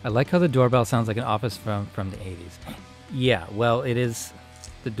 I like how the doorbell sounds like an office from the 80s. Yeah, well, it is.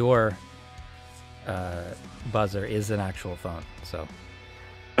 The door buzzer is an actual phone, so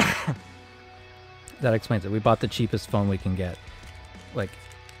that explains it. We bought the cheapest phone we can get, like,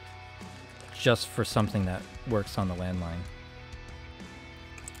 just for something that works on the landline.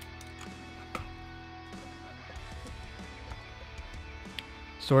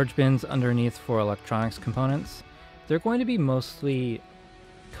 Storage bins underneath for electronics components. They're going to be mostly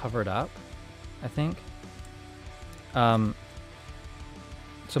covered up, I think.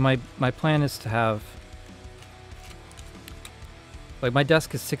 So my plan is to have, like, my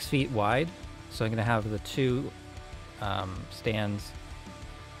desk is 6 feet wide, so I'm gonna have the two stands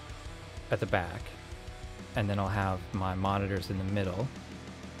at the back, and then I'll have my monitors in the middle,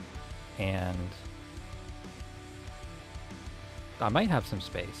 and I might have some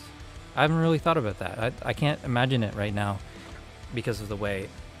space. I haven't really thought about that. I can't imagine it right now because of the way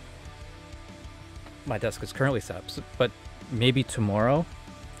my desk is currently set up. So, but maybe tomorrow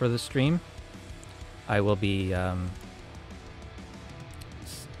for the stream, I will be,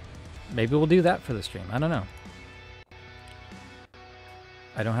 maybe we'll do that for the stream. I don't know.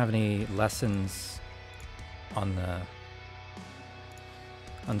 I don't have any lessons on the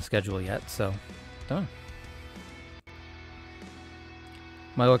schedule yet, so don't know.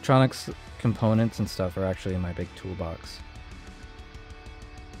 My electronics components and stuff are actually in my big toolbox.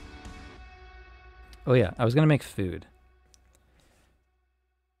 Oh yeah, I was gonna make food.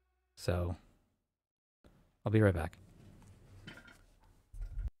 So I'll be right back.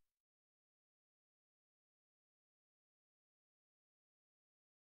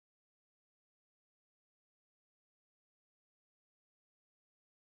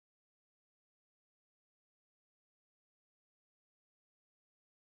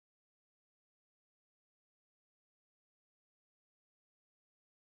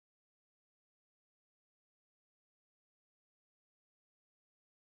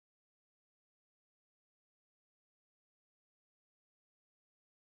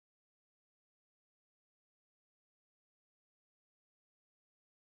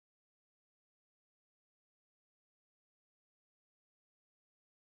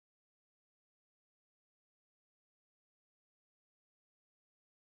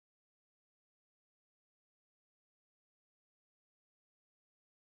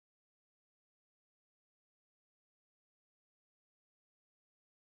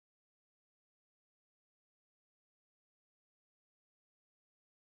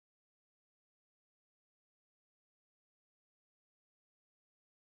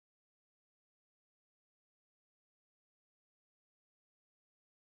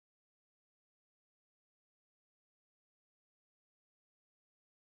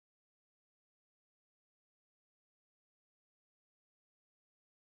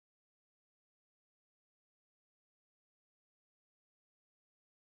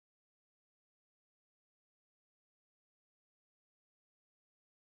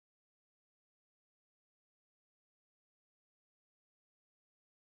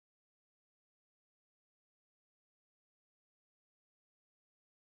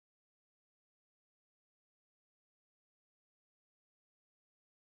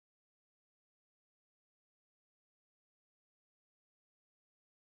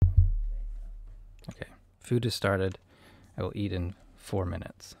 Okay, food is started. I will eat in 4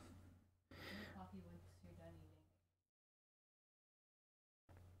 minutes. Coffee once you're done eating.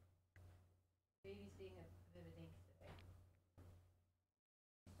 Baby's being a bit of a dinky today.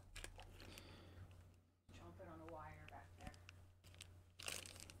 Chomping on a wire back there.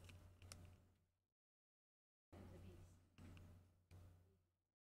 And the beast.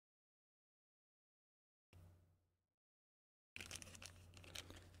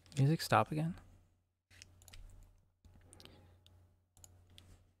 Music stop again?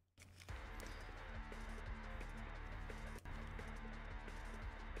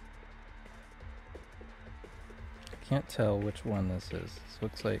 can't tell which one this is. This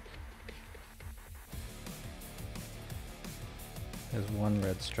looks like there's one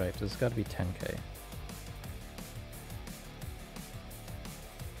red stripe. This has got to be 10K.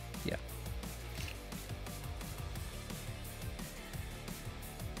 Yeah.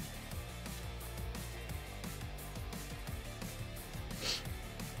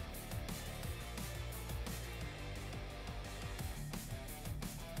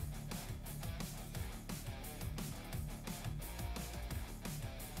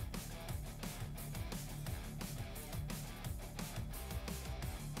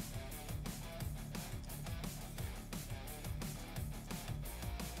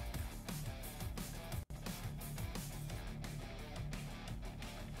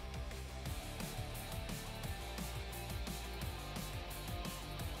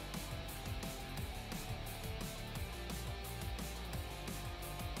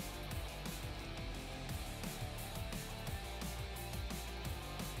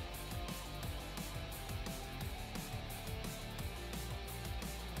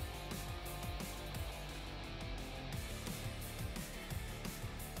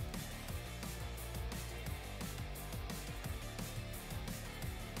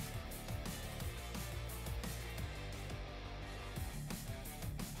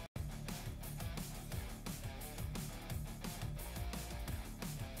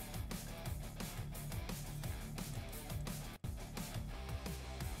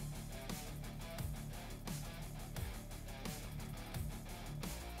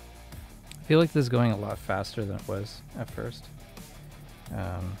 I feel like this is going a lot faster than it was at first.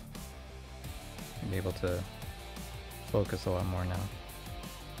 I'll be able to focus a lot more now,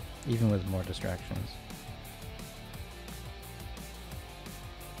 even with more distractions.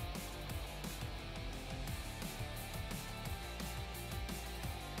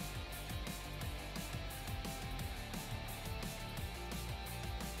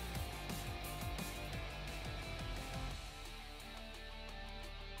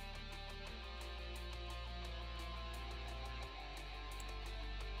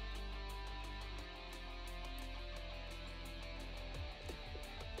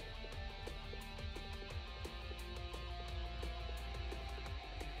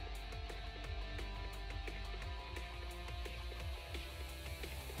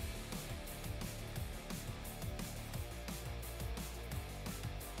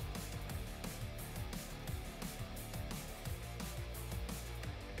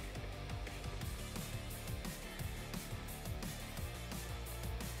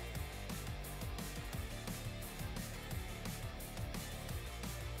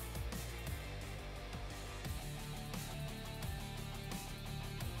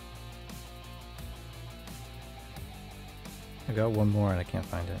 I got one more and I can't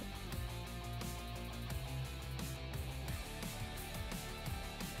find it.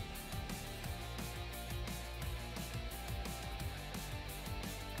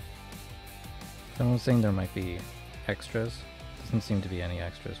 Someone's saying there might be extras. Doesn't seem to be any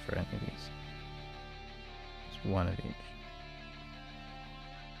extras for any of these. Just one of each.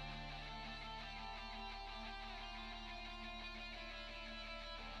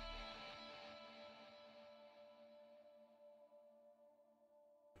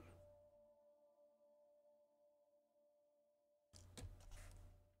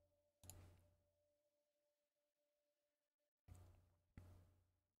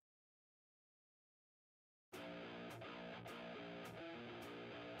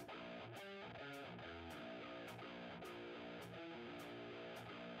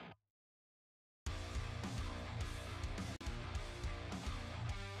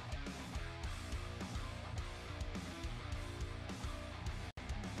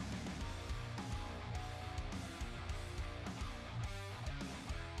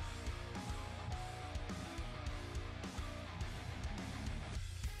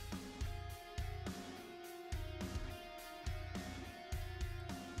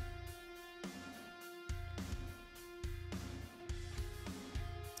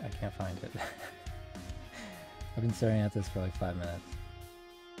 I can't find it. I've been staring at this for like 5 minutes.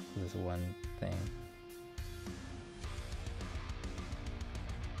 This one thing.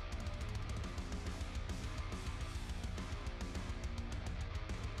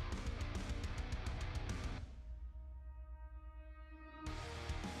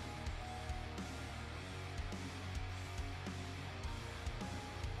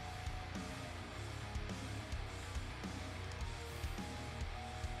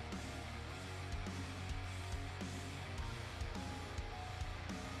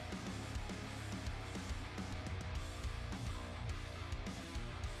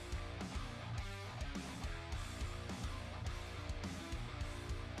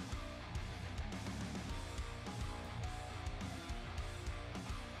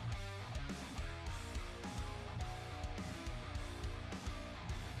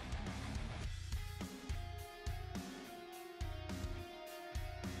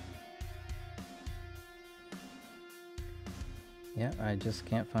 Yeah, I just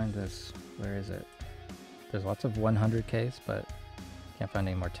can't find this. Where is it? There's lots of 100Ks, but can't find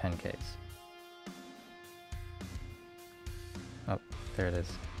any more 10Ks. Oh, there it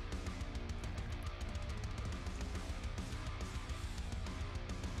is.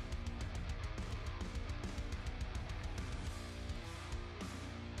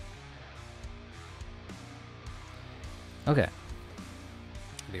 Okay.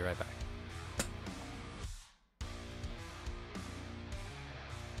 Be right back.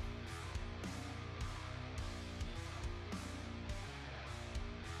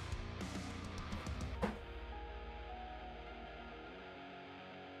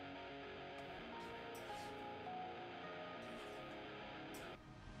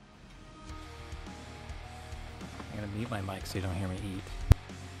 I'm gonna mute my mic so you don't hear me eat.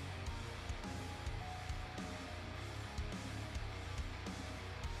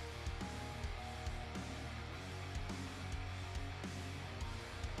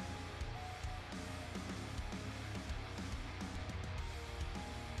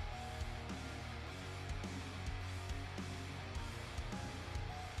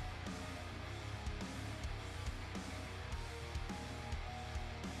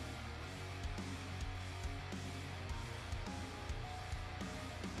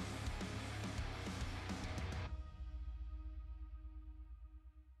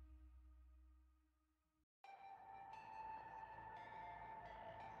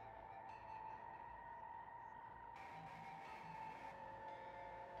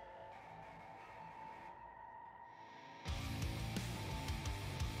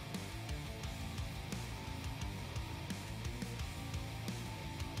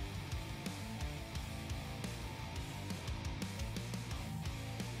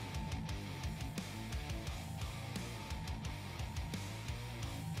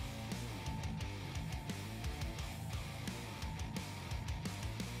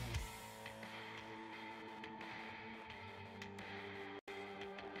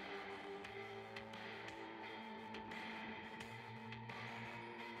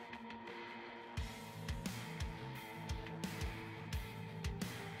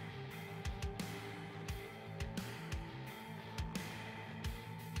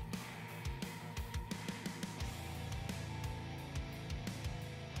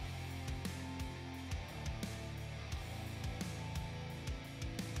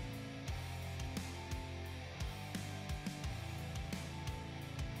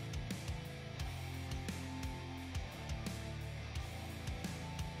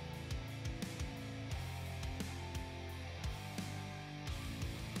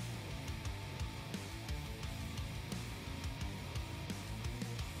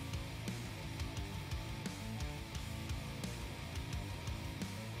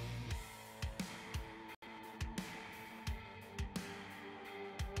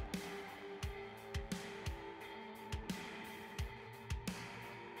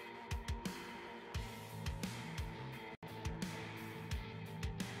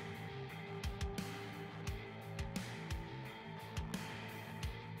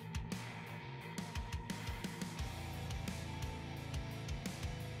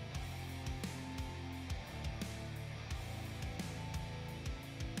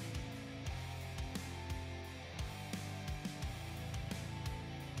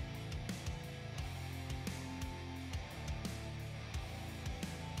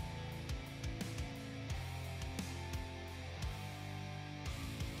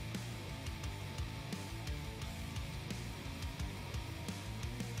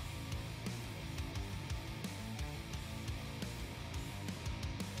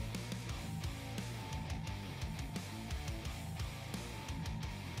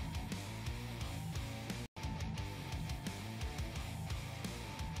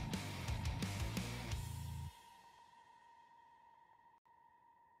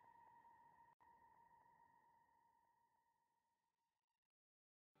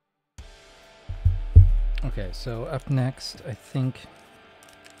 Okay, so up next, I think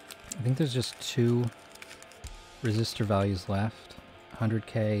there's just two resistor values left,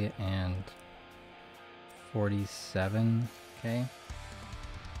 100K and 47K.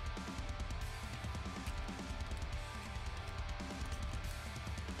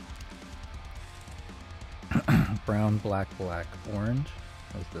 Brown, black, black, orange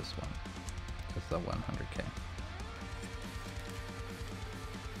was this one. That's the 100K.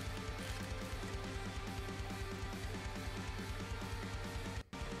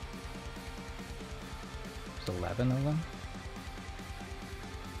 There's 11 of them.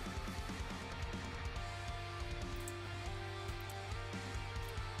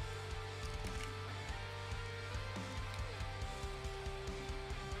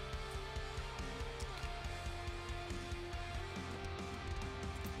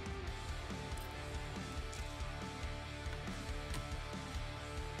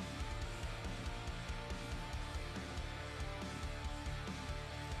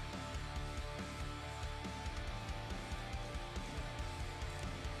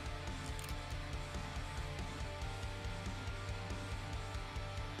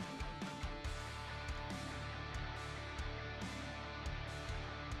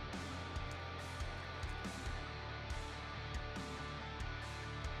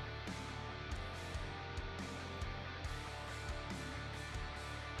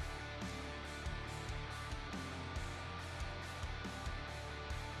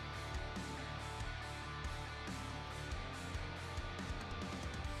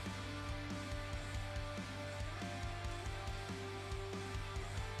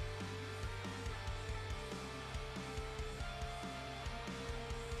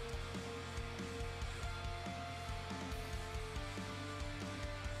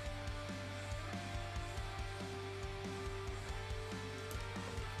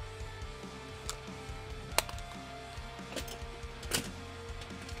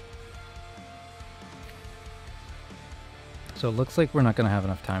 So it looks like we're not going to have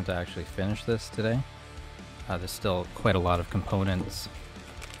enough time to actually finish this today. There's still quite a lot of components.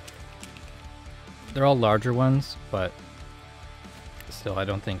 They're all larger ones, but still I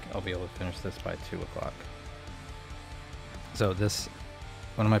don't think I'll be able to finish this by 2 o'clock. So this,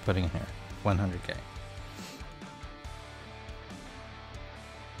 what am I putting in here? 100K.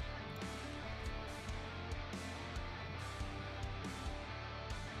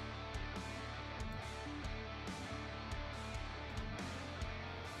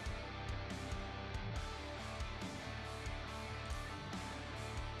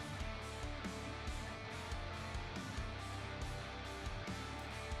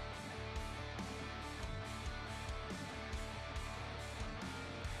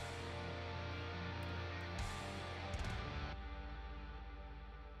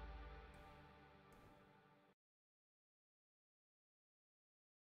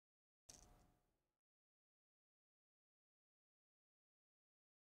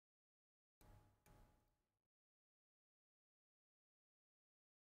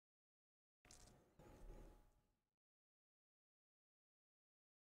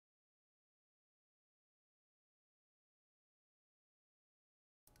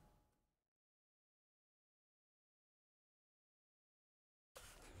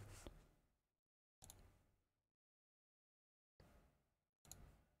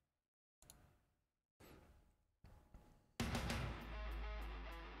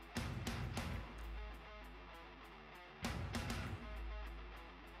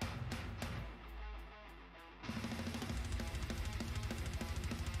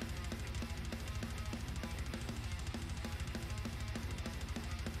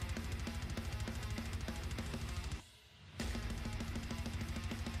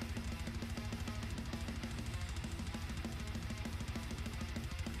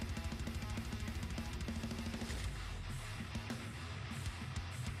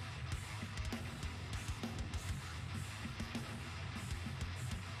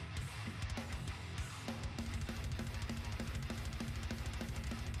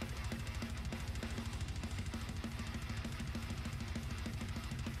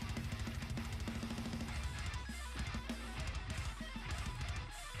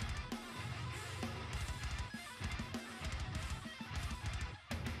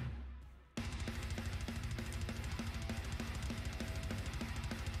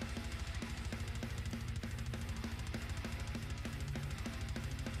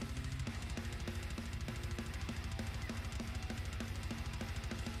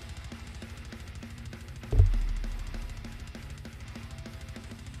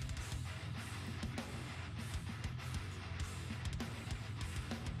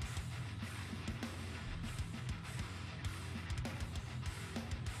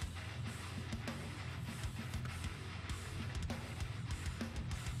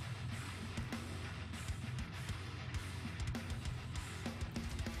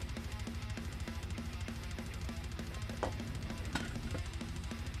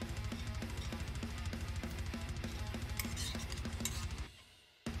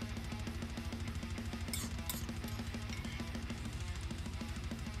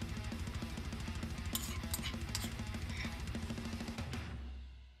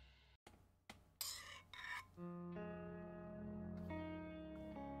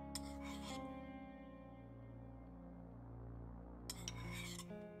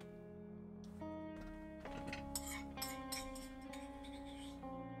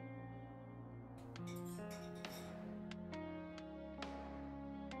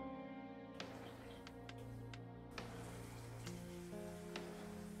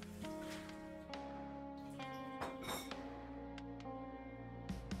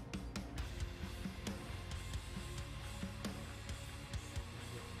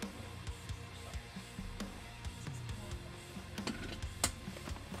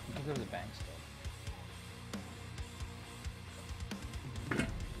 Go to the bank still.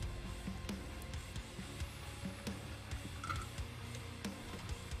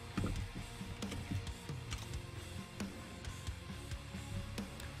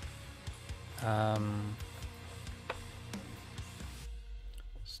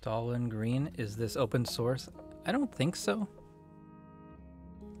 Stalin Green, is this open source? I don't think so.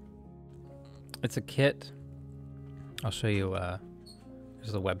 It's a kit. I'll show you,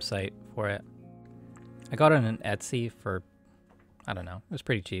 there's a website for it. I got it on Etsy for, I don't know, it was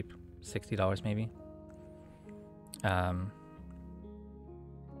pretty cheap. $60 maybe.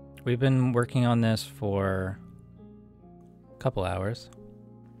 We've been working on this for a couple hours.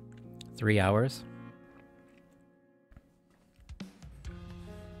 3 hours.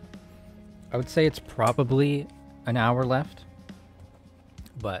 I would say it's probably an hour left.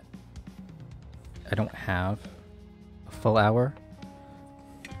 but I don't have a full hour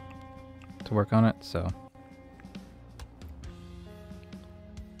to work on it, so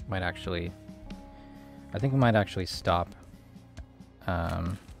might actually, I think we might actually stop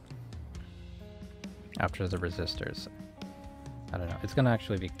after the resistors. I don't know. It's gonna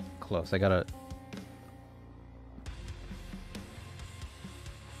actually be close. I gotta.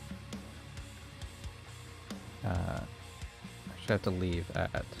 Actually, have to leave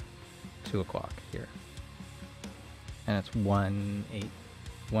at 2 o'clock here, and it's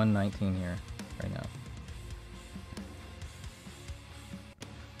 1:19 here right now.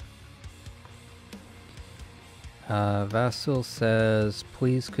 Vasil says,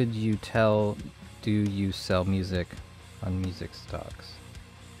 please could you tell, do you sell music on music stocks?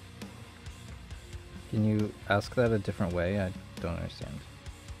 Can you ask that a different way? I don't understand.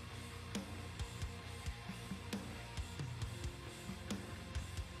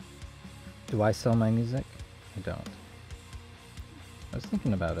 Do I sell my music? I don't. I was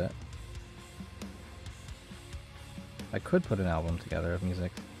thinking about it. I could put an album together of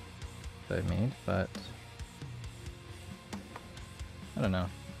music that I made, but I don't know.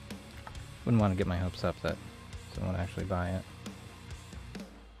 Wouldn't want to get my hopes up that someone would actually buy it.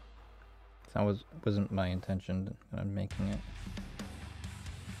 That wasn't my intention when I'm making it.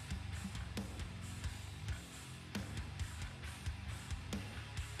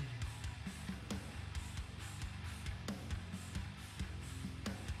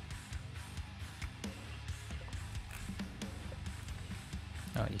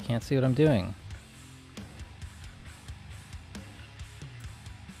 Oh, you can't see what I'm doing.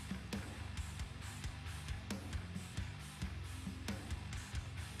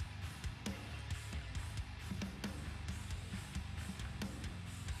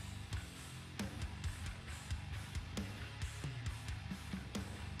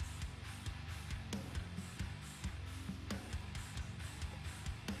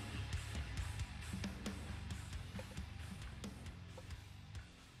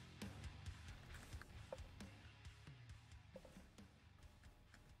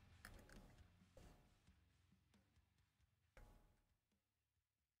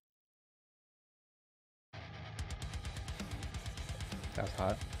 That was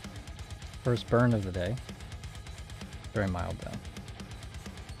hot. First burn of the day. Very mild though.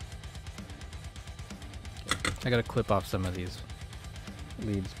 I gotta clip off some of these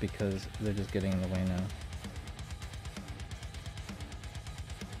leads because they're just getting in the way now.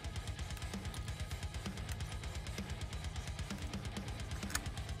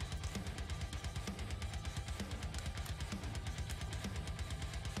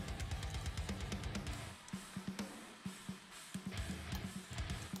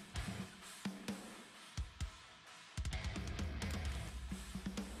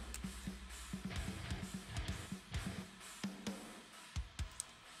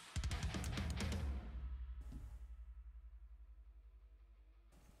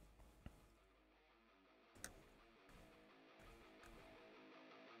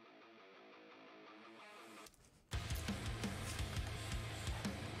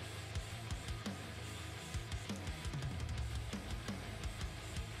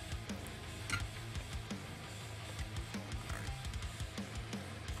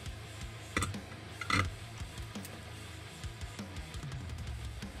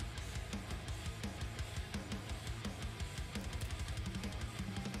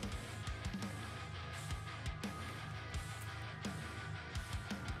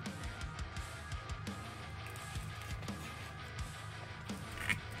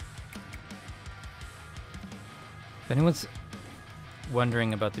 If anyone's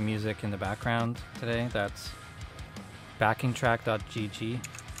wondering about the music in the background today, that's backingtrack.gg.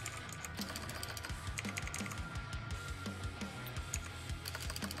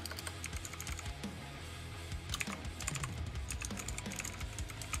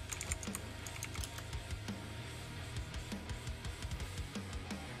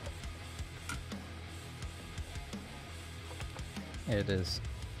 It is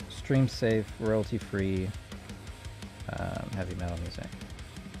stream safe, royalty free, heavy metal music.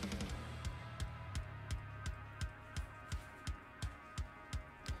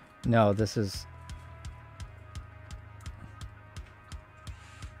 No, this is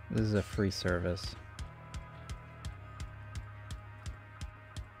a free service.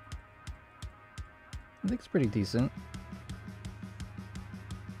 I think it's pretty decent.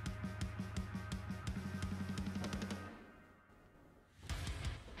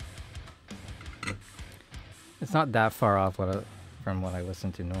 It's not that far off from what I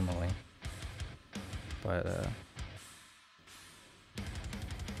listen to normally, but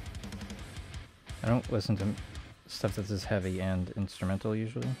I don't listen to stuff that's this heavy and instrumental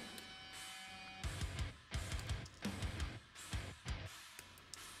usually.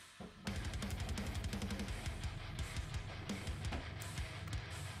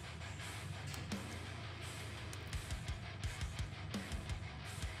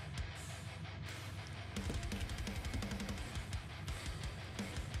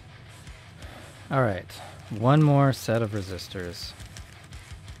 All right, one more set of resistors.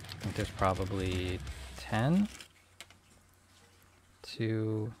 I think there's probably 10.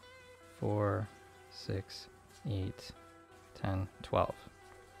 2, 4, 6, 8, 10, 12.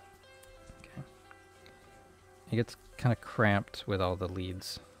 Okay. It gets kind of cramped with all the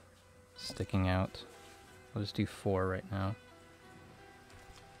leads sticking out. I'll just do 4 right now.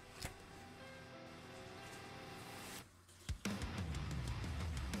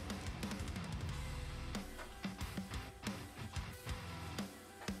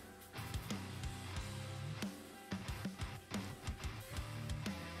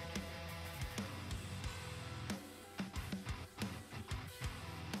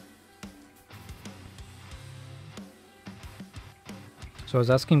 So I was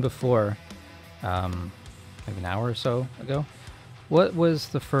asking before, maybe an hour or so ago, what was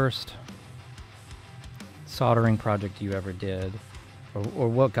the first soldering project you ever did, or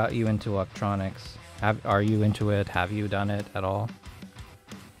what got you into electronics? Are you into it? Have you done it at all?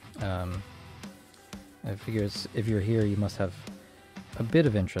 I figure if you're here, you must have a bit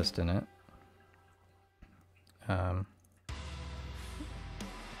of interest in it. And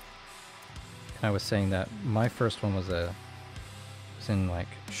I was saying that my first one was in like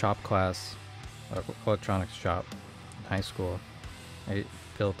shop class, electronics shop in high school. I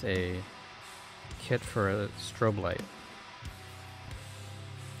built a kit for a strobe light,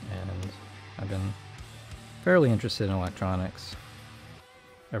 and I've been fairly interested in electronics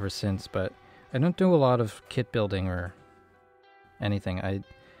ever since, but I don't do a lot of kit building or anything. I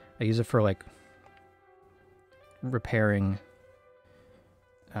use it for like repairing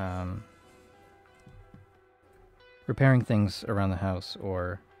things around the house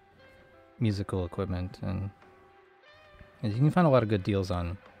or musical equipment, and you can find a lot of good deals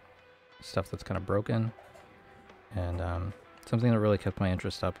on stuff that's kind of broken. And something that really kept my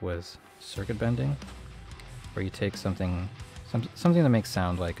interest up was circuit bending, where you take something that makes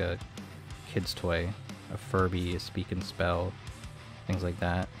sound like a kid's toy, a Furby, a Speak and Spell, things like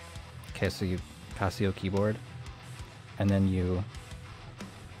that, Casio keyboard, and then you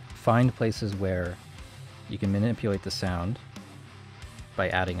find places where you can manipulate the sound by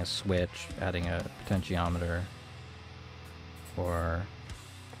adding a switch, adding a potentiometer, or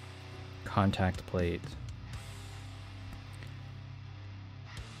contact plate.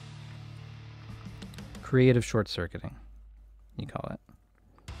 Creative short circuiting, you call it.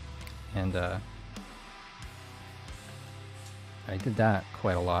 And I did that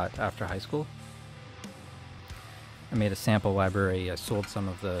quite a lot after high school. I made a sample library. I sold some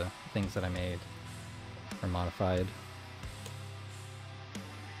of the things that I made or modified.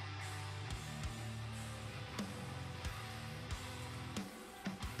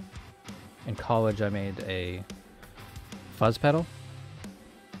 In college, I made a fuzz pedal.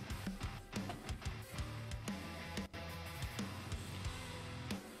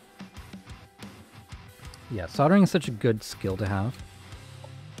 Yeah, soldering is such a good skill to have.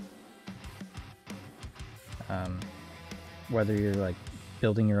 Whether you're like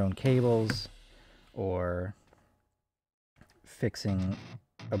building your own cables or fixing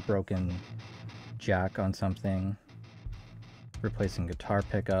a broken jack on something, replacing guitar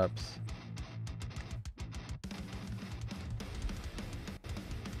pickups.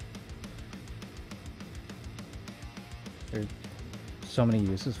 There's so many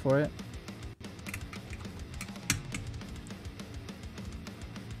uses for it.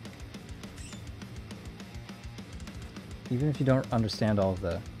 Even if you don't understand all of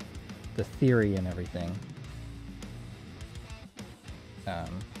the theory and everything, it's a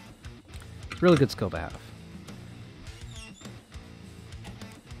really good skill to have.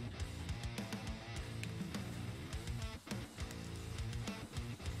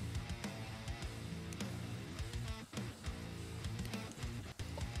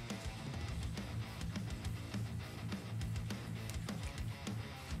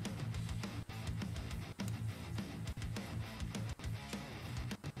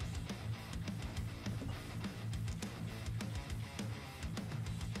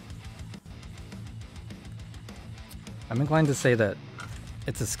 I'm inclined to say that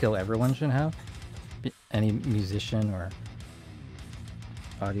it's a skill everyone should have. Any musician or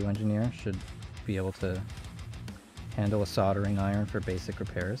audio engineer should be able to handle a soldering iron for basic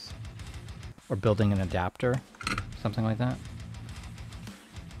repairs. or building an adapter, something like that.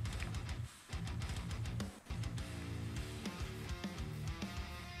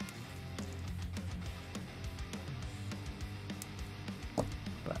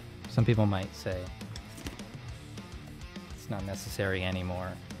 But some people might say it's not necessary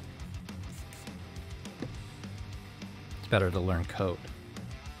anymore. It's better to learn code.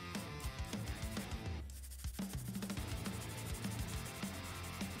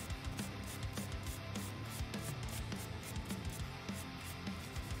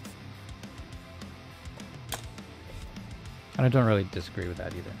 And I don't really disagree with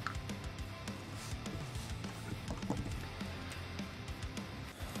that either.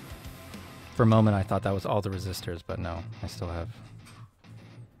 For a moment I thought that was all the resistors, but no, I still have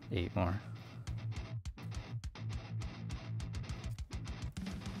 8 more.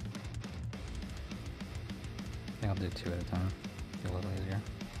 I think I'll do 2 at a time. Be a little easier.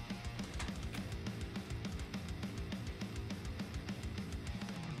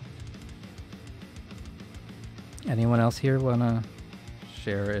 Anyone else here wanna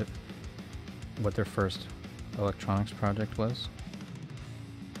share it, what their first electronics project was?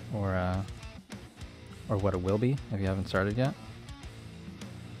 Or what it will be if you haven't started yet?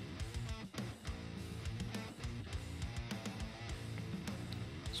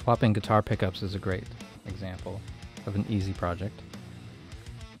 Swapping guitar pickups is a great example of an easy project.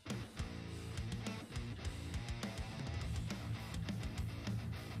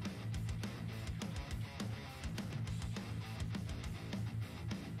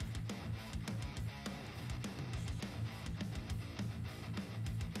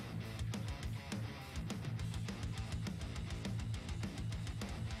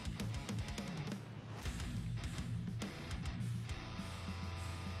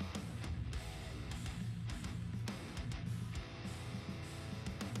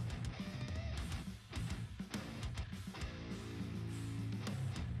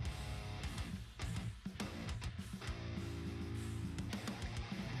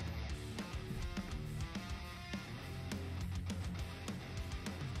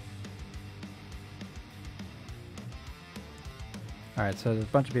 Alright, so there's a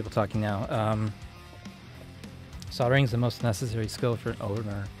bunch of people talking now. Soldering is the most necessary skill for an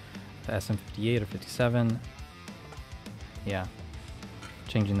owner of SM58 or 57. Yeah.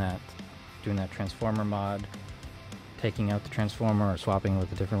 Changing that, doing that transformer mod, taking out the transformer or swapping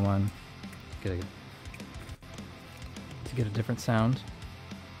with a different one to get a different sound.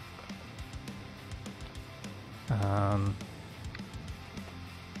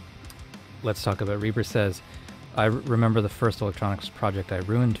 Let's talk about Reaper says, I remember the first electronics project I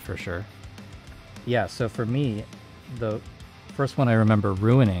ruined for sure. Yeah, so for me, the first one I remember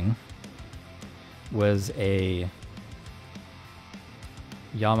ruining was a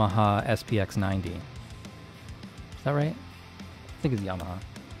Yamaha SPX 90. Is that right? I think it's Yamaha.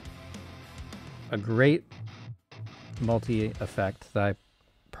 A great multi-effect that I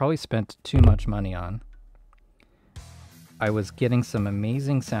probably spent too much money on. I was getting some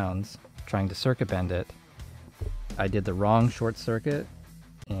amazing sounds trying to circuit bend it. I did the wrong short circuit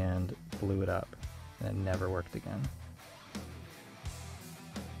and blew it up, and it never worked again.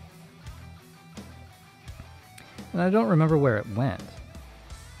 And I don't remember where it went.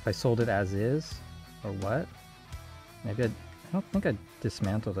 If I sold it as is, or what? Maybe I don't think I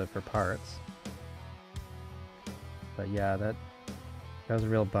dismantled it for parts. But yeah, that was a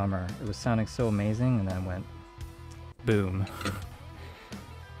real bummer. It was sounding so amazing, and then went boom.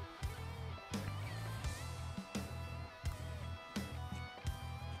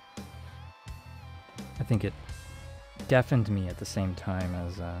 I think it deafened me at the same time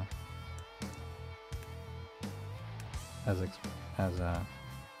as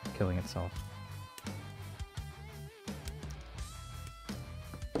killing itself.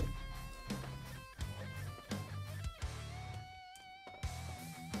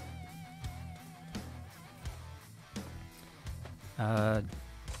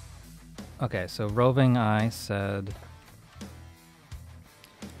 Okay, so Roving Eye said,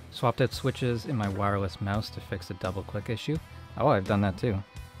 swapped out switches in my wireless mouse to fix a double click issue. Oh, I've done that too.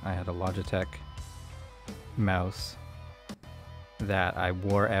 I had a Logitech mouse that I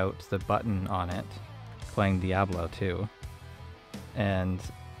wore out the button on it, playing Diablo 2. And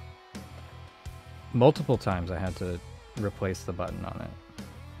multiple times I had to replace the button on it.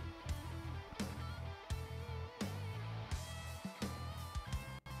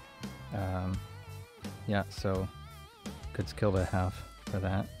 Yeah, so good skill to have for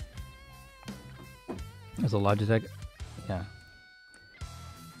that. There's a Logitech, yeah.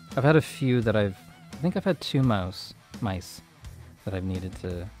 I've had a few that I think I've had 2 mice that I've needed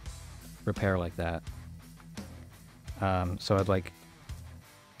to repair like that. So I'd like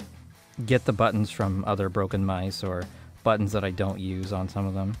get the buttons from other broken mice or buttons that I don't use on some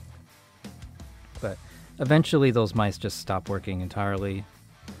of them. But eventually those mice just stop working entirely,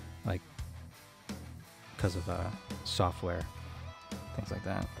 like because of software, things like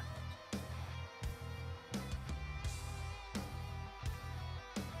that.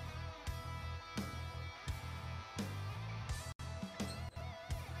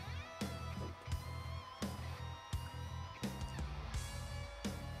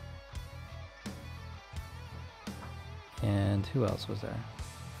 And who else was there?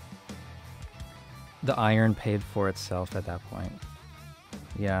 The iron paid for itself at that point.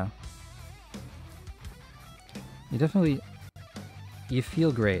 Yeah. You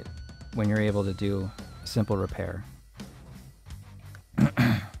feel great when you're able to do a simple repair.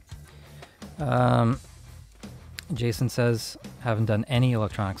 Jason says, haven't done any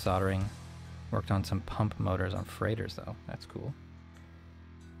electronic soldering. Worked on some pump motors on freighters though. That's cool.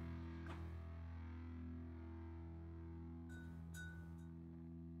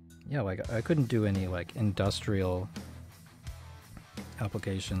 Yeah, like I couldn't do any like industrial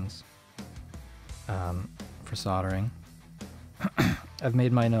applications for soldering. I've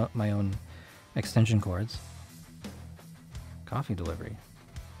made my own extension cords. Coffee delivery.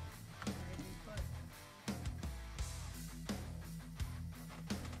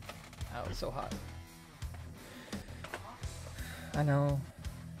 Ow, it's so hot. I know.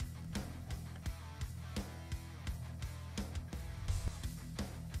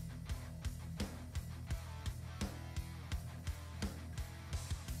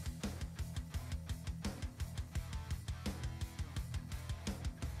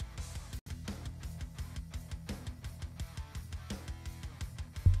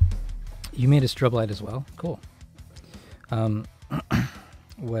 You made a strobe light as well? Cool.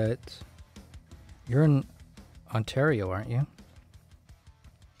 What? You're in Ontario, aren't you?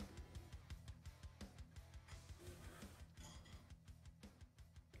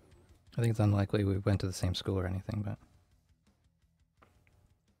 I think it's unlikely we went to the same school or anything, but...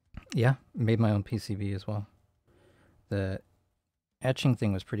 Yeah, made my own PCB as well. The etching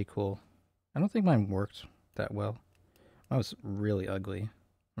thing was pretty cool. I don't think mine worked that well. Mine was really ugly.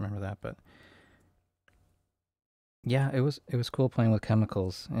 I remember that, but... Yeah, it was cool playing with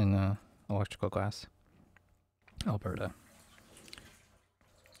chemicals in electrical class. Alberta.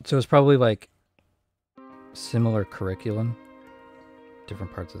 So it's probably like similar curriculum,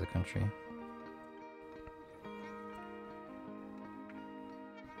 different parts of the country.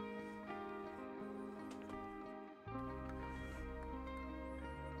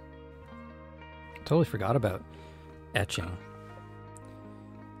 Totally forgot about etching.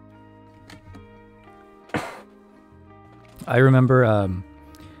 I remember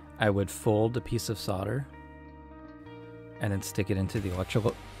I would fold a piece of solder and then stick it into the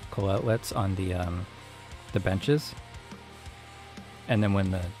electrical outlets on the benches. And then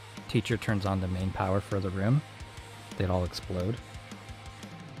when the teacher turns on the main power for the room, they'd all explode.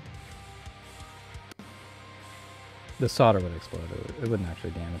 The solder would explode. It wouldn't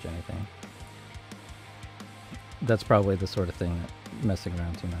actually damage anything. That's probably the sort of thing that messing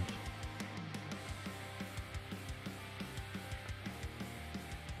around too much.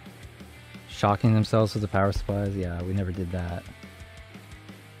 Shocking themselves with the power supplies? Yeah, we never did that.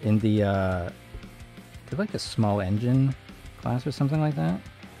 In the, did like a small engine class or something like that?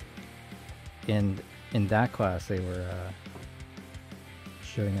 In that class, they were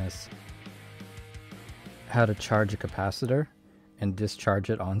showing us how to charge a capacitor and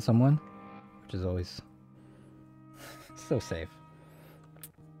discharge it on someone, which is always so safe.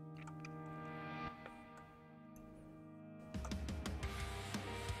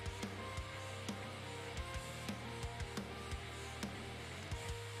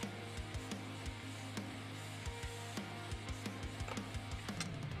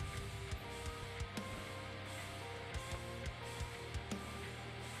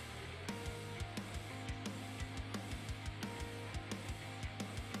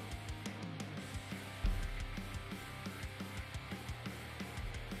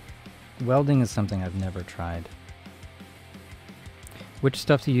 Welding is something I've never tried. Which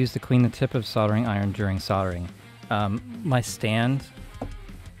stuff to use to clean the tip of soldering iron during soldering? My stand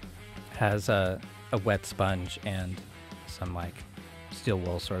has a wet sponge and some like steel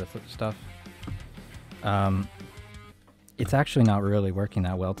wool sort of stuff. It's actually not really working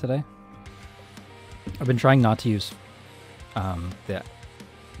that well today. I've been trying not to use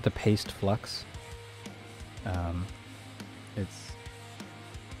the paste flux. It's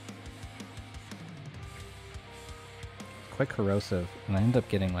quite corrosive, and I end up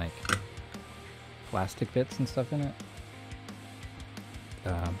getting like plastic bits and stuff in it.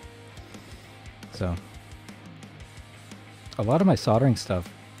 So a lot of my soldering stuff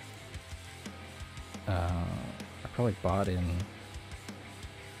I probably bought in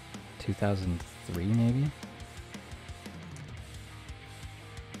 2003 maybe.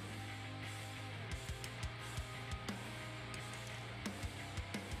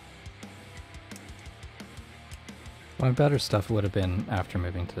 My better stuff would have been after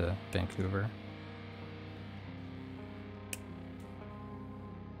moving to Vancouver.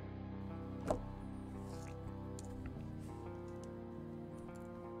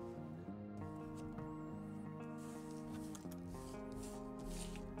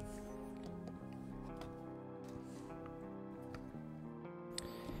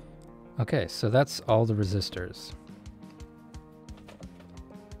 Okay, so that's all the resistors.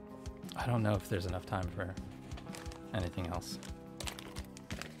 I don't know if there's enough time for anything else.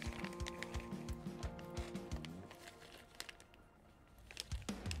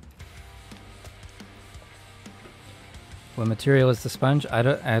 What material is the sponge? I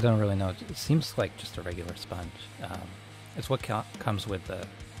don't really know. It seems like just a regular sponge. It's what comes with the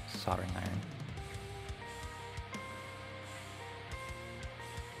soldering iron.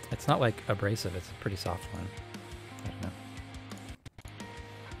 It's not like abrasive, it's a pretty soft one. I don't know.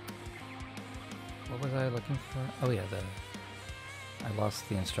 What was I looking for? Oh yeah, I lost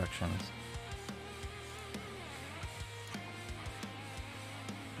the instructions.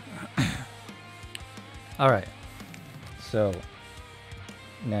 Alright, so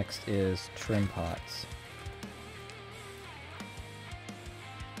next is trim pots.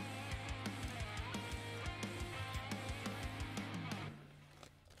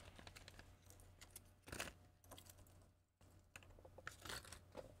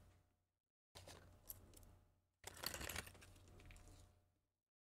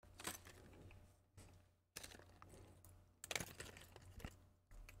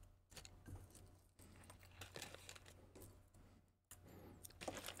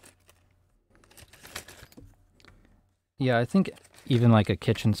 Yeah, I think even like a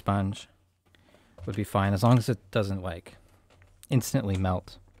kitchen sponge would be fine as long as it doesn't like instantly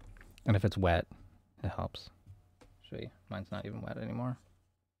melt. And if it's wet, it helps. Show you. Mine's not even wet anymore.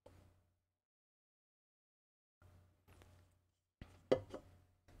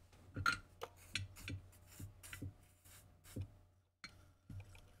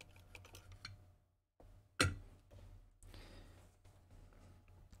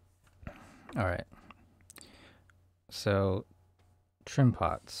 All right. So, trim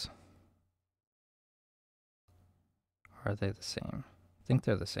pots. Are they the same? I think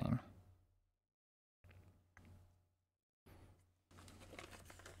they're the same.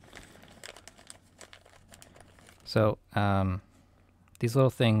 So, these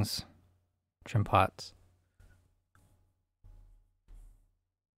little things, trim pots,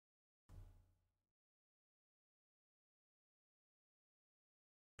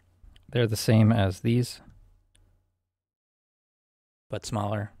 they're the same as these, but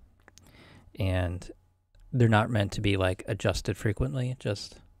smaller, and they're not meant to be like adjusted frequently,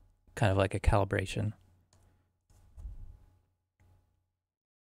 just kind of like a calibration.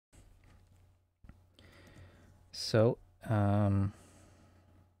 So,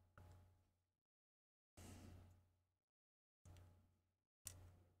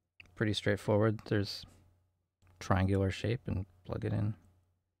 pretty straightforward. There's triangular shape and plug it in.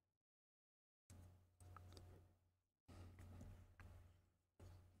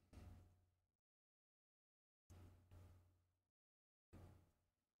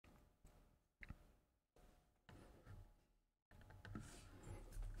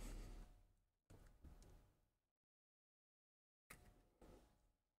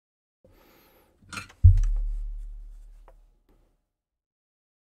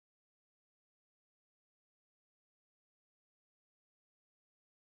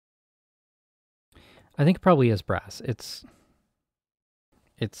 I think it probably is brass. It's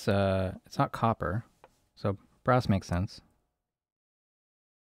not copper, so brass makes sense.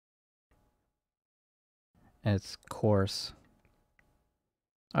 And it's coarse.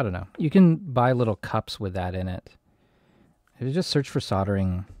 I don't know. You can buy little cups with that in it. If you just search for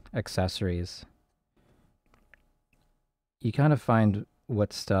soldering accessories, you kind of find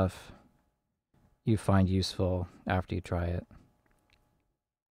what stuff you find useful after you try it.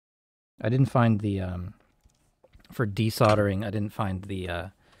 I didn't find the for desoldering, I didn't find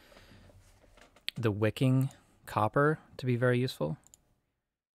the wicking copper to be very useful.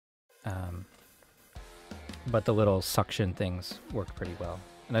 But the little suction things work pretty well.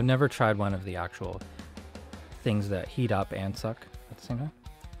 And I've never tried one of the actual things that heat up and suck at the same time.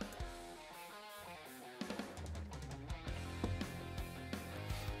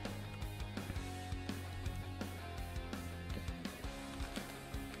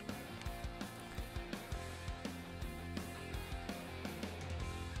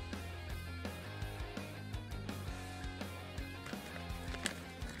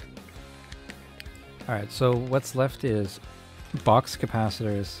 Alright, so what's left is box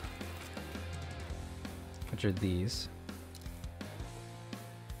capacitors, which are these.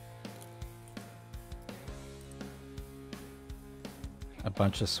 A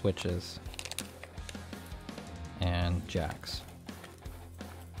bunch of switches and jacks.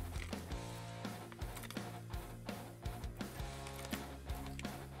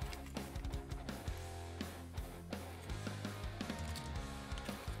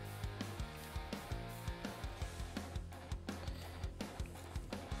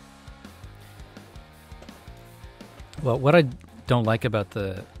 Well, what I don't like about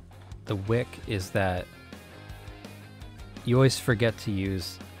the wick is that you always forget to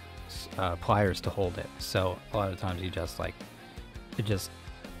use pliers to hold it. So a lot of times you just like, it just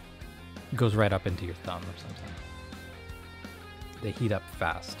goes right up into your thumb or something. They heat up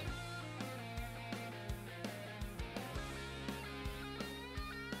fast.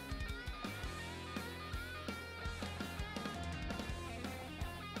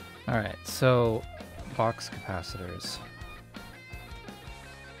 All right, so box capacitors.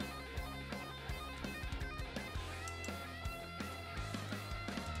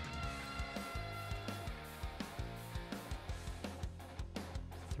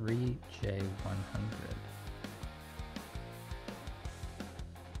 J100.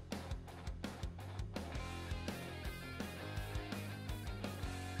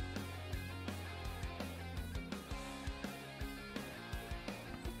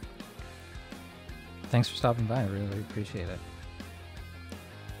 Thanks for stopping by. I really appreciate it.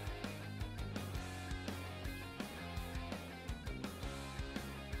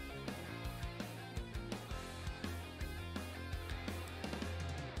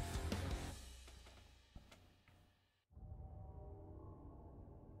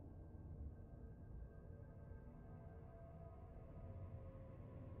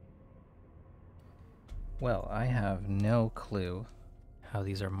 Well, I have no clue how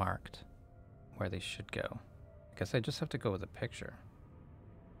these are marked, where they should go. I guess I just have to go with a picture.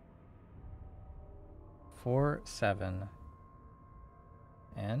 47N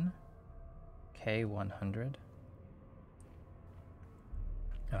K100.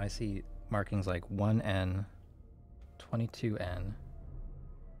 And I see markings like 1N, 22N,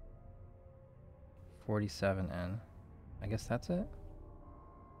 47N. I guess that's it?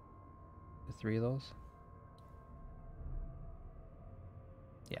 The three of those?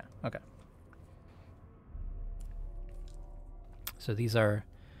 Yeah, okay. So these are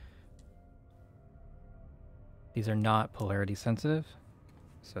not polarity sensitive,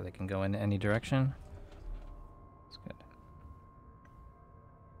 so they can go in any direction. That's good.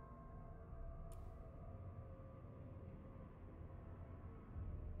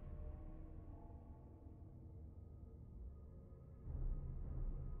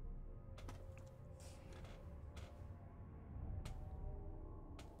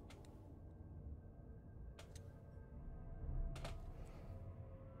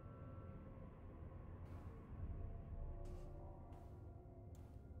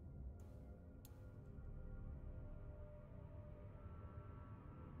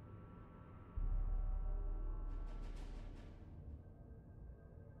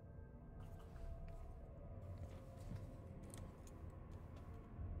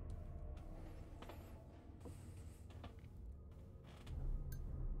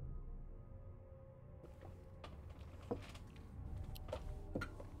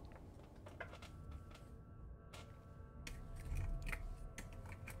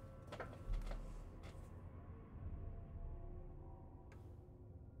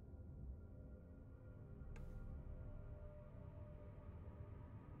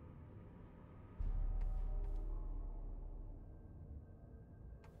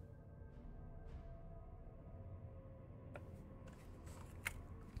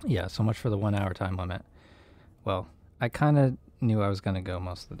 Yeah, so much for the 1 hour time limit. Well, I kind of knew I was going to go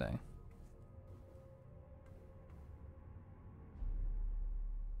most of the day.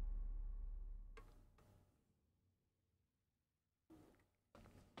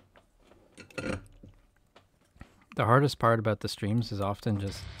 The hardest part about the streams is often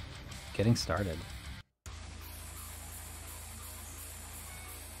just getting started.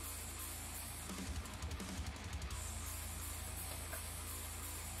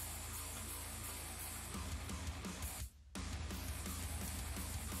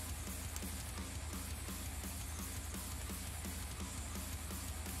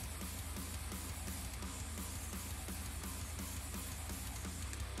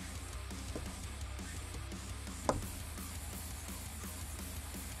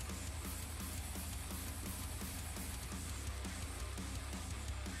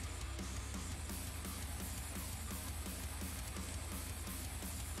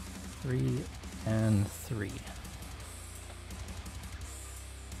 3 and 3.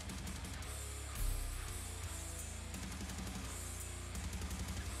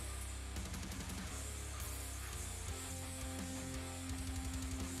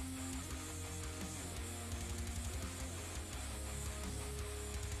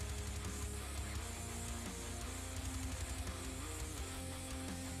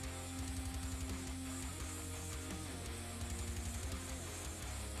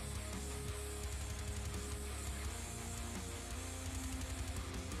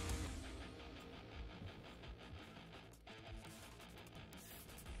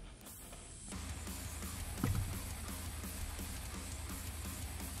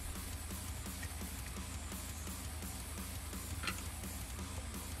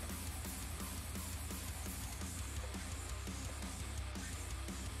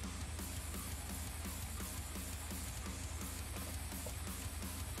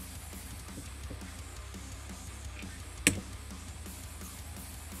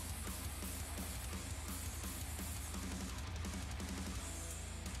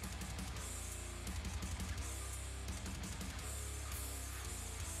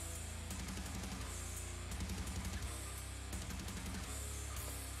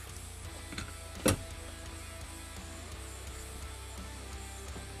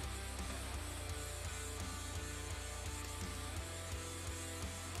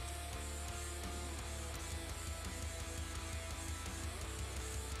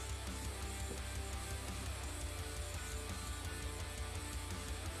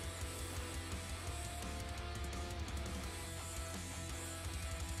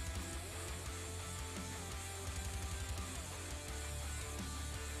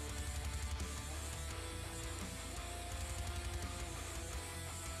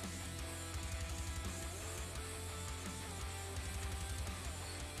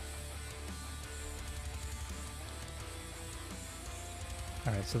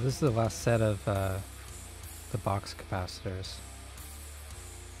 Alright, so this is the last set of the box capacitors. There's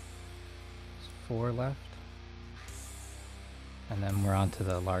 4 left. And then we're on to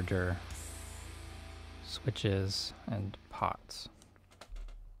the larger switches and pots.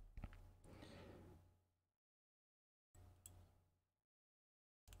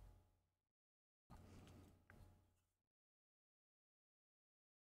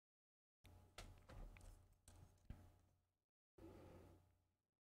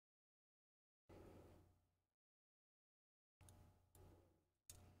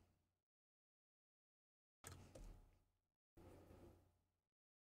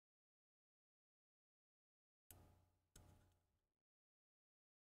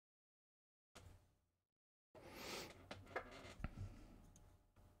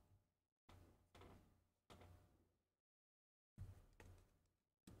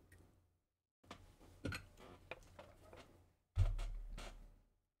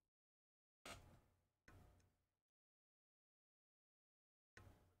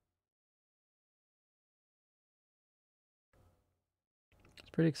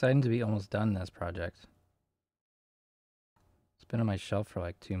 It's pretty exciting to be almost done this project. It's been on my shelf for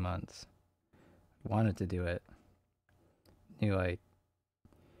like 2 months. Wanted to do it. Knew I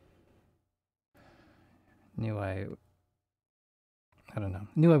don't know.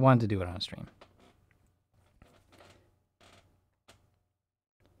 Knew I wanted to do it on a stream.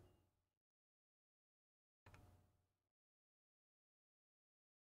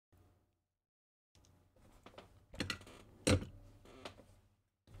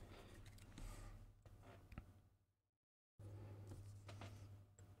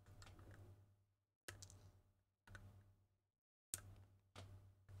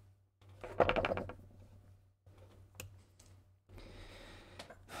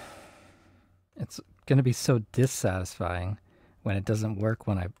 It's going to be so dissatisfying when it doesn't work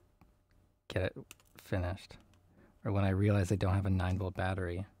when I get it finished. Or when I realize I don't have a 9-volt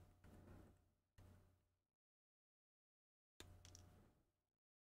battery.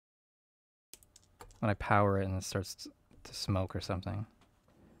 When I power it and it starts to smoke or something.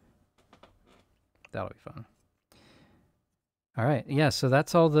 That'll be fun. All right, yeah, so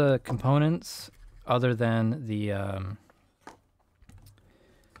that's all the components other than the,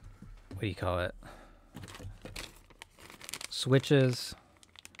 what do you call it? Switches.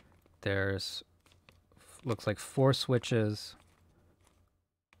 There's, looks like 4 switches,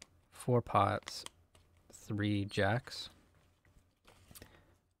 4 pots, 3 jacks.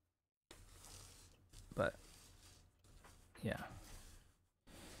 But, yeah.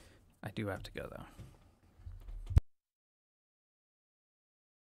 I do have to go though.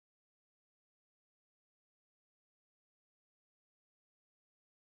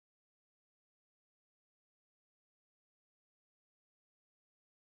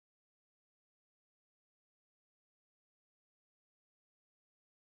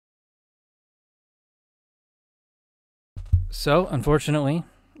 So, unfortunately,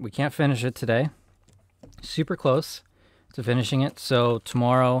 we can't finish it today. Super close to finishing it. So,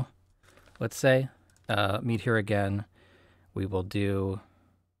 tomorrow, let's say, meet here again. We will do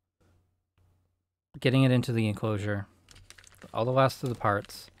getting it into the enclosure, all the last of the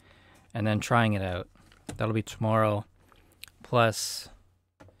parts, and then trying it out. That'll be tomorrow, plus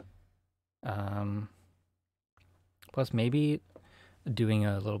maybe doing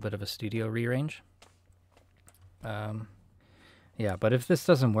a little bit of a studio rearrange. Yeah, but if this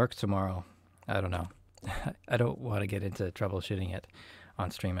doesn't work tomorrow, I don't know. I don't want to get into troubleshooting it on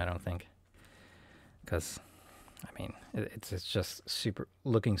stream, I don't think. Because, I mean, it's just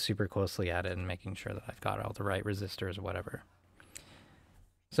looking super closely at it and making sure that I've got all the right resistors or whatever.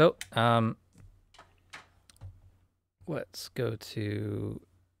 So, let's go to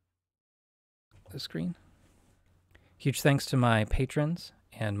the screen. Huge thanks to my patrons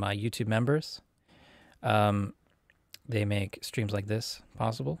and my YouTube members. They make streams like this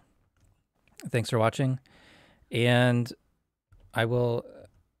possible. Thanks for watching, and I'll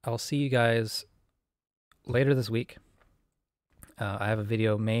see you guys later this week. I have a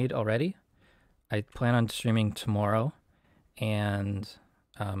video made already. I plan on streaming tomorrow, and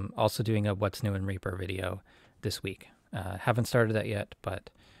also doing a What's New in Reaper video this week. Haven't started that yet, but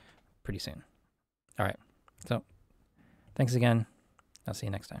pretty soon. All right, so thanks again. I'll see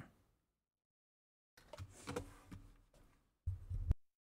you next time.